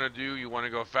don't want to do, you want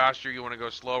to go faster, you want to go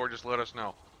slower, just let us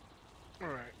know.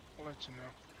 Alright, I'll let you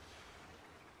know.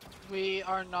 We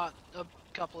are not a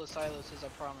couple of silos, I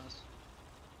promise.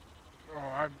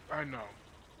 Oh, I know.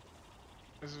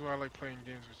 This is why I like playing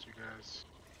games with you guys.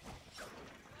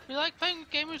 We like playing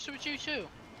gamers with you too.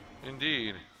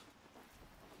 Indeed.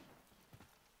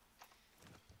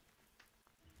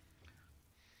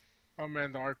 Oh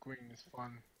man, the Arcwing is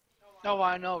fun. Oh,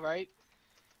 I know, right?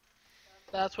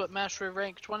 That's what Mastery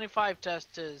Rank 25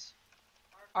 test is.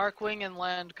 Arcwing and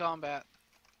land combat.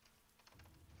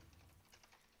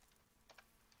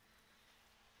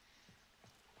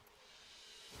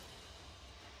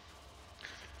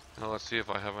 Now let's see if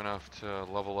I have enough to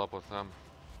level up with them.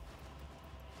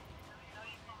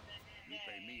 You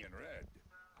pay me in red,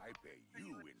 I pay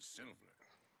you in silver.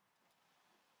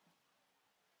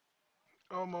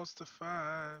 Almost to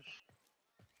 5.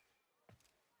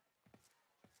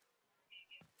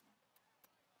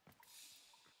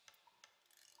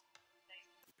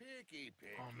 Picky,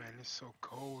 picky. Oh man, it's so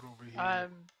cold over here.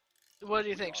 What do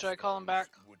you think? Should I call him back?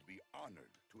 Would be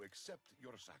honored to accept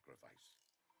your sacrifice.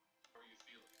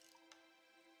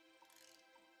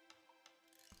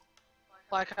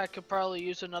 Like I could probably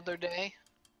use another day.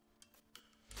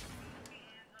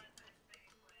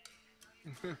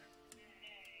 The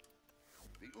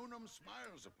Unum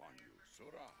smiles upon you,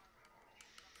 Sura.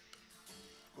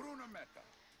 Bruna Meta,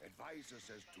 advise us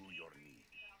as to your need.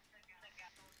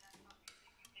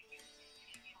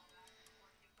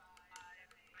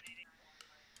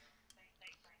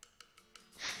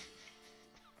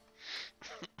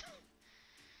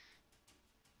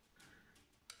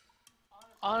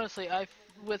 Honestly,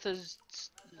 with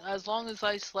as long as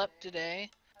I slept today,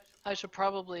 I should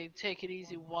probably take it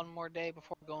easy one more day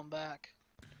before going back.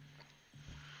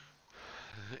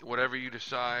 Whatever you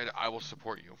decide, I will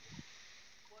support you.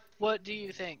 What do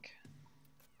you think?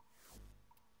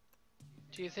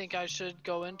 Do you think I should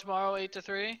go in tomorrow 8 to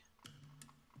 3?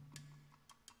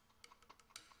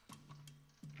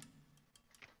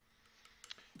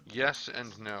 Yes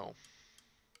and no.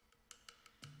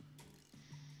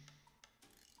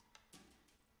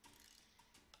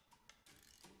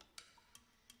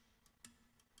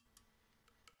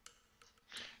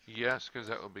 Yes, because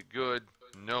that would be good.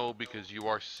 No, because you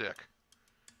are sick.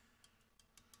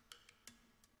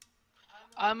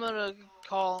 I'm gonna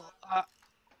call.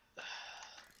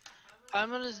 I'm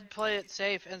gonna play it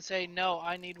safe and say no.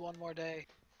 I need one more day.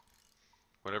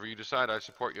 Whatever you decide, I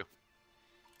support you.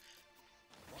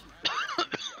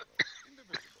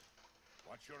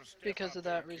 What's your step Because up, of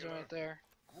that eh, reason killer? right there.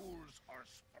 Ghouls are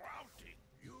sprouting.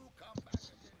 You come back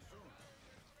again soon.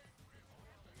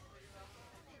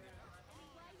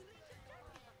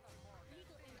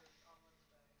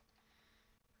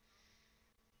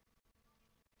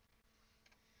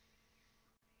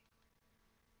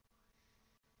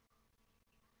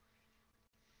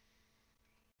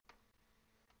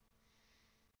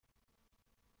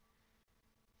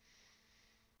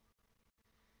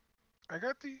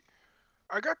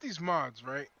 I got these mods,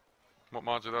 right? What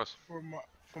mods are those?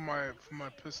 For my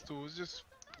pistol. It's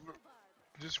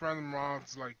just random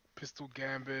mods like Pistol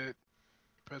Gambit,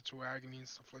 Perpetual Agony and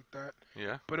stuff like that.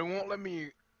 Yeah. But it won't let me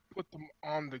put them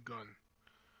on the gun.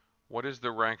 What is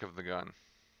the rank of the gun?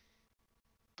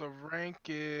 The rank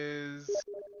is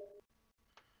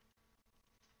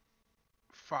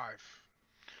 5.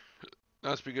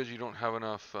 That's because you don't have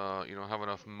enough. You don't have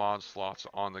enough mod slots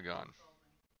on the gun.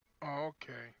 Oh,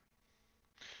 okay.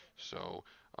 So,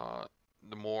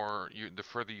 the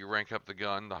further you rank up the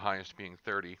gun, the highest being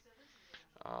 30,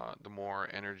 the more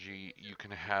energy you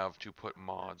can have to put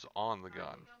mods on the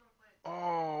gun.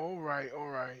 Oh, alright.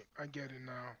 I get it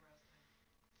now.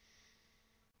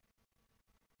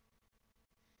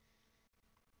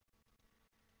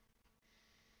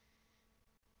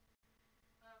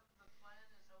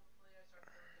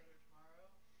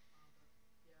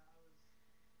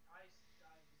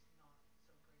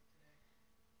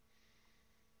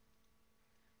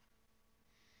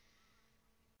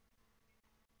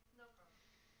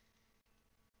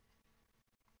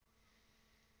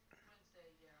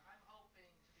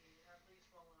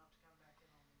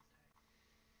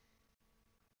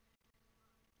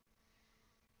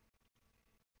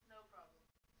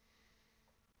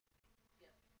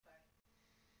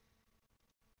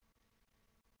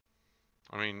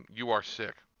 I mean, you are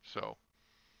sick, so.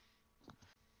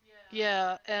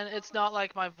 Yeah, and it's not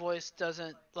like my voice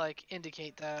doesn't like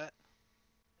indicate that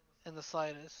in the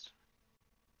slightest.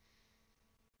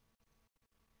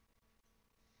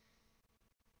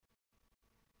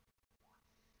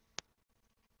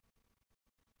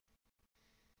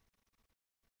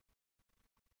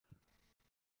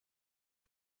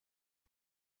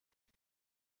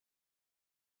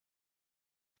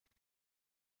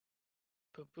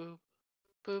 Boo boo,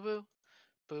 boo boo,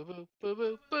 boo boo, boo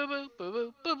boo, boo boo, boo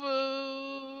boo, boo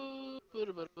boo,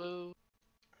 boo boo, boo.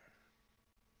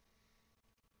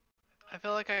 I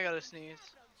feel like I gotta sneeze.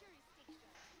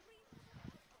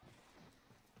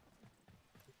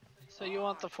 So you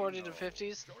want the 40 to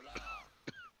 50s?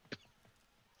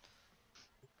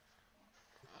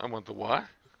 I want the what?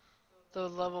 The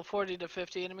level 40 to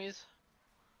 50 enemies?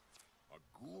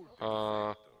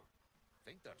 Uh,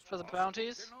 For the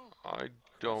bounties? I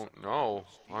don't know.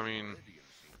 I mean,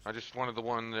 I just wanted the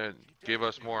one that gave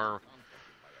us more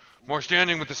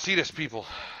standing with the Cetus people.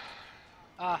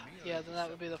 Ah, yeah, then that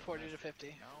would be the 40 to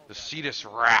 50. The Cetus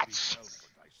rats.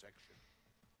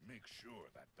 Make sure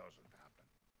that doesn't happen.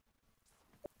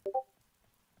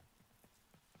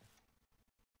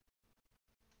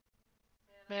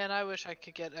 Man, I wish I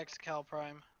could get Excal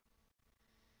Prime.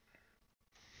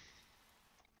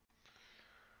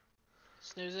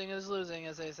 Snoozing is losing,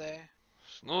 as they say.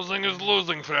 Snoozing is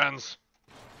losing, friends.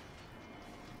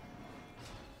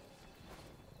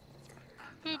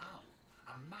 Boop.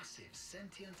 A massive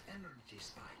sentient energy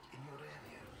spike in your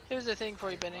area. Here's the thing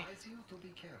for you, Benny. Advise you to be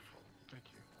careful. Thank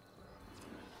you.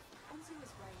 Onzu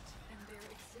is right, and there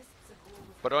exists a ghoul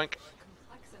with Badoink.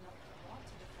 complex enough to want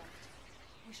to defect.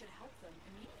 We should help them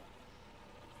immediately.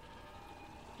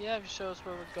 Yeah, if you show us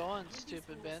where we're going, These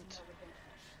stupid ghouls bent. know the big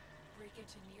push. Break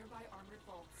into nearby armored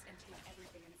vaults and take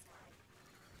everything in sight.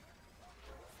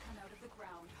 Come out of the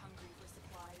ground hungry for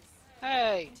supplies.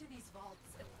 Hey! Into these vaults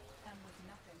and with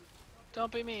nothing.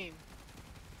 Don't be mean.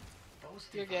 Those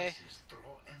You're gay. devices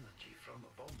draw energy from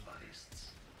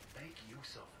bombarists. Make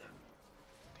use of them.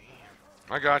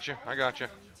 I got you. I got you.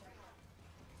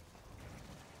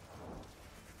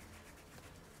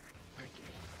 Thank you.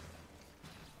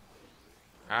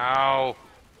 Ow.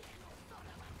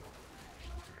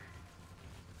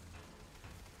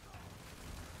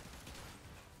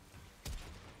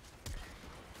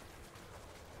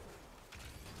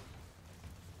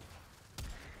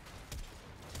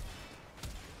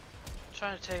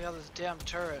 Trying to take out this damn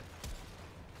turret.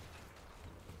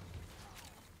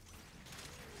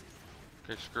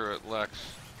 Okay, screw it, Lex.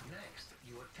 Next,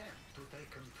 you attempt to take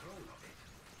control of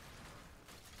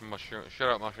it. Mushroom. Shut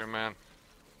up, Mushroom Man.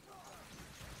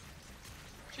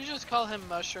 Did you just call him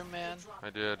Mushroom Man?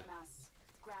 I did.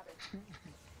 Grab it.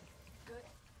 Good.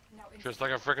 Now Just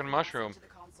like a freaking mushroom. into the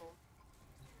console.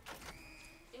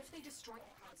 If they destroy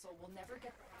the console, we'll never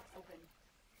get it open.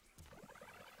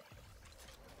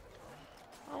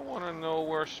 I want to know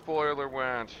where Spoiler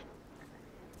went.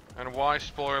 And why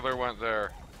Spoiler went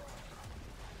there.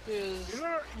 Is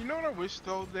You know what I wish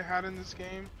though they had in this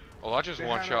game? Oh, that just They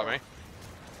one-shot had me.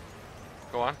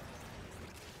 Go on.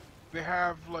 They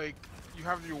have like you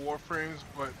have your warframes,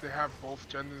 but they have both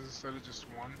genders instead of just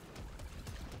one.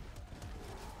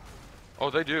 Oh,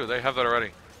 they do. They have that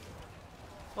already.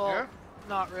 well, Yeah?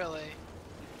 not really.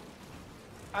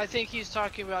 I think he's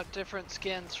talking about different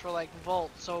skins for like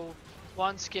Volt. So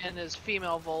one skin is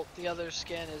female Volt, the other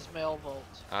skin is male Volt.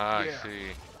 I Yeah.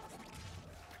 see.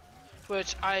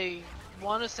 Which I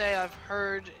want to say I've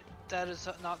heard that is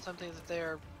not something that they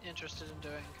are interested in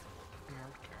doing.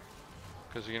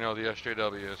 Because you know the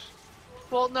SJWs.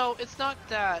 Well, no, it's not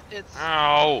that. It's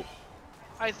Ow!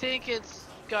 I think it's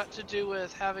got to do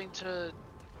with having to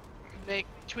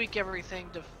tweak everything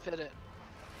to fit it.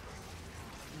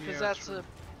 Because Yeah, that's true. a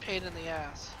pain in the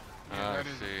ass. Yeah, I that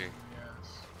is- see.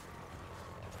 Yes.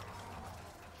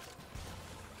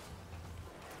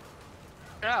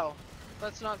 Ow.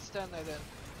 Let's not stand there then.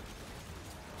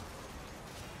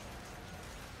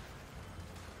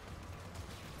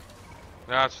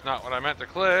 That's not what I meant to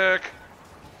click.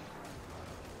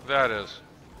 That is.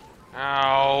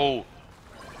 Ow!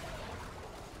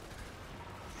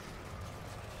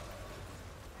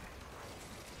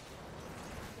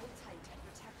 Hold tight and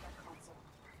protect that console.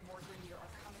 More Grineer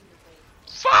are coming your way.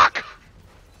 Fuck!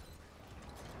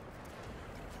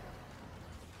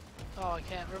 Oh, I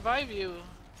can't revive you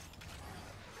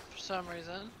for some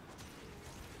reason.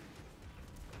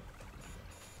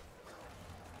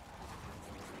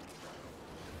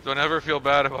 Don't ever feel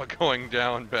bad about going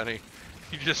down, Benny.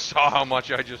 You just saw how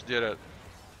much I just did it.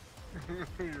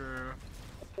 Yeah.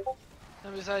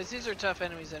 And besides, these are tough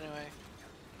enemies anyway.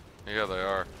 Yeah, they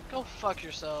are. Go fuck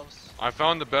yourselves. I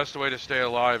found the best way to stay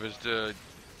alive is to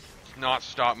not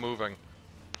stop moving.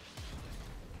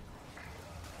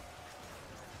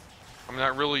 I mean,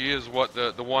 that really is what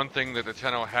the one thing that the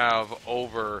Tenno have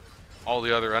over all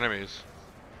the other enemies.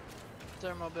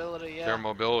 Their mobility, yeah. Their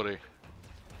mobility.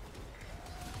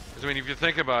 'Cause, I mean, if you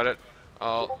think about it,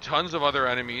 tons of other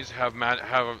enemies have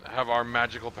our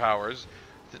magical powers.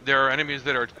 There are enemies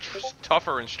that are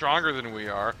tougher and stronger than we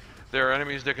are. There are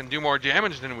enemies that can do more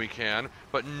damage than we can,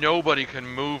 but nobody can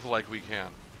move like we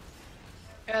can.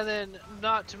 And then,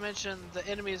 not to mention, the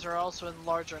enemies are also in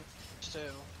larger numbers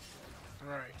too.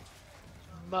 Right.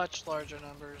 Much larger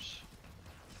numbers.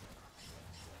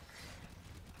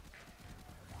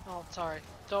 Oh, sorry.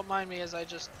 Don't mind me as I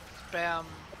just spam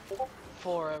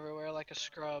 4 everywhere like a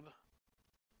scrub.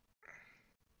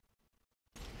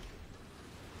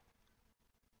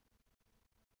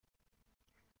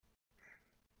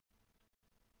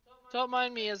 Don't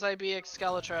mind me as I be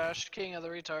Excalitrash, king of the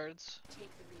retards. Take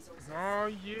the resources. Oh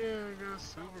yeah, I got a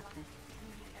silver poop.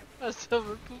 A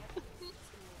silver poop.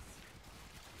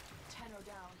 Tenno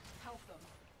down. Help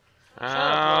them.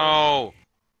 Ow!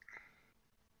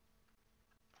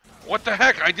 What the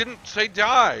heck? I didn't say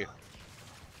die!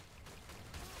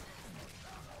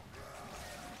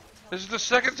 This is the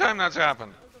second time that's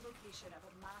happened. The location of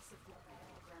a massive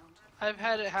ground. I've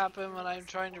had it happen when I'm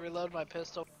trying to reload my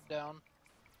pistol down.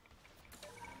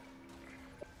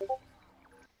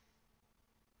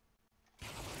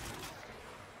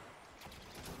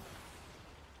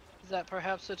 Is that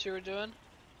perhaps what you were doing?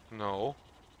 No.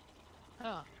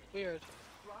 Huh, weird.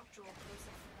 Rock jewel process.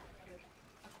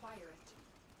 Acquire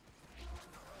it.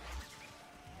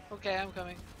 Okay, I'm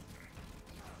coming.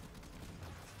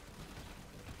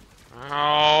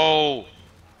 Ow!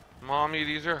 Mommy,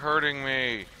 these are hurting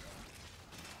me.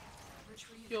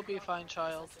 Retrieve You'll be fine,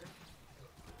 child.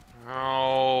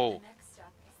 No. The next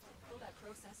step is to fill that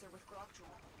processor with Grok jewel.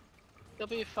 You'll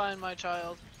be fine, my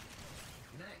child.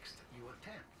 Next, you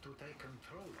attempt to take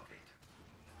control of it.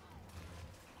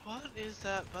 What is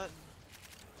that button?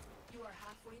 You are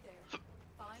halfway there.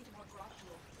 Find more Grok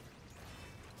jewel.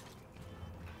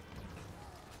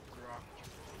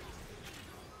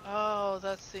 Oh,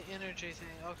 that's the energy thing.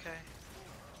 Okay.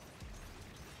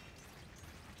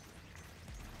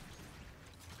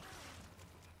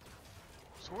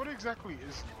 So what exactly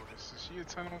is Lotus? Is she a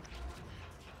Tenno?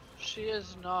 She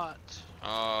is not.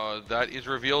 That is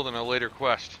revealed in a later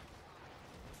quest.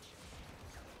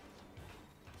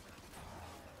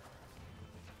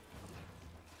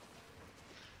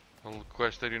 A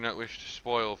quest I do not wish to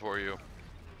spoil for you.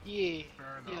 Yeah,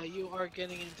 Fair yeah, enough. you are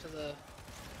getting into the.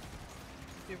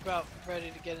 You're about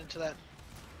ready to get into that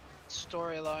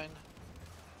storyline.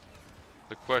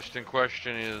 The quest in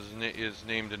question is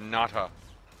named Nata.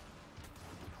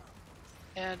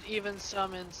 And even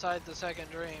some inside the second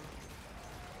dream.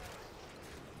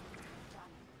 Done.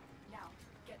 Now,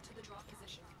 get to the drop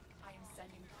position. I am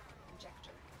sending the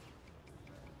injector.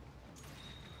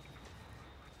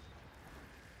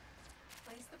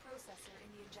 Place the processor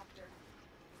in the injector.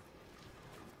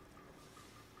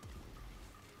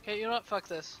 Okay, you know what? Fuck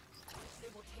this.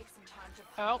 It will take some time to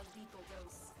Help. pump a lethal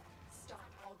dose. Stop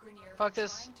all Grineer Fuck from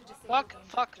this. trying to disable Fuck, the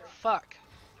fuck, injector. fuck.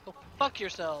 Go fuck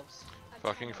yourselves.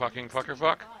 Fucking, Atenno fucking, needs to fucker, be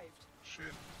fuck. revived.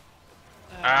 Shit.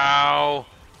 Ow!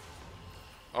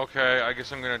 Okay, I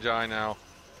guess I'm gonna die now.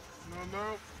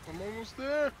 No, I'm almost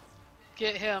there.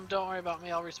 Get him, don't worry about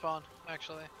me, I'll respawn,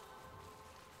 actually.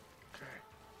 Okay.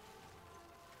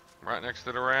 Right next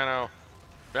to the Rano.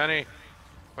 Benny,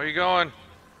 where you going?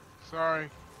 Sorry.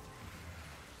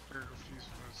 I got confused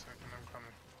for a second. I'm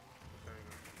coming. There you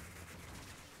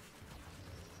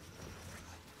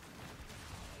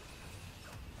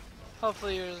go.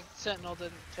 Hopefully your sentinel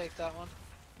didn't take that one.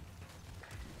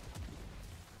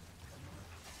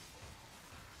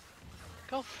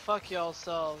 Go fuck y'all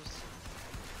selves.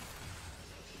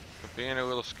 For being a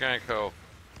little skanko.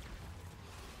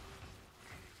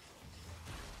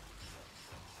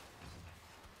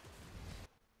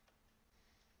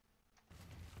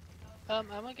 I'm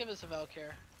gonna give us a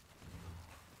Valkyr.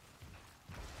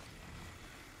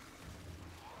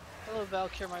 Hello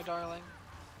Valkyr, my darling.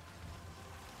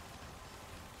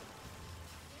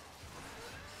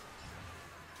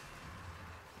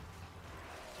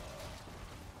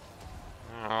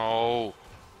 Oh.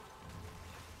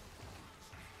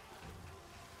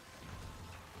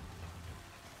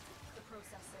 The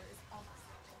processor is almost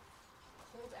active.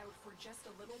 Hold out for just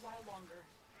a little while longer.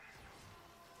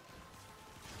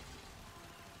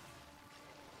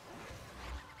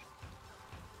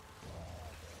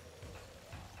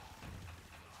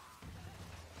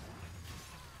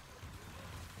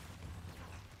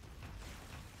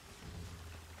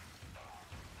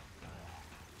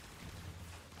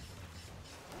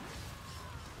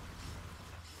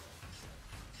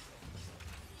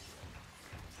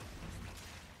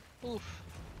 Oof.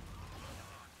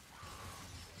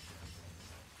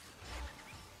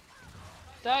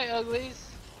 Die, uglies.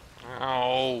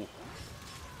 Ow.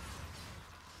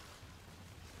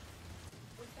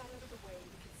 With that out of the way,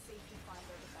 we can safely find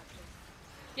our defector.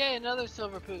 Yay, another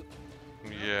silver poop.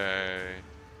 Yay.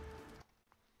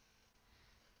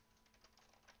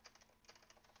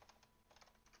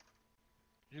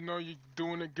 You know you're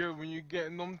doing it good when you're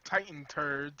getting them Titan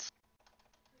turds.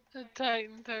 The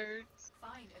Titan turds.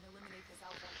 Find and eliminate this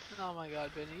alpha. Oh my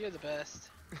god, Benny, you're the best.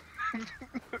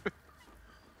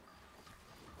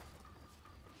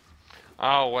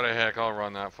 Oh, what a heck, I'll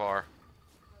run that far.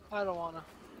 I don't wanna.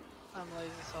 I'm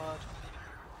lazy sod.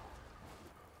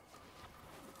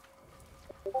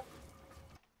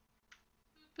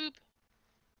 Boop.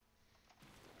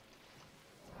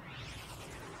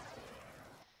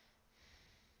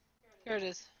 Here it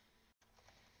is.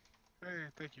 Hey,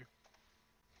 thank you.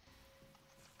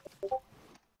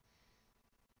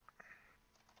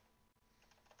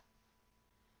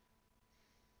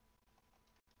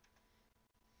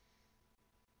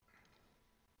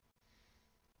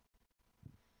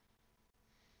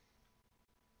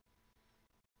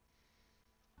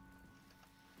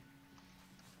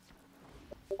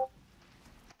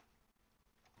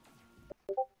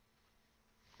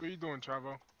 What are you doing,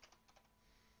 Chavo?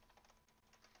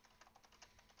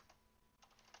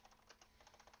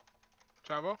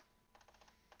 Chavo?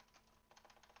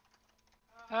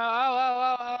 Ow, ow,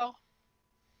 ow, ow, ow.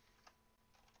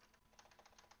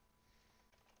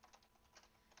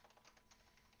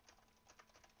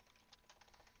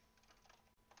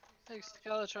 I think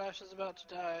Skeletrash is about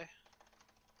to die.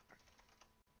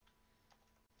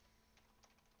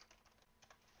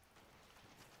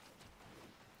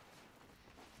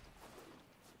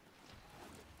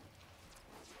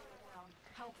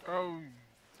 Help. Oh.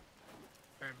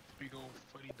 That big old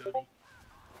fuddy duddy.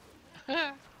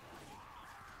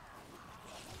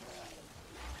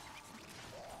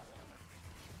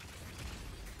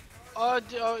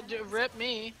 Rip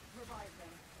me. Revive them.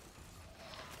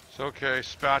 It's okay,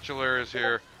 Spatula is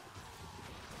here.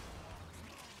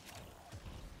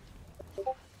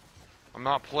 I'm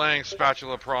not playing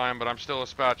Spatula Prime, but I'm still a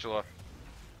Spatula.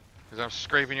 Because I'm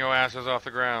scraping your asses off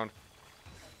the ground.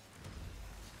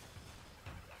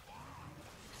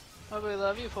 Oh, we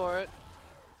love you for it.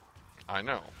 I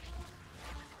know.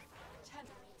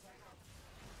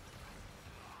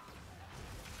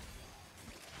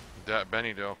 That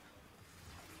Benny do.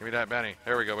 Give me that Benny.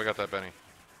 There we go. We got that Benny.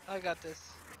 I got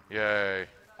this. Yay.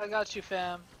 I got you,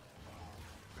 fam.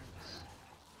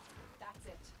 That's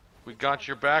it. We got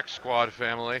your back, squad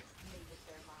family. Made it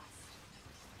their last.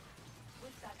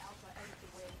 With that alpha out of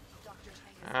the way, Dr.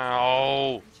 Tang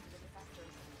Ow. reaching the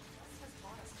defectors. This has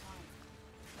bought us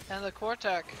time. And the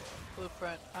Cortac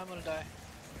blueprint. I'm gonna die.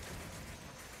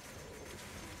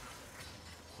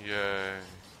 Yay.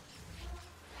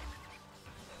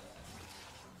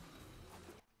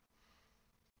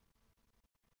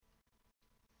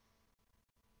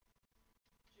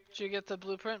 Did you get the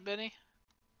blueprint, Benny?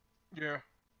 Yeah.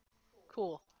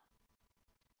 Cool.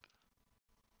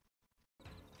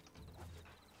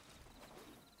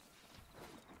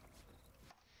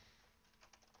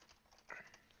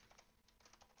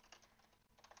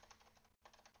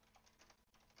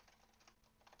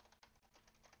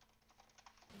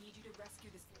 I need you to rescue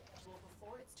this individual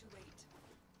before it's too late.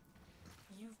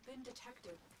 You've been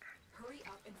detected. Hurry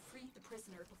up and free the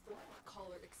prisoner before the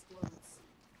collar explodes.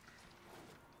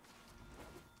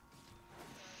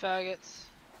 Faggots.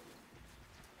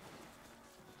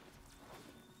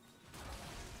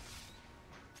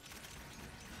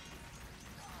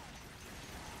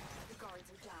 The guards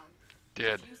are down.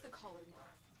 Dead. Use the collar.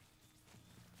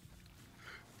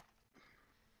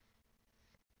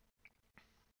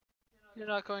 You're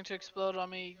not going to explode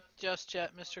on me just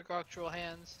yet, Mr. Groctral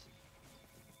Hands.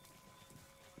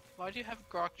 Why do you have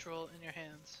Groctral in your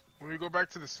hands? When we go back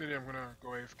to the city, I'm gonna go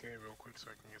AFK real quick so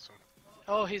I can get some.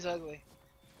 Oh, he's ugly.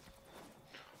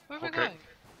 Where are we Okay. going?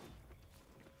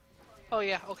 Oh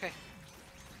yeah, okay.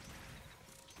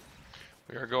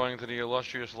 We are going to the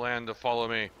illustrious land to follow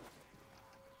me.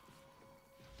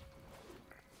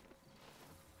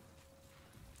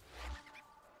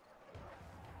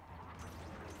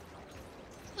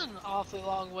 This is an awfully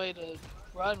long way to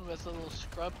run with little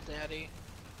scrub daddy.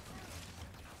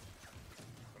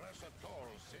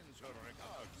 Rasator sends her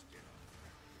regards, Dinner.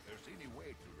 If there's any way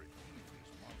to retrieve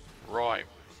these monsters, Right.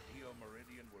 the Steel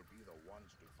Meridian will be the ones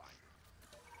to find it.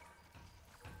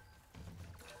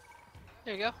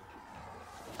 There you go.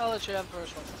 I'll let you have the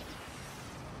first one.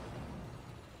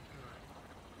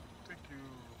 Thank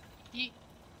you. Yeet.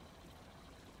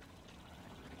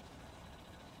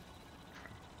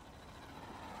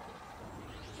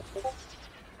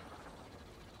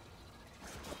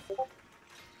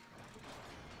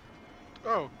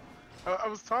 Oh, I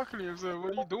was talking to you. I was like,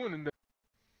 what are you doing in there?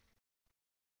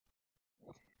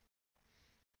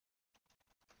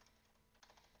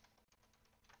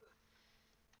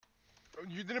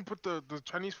 You didn't put the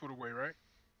Chinese food away, right?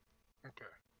 Okay.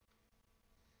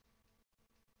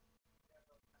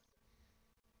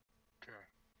 Okay.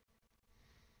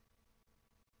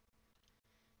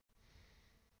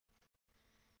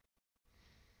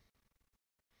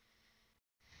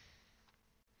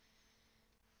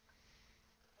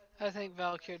 I think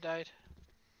Valkyr died.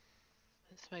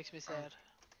 This makes me sad.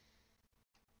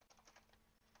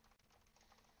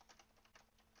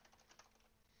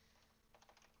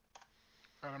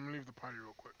 Alright, I'm gonna leave the party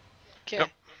real quick. Okay.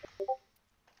 Yep.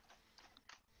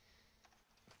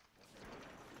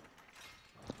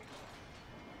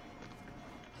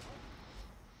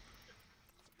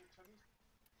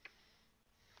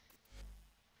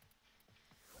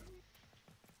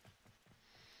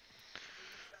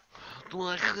 Do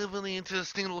I have any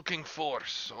interesting looking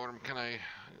force, or can I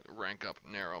rank up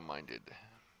narrow-minded?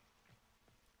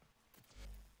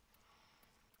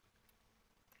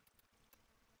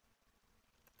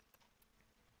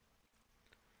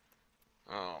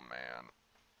 Oh man.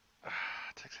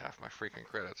 It takes half my freaking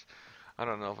credits. I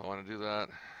don't know if I want to do that.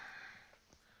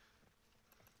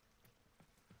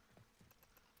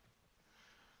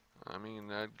 I mean,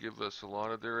 that'd give us a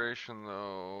lot of duration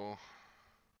though.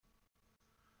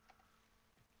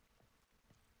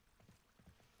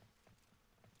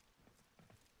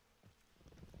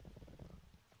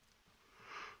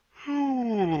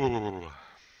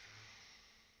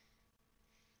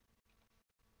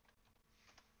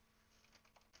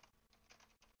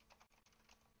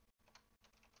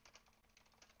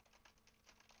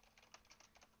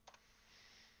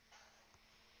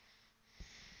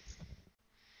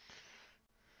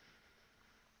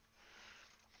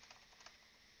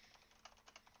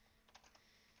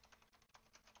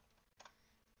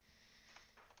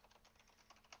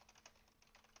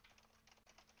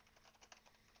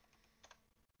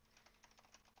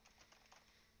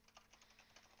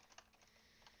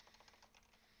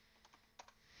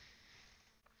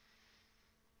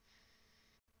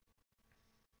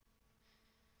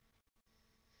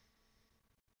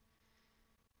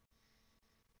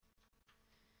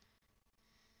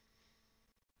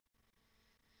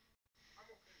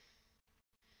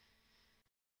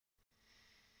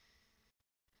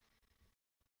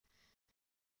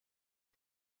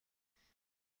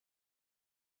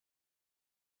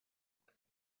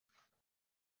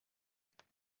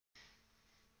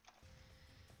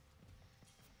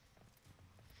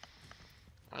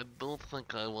 I don't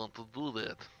think I want to do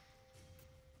that.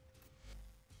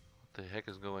 What the heck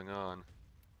is going on?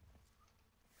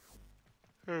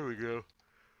 There we go.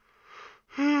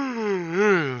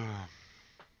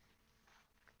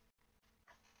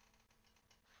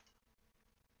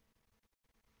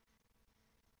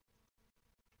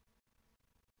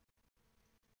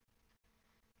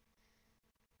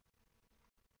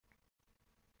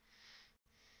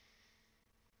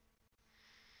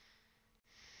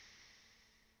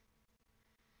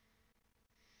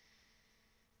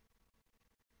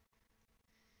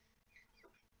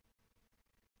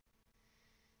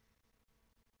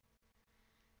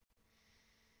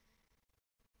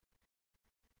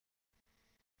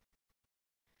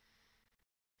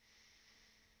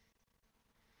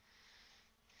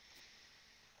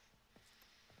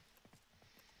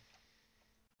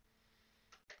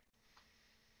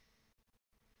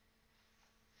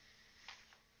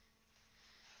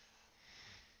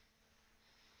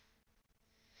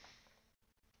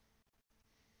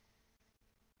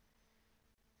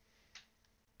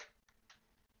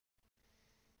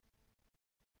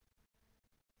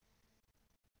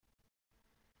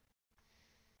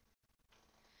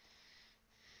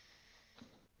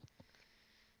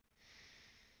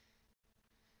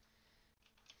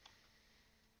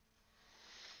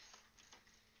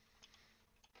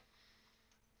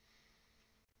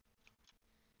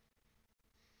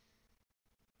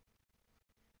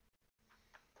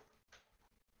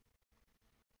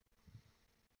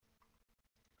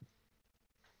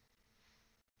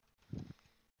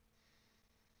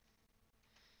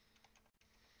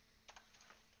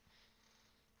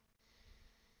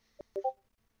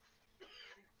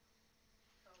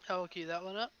 I'll key that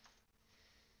one up.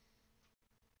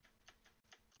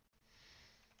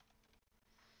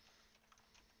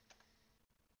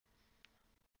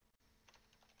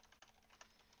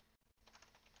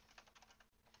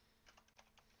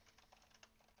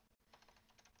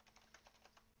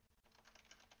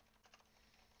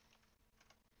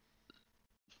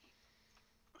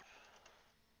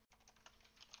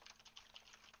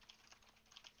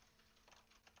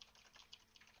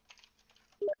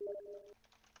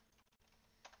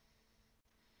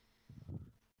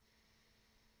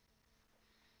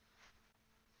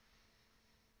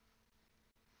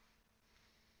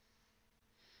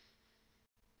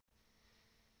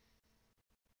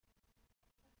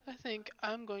 I think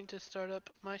I'm going to start up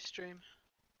my stream.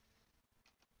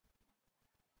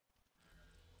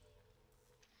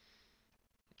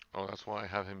 Oh, that's why I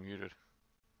have him muted.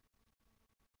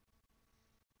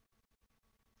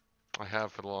 I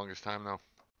have for the longest time now.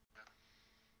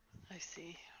 I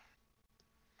see.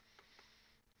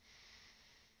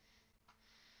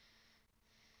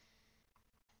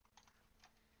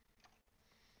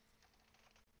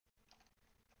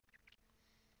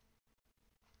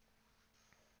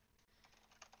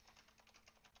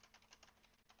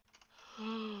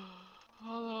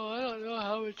 Although I don't know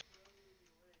how much.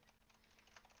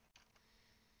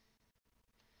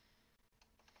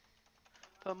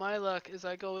 But my luck is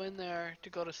I go in there to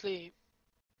go to sleep,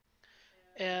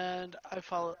 and I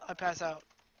pass out,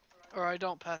 or I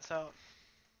don't pass out.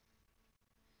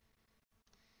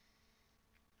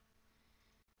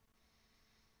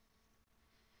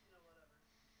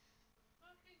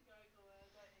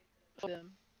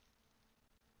 Them.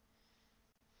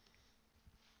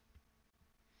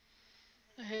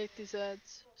 I hate these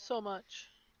ads so much.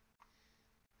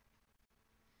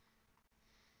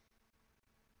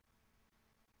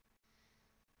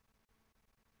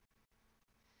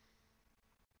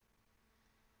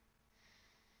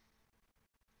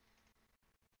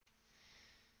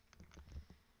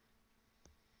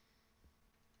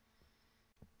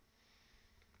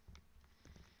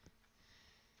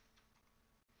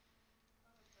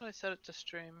 I set it to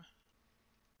stream.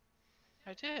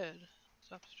 I did.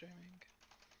 Stop streaming.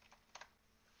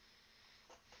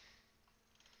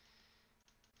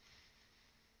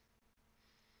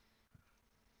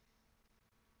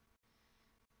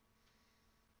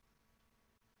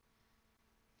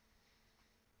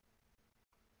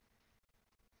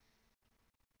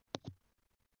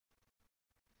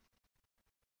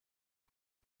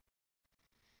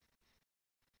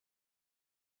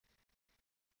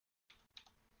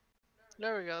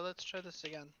 There we go, let's try this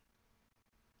again.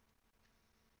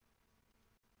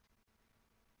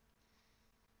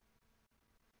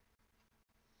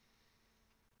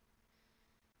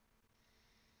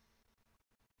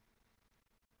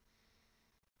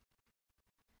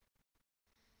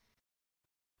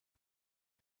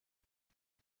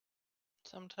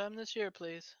 Sometime this year,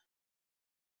 please.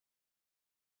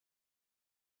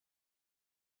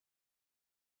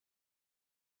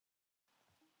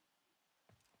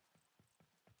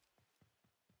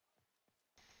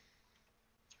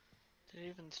 Did it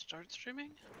even start streaming?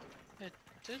 It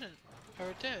didn't. Or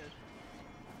it did.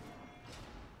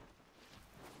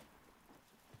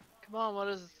 Come on, what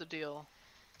is the deal?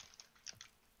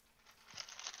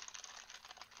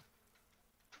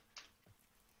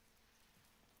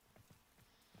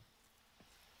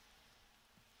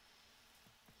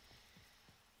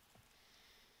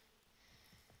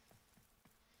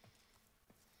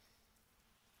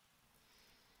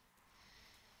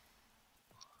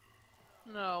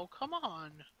 No, come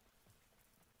on.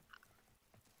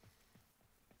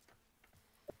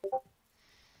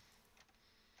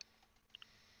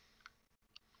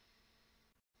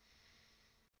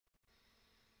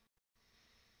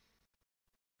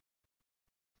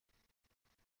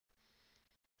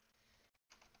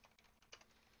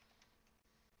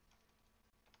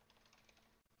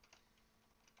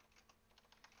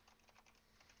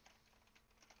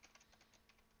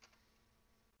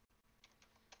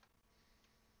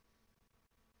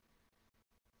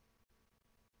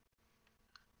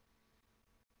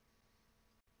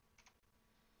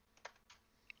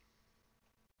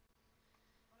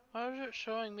 Why is it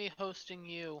showing me hosting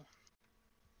you?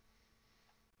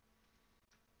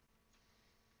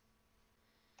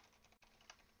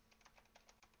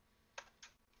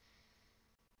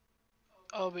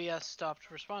 OBS stopped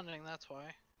responding, that's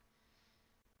why.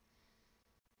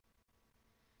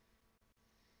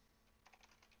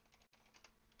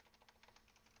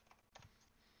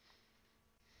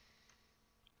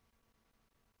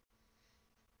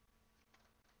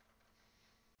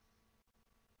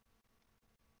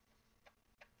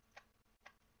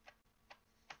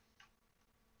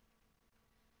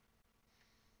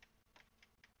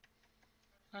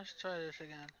 Let's try this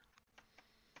again.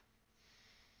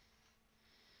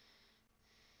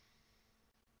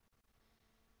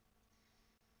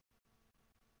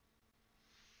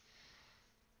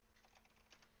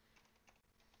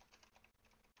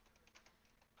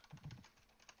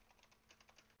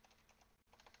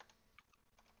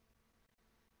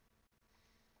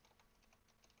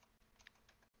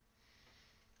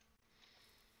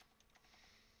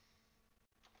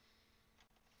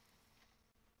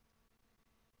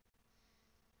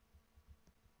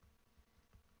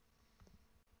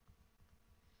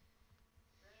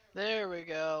 There we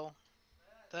go.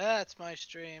 That's my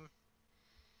stream.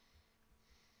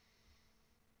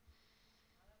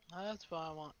 That's what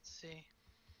I want to see.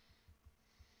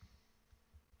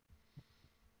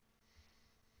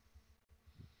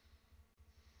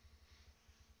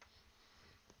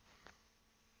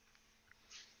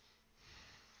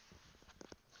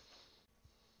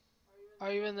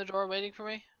 Are you in the door waiting for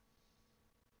me?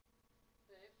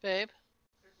 Babe?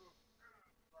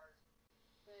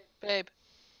 Babe?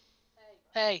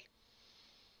 Hey!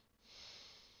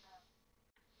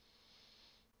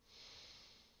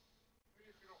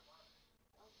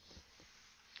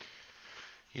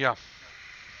 Yeah,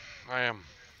 I am.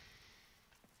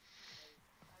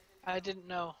 I didn't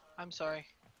know. I'm sorry.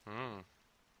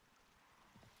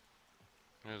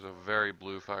 There's a very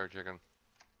blue fire chicken.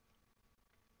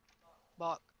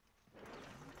 Bok.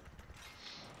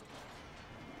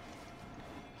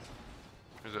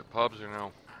 Is it pubs or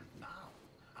no?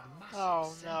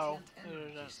 Oh no. It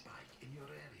Energy isn't. spike in your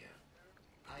area.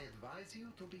 I advise you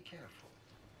to be careful.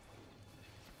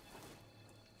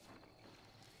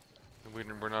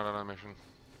 We're not on a mission.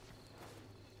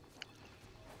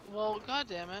 Well,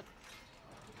 goddammit.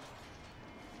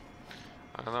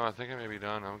 I don't know, I think I may be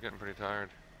done. I'm getting pretty tired.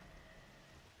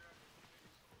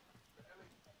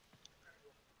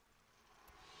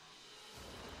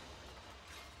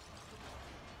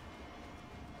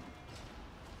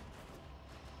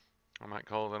 I might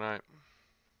call it a night.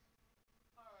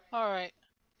 Alright.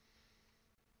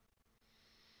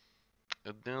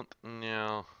 I don't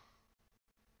know.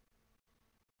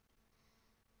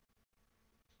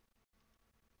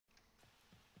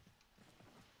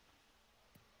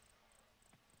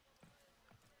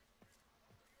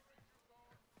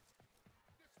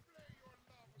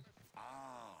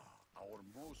 Our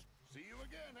most. See you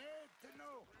again, eh,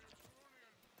 Tenno?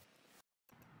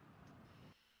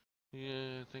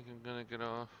 Yeah, I think I'm gonna get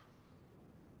off.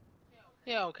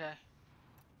 Yeah, okay.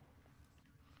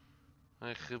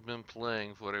 I have been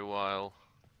playing for a while.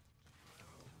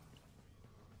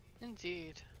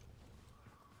 Indeed.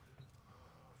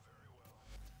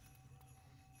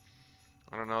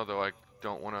 I don't know though, I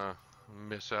don't want to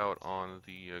miss out on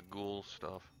the ghoul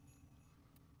stuff.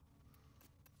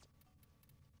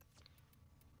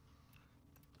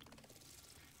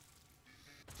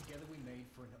 Together we made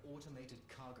for an automated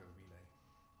cargo relay.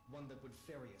 One that would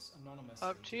ferry us anonymously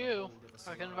Up into to the you. hold of a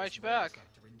I can Solaris invite you weather back.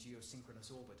 tractor in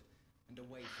geosynchronous orbit and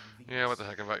away from Venus. Yeah, what the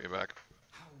heck, invite you back.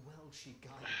 How well she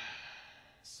guided,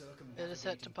 It is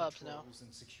set to circumnavigating pubs now. patrols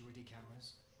and security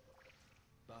cameras.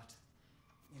 But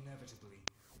inevitably,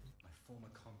 my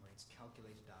former comrades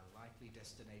calculated our likely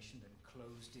destination and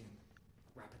closed in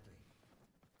rapidly.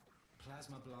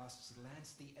 Plasma blasts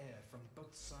lanced the air from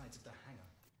both sides of the hangar.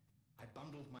 I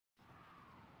bundled my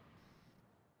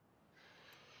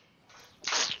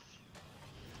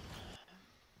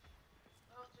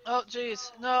Oh,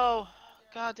 jeez. No.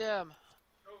 Goddamn.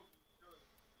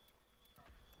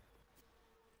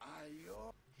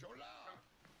 Ayo, Chola.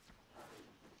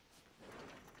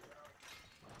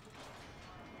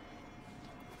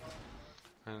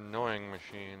 Annoying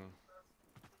machine.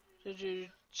 Did you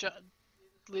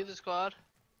leave the squad?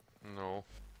 No.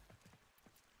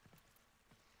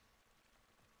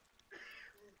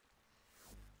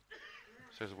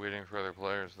 Says waiting for other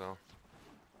players though.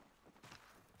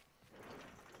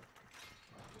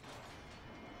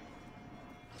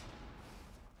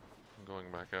 Going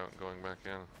back out and going back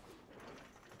in.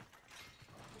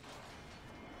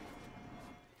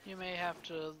 You may have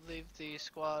to leave the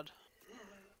squad.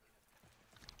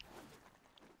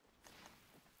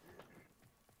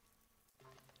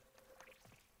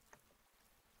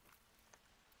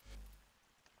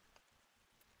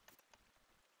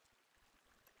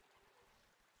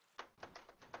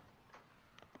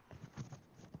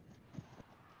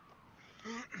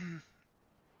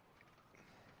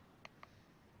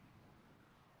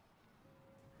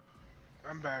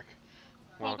 I'm back.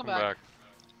 Welcome back.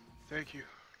 Thank you.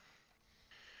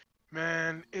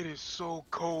 Man, it is so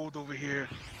cold over here.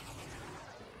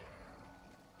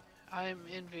 I'm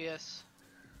envious.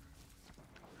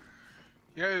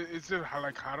 Yeah, is it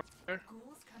like hot up there?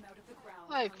 Ghouls come out of the ground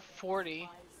Like from 40.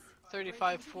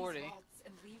 35, 40. vaults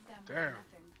and leave them with Damn.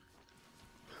 nothing.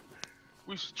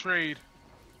 We should trade.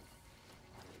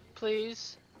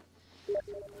 Please.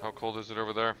 How cold is it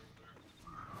over there?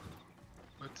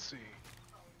 Let's see.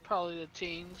 Probably the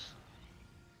teens.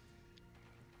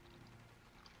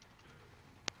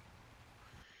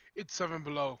 It's 7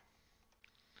 below.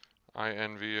 I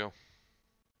envy you.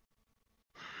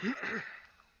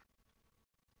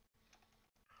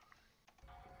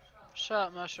 Shut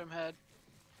up, Mushroom Head.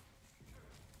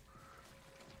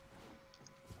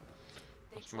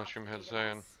 What's Mushroom Head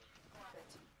saying?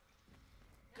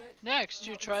 Next,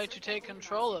 you try to take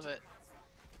control of it.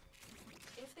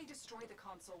 If they destroy the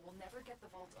console, we'll never get the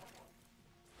vault open.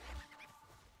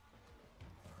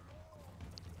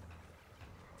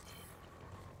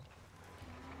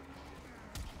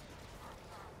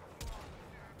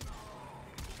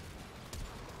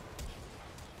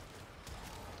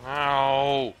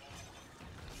 Ow!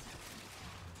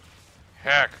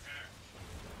 Heck!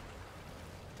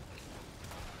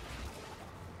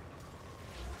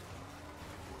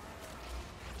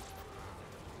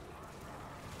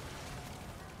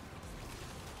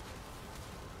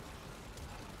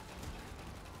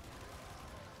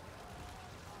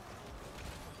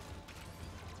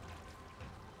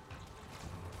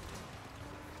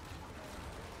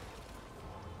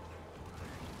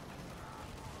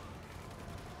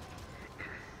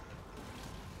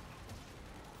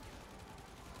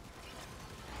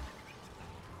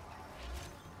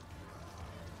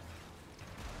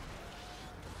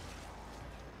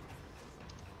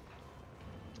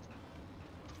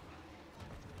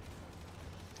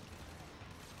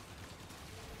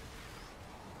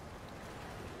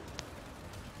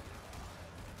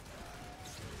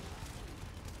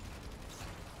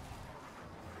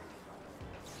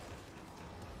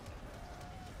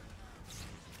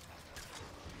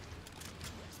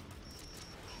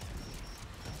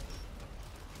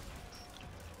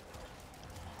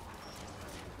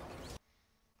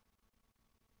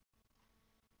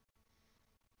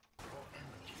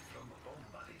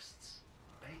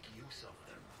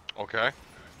 Okay.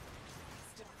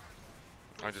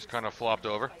 I just kind of flopped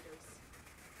over.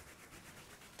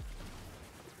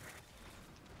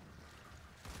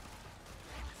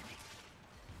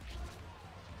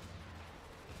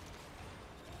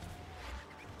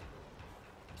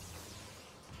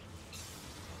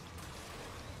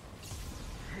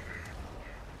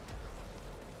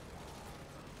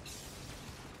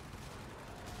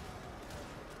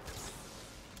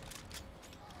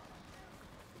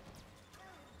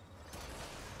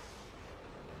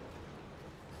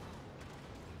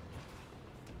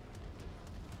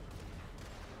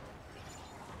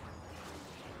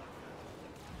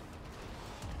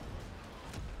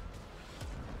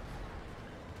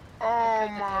 Oh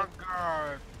my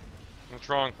god. What's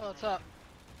wrong? Oh, what's up?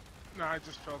 No, I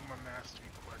just failed my mastery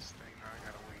quest thing. Now I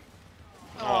gotta wait.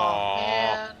 Oh,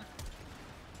 man.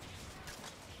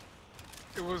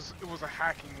 It was a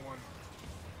hacking one.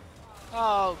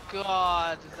 Oh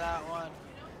god, that one.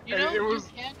 You Hey, know, it was-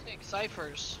 you can take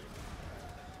ciphers.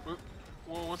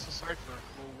 Well, what's a cipher?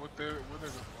 Well, what they're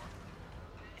good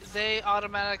for? They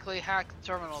automatically hack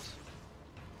terminals.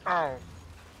 Oh.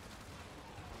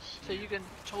 So you can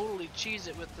totally cheese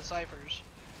it with the ciphers.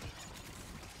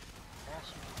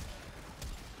 Awesome.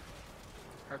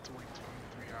 Had to wait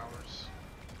 23 hours.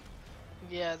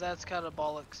 Yeah, that's kind of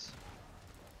bollocks.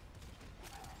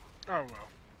 Oh well.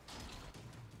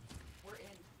 We're in.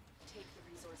 Take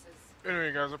the resources.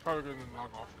 Anyway, guys, I'm probably gonna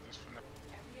log off of this for now.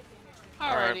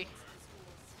 Alrighty.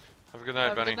 Have a good night,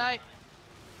 Have a Benny. good night.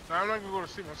 No, I'm not gonna go to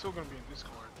sleep. I'm still gonna be in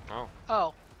Discord. Oh.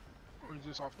 Oh. We're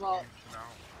just off the Well- game for now.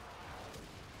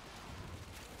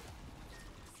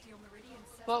 Steel Meridian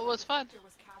said Well, it was fun. Victor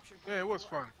was captured by Yeah, it was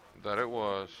War. fun. That it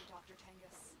was. Dr.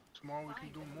 Tengus. Tomorrow we can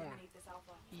Find do and more. eliminate this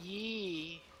alpha.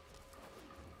 Yee.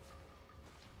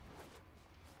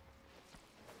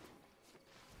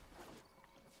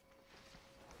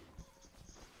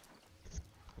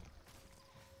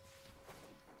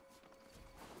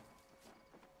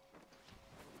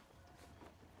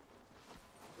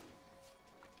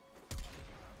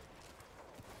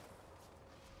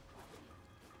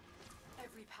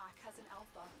 Every pack has an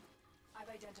alpha. I've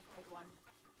identified one.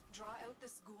 Draw out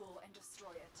this ghoul and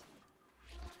destroy it.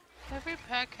 Every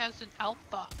pack has an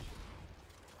alpha.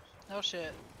 No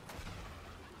shit.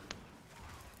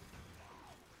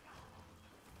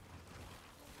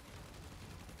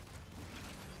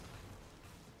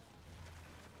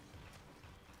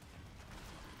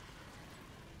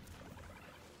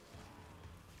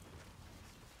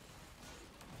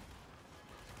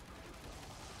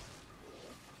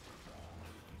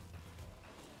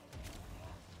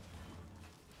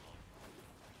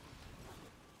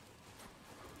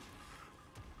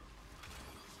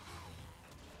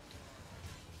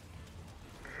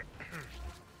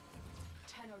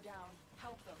 Tenno down.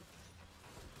 Help them.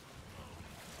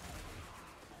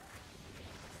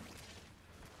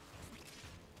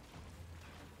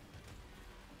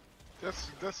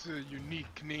 That's a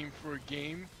unique name for a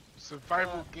game.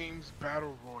 Survival Games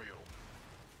Battle Royal.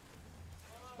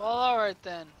 Well, alright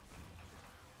then.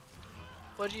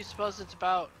 What do you suppose it's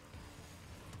about?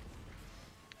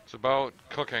 It's about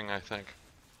cooking, I think.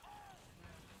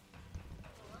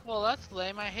 Well, that's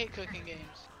lame. I hate cooking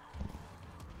games.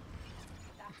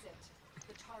 That's it.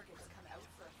 The targets come out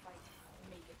for a fight.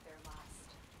 Make it their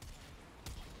last.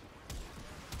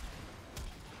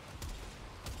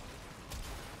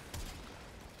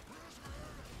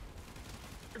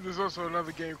 And there's also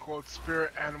another game called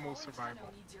Spirit Animal Survival.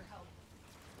 Tenno needs your help.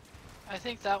 I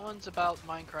think that one's about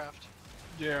Minecraft.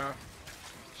 Yeah.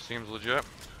 Seems legit.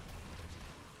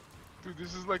 Dude,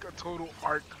 this is like a total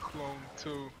art clone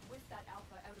too. With that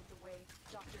alpha out of the way,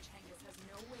 Dr. Tengus has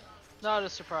no way. Not a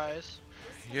surprise.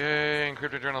 Yay,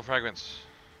 encrypted journal fragments.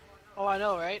 Oh, I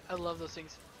know, right? I love those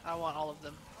things. I want all of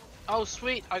them. Oh,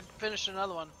 sweet! I finished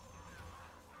another one.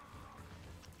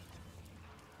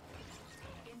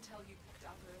 Intel you picked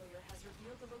up earlier has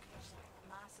revealed the location of a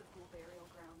massive ghoul burial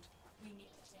ground. We need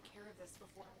to take care of this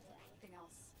before anything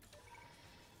else.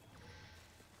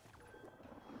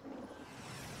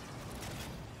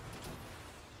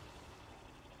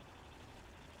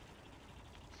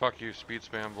 Fuck you, speed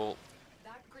spam bolt.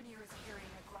 That Grineer is carrying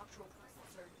a Groctrol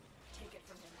processor. Take it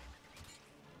from him.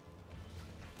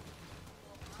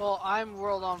 Well, I'm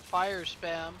World on Fire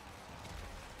spam.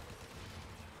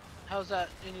 How's that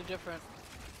any different?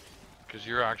 Because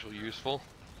you're actually useful.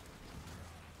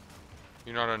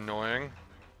 You're not annoying.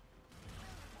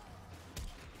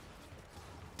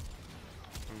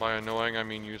 And by annoying, I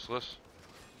mean useless.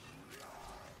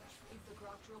 Leave the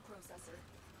Groctrol processor.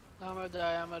 I'm gonna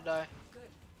die, I'm gonna die. Good.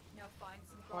 Now find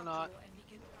some Or Groctrol not. and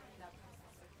begin that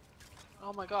processor.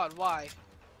 Oh my god, why?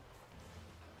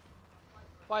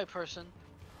 Why, person?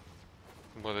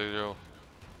 What do they do?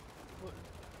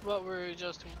 What were you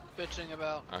just bitching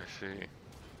about? I see.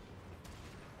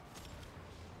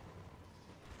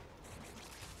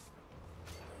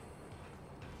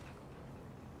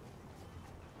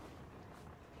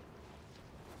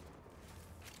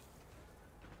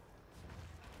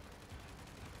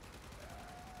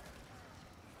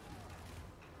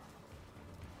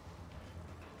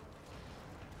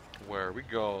 Where are we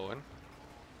going?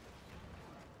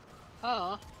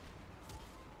 Huh?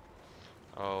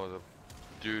 Oh, the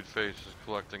dude face is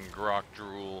collecting grok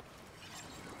drool.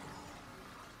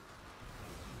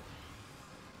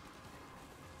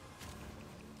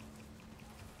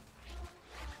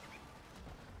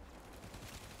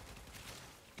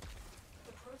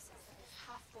 The processor is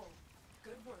half full.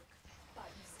 Good work. But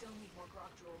you still need more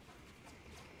Groctrol.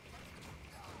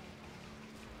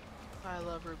 I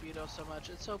love Rubito so much.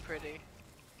 It's so pretty.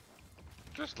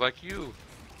 Just like you.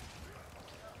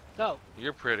 No,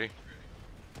 You're pretty.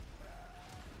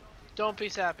 don't be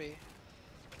sappy.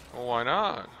 Well, why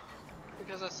not?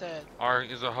 Because I said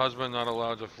Is a husband not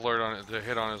allowed to flirt on it to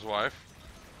hit on his wife?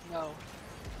 no.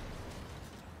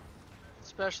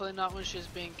 Especially not when she's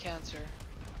being cancer.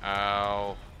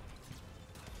 Ow.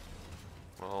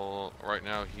 Well, right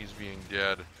now he's being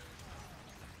dead.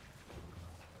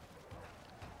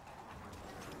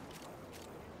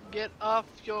 Get off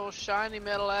your shiny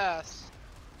metal ass.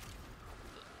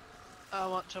 I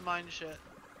want to mine shit.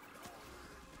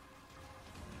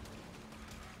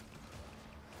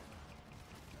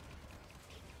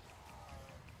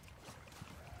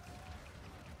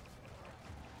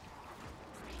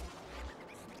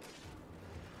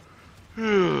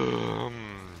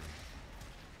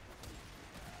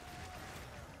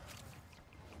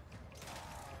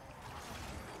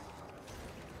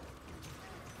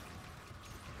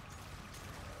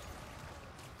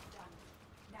 Done.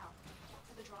 Now,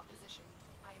 to the drop position.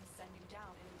 I am sending down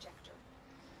an injector.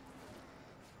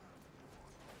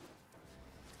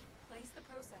 Place the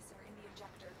processor in the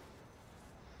injector.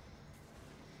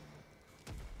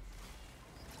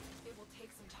 It will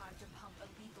take some time to pump a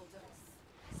lethal dose.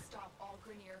 Stop all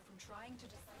Grenier from trying to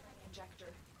defend the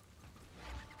injector.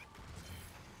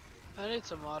 I need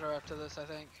some water after this, I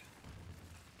think.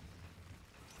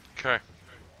 Okay.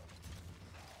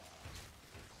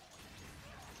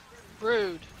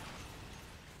 Rude.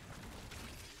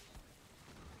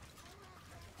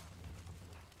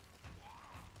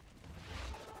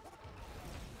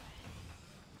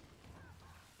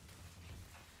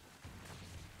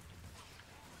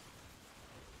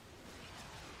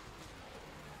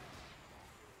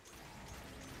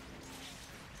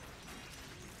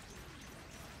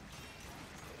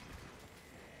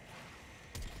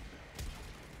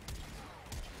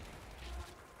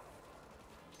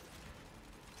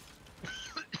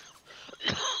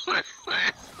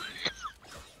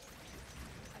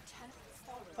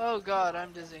 Oh god,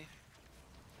 I'm dizzy.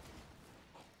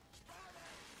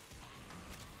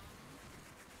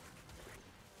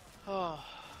 Oh.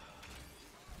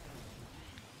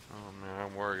 Oh man,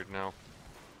 I'm worried now.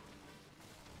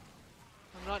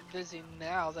 I'm not dizzy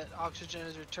now that oxygen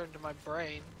has returned to my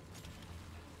brain.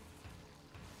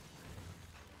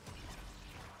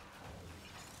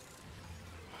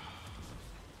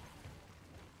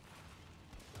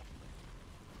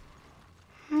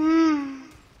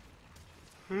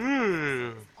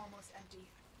 Almost empty.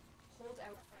 Hold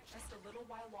out for just a little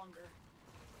while longer.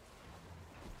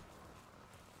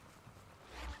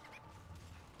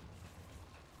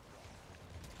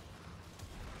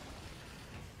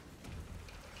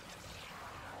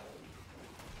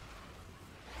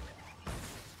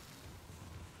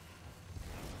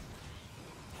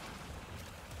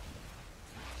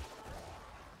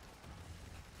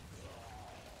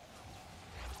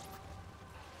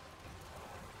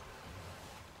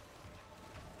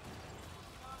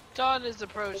 Dawn is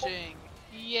approaching.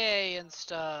 Yay and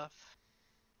stuff.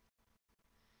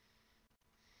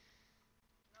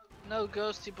 No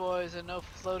ghosty boys and no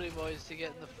floaty boys to get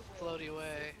in the floaty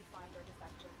way. Find our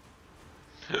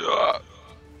defector.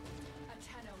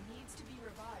 Antenno needs to be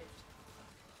revived.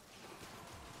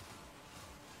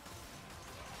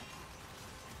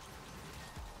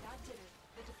 That did it.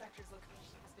 The defector's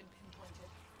location has been pinpointed.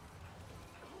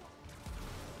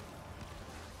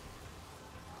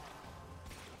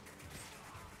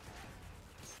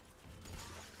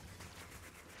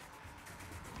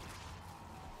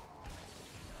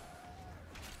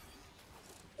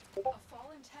 A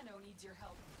fallen Tenno needs your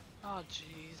help. Oh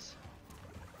jeez.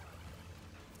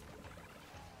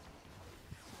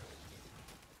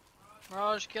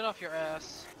 Raj, get off your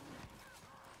ass.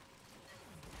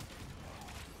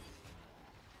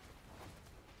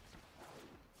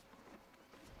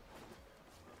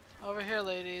 Over here,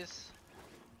 ladies.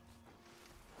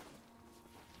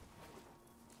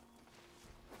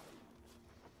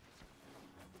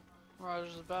 Raj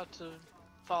is about to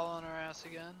fall on her ass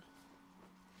again.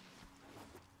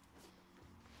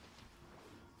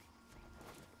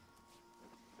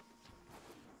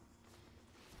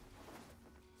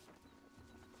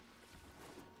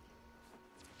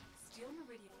 Steel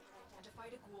Meridian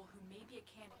identified a ghoul who may be a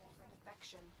candidate for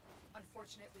defection.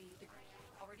 Unfortunately, the Green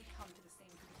have already come to the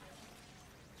same conclusion.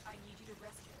 I need you to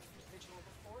rescue this individual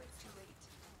before it's too late.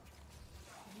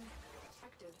 You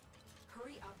detective,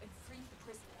 hurry up and free the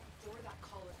prisoner before that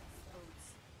collar explodes.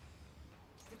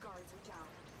 The guards are down.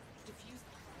 Defuse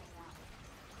them right now.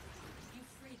 You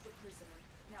freed the prisoner.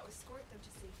 Now escort them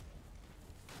to safety.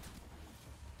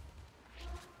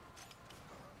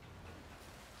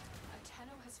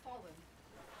 fallen.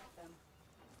 Them.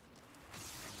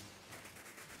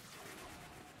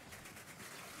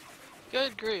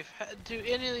 Good grief. Do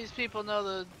any of these people know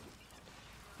the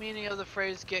meaning of the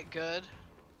phrase "get good"?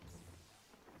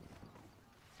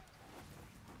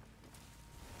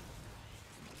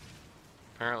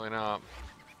 Apparently not.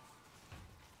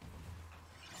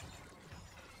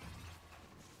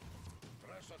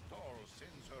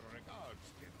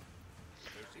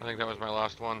 I think that was my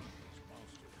last one.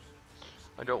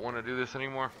 I don't want to do this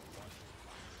anymore.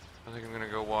 I think I'm gonna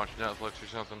go watch Netflix or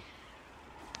something.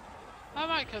 I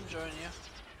might come join you.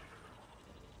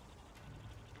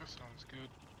 That sounds good.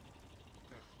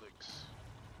 Netflix.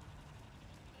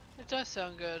 It does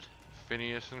sound good.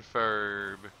 Phineas and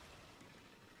Ferb.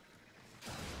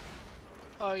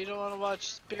 Oh, you don't want to watch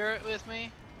Spirit with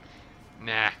me?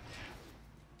 Nah.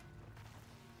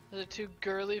 Is it too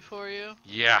girly for you?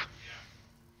 Yeah.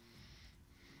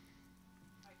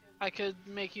 I could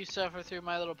make you suffer through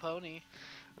My Little Pony.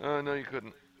 No, you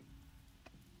couldn't.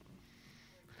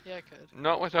 Yeah, I could.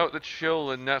 Not without the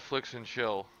chill and Netflix and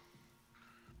chill.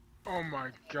 Oh my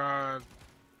god.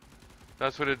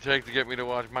 That's what it'd take to get me to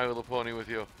watch My Little Pony with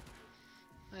you.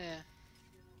 Yeah.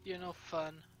 You're no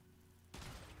fun.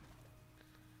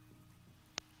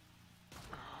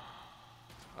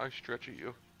 I stretch at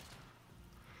you.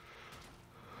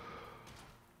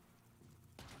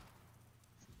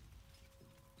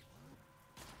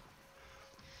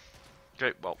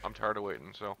 Okay, well, I'm tired of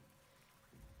waiting, so.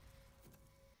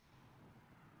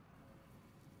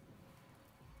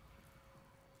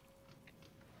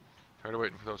 Tired of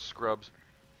waiting for those scrubs.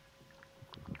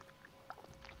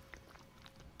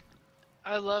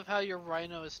 I love how your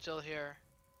rhino is still here.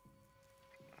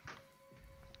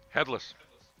 Headless.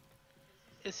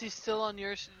 Is he still on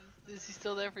your... Is he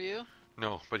still there for you?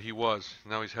 No, but he was.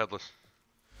 Now he's headless.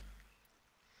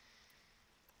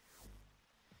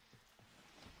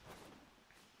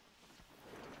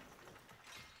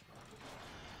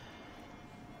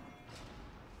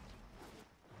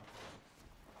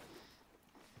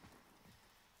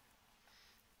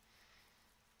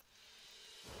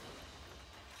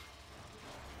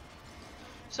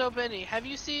 So, Benny, have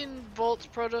you seen Volt's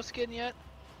proto skin yet?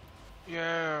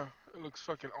 Yeah, it looks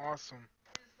fucking awesome.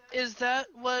 Is that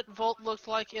what Volt looked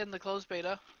like in the closed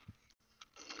beta?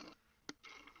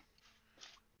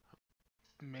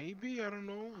 Maybe, I don't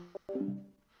know.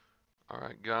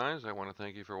 Alright guys, I want to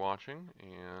thank you for watching,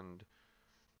 and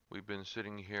we've been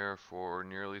sitting here for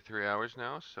nearly 3 hours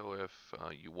now, so if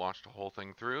you watched the whole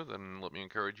thing through, then let me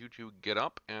encourage you to get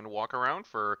up and walk around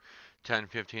for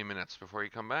 10-15 minutes before you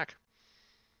come back.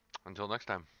 Until next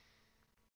time.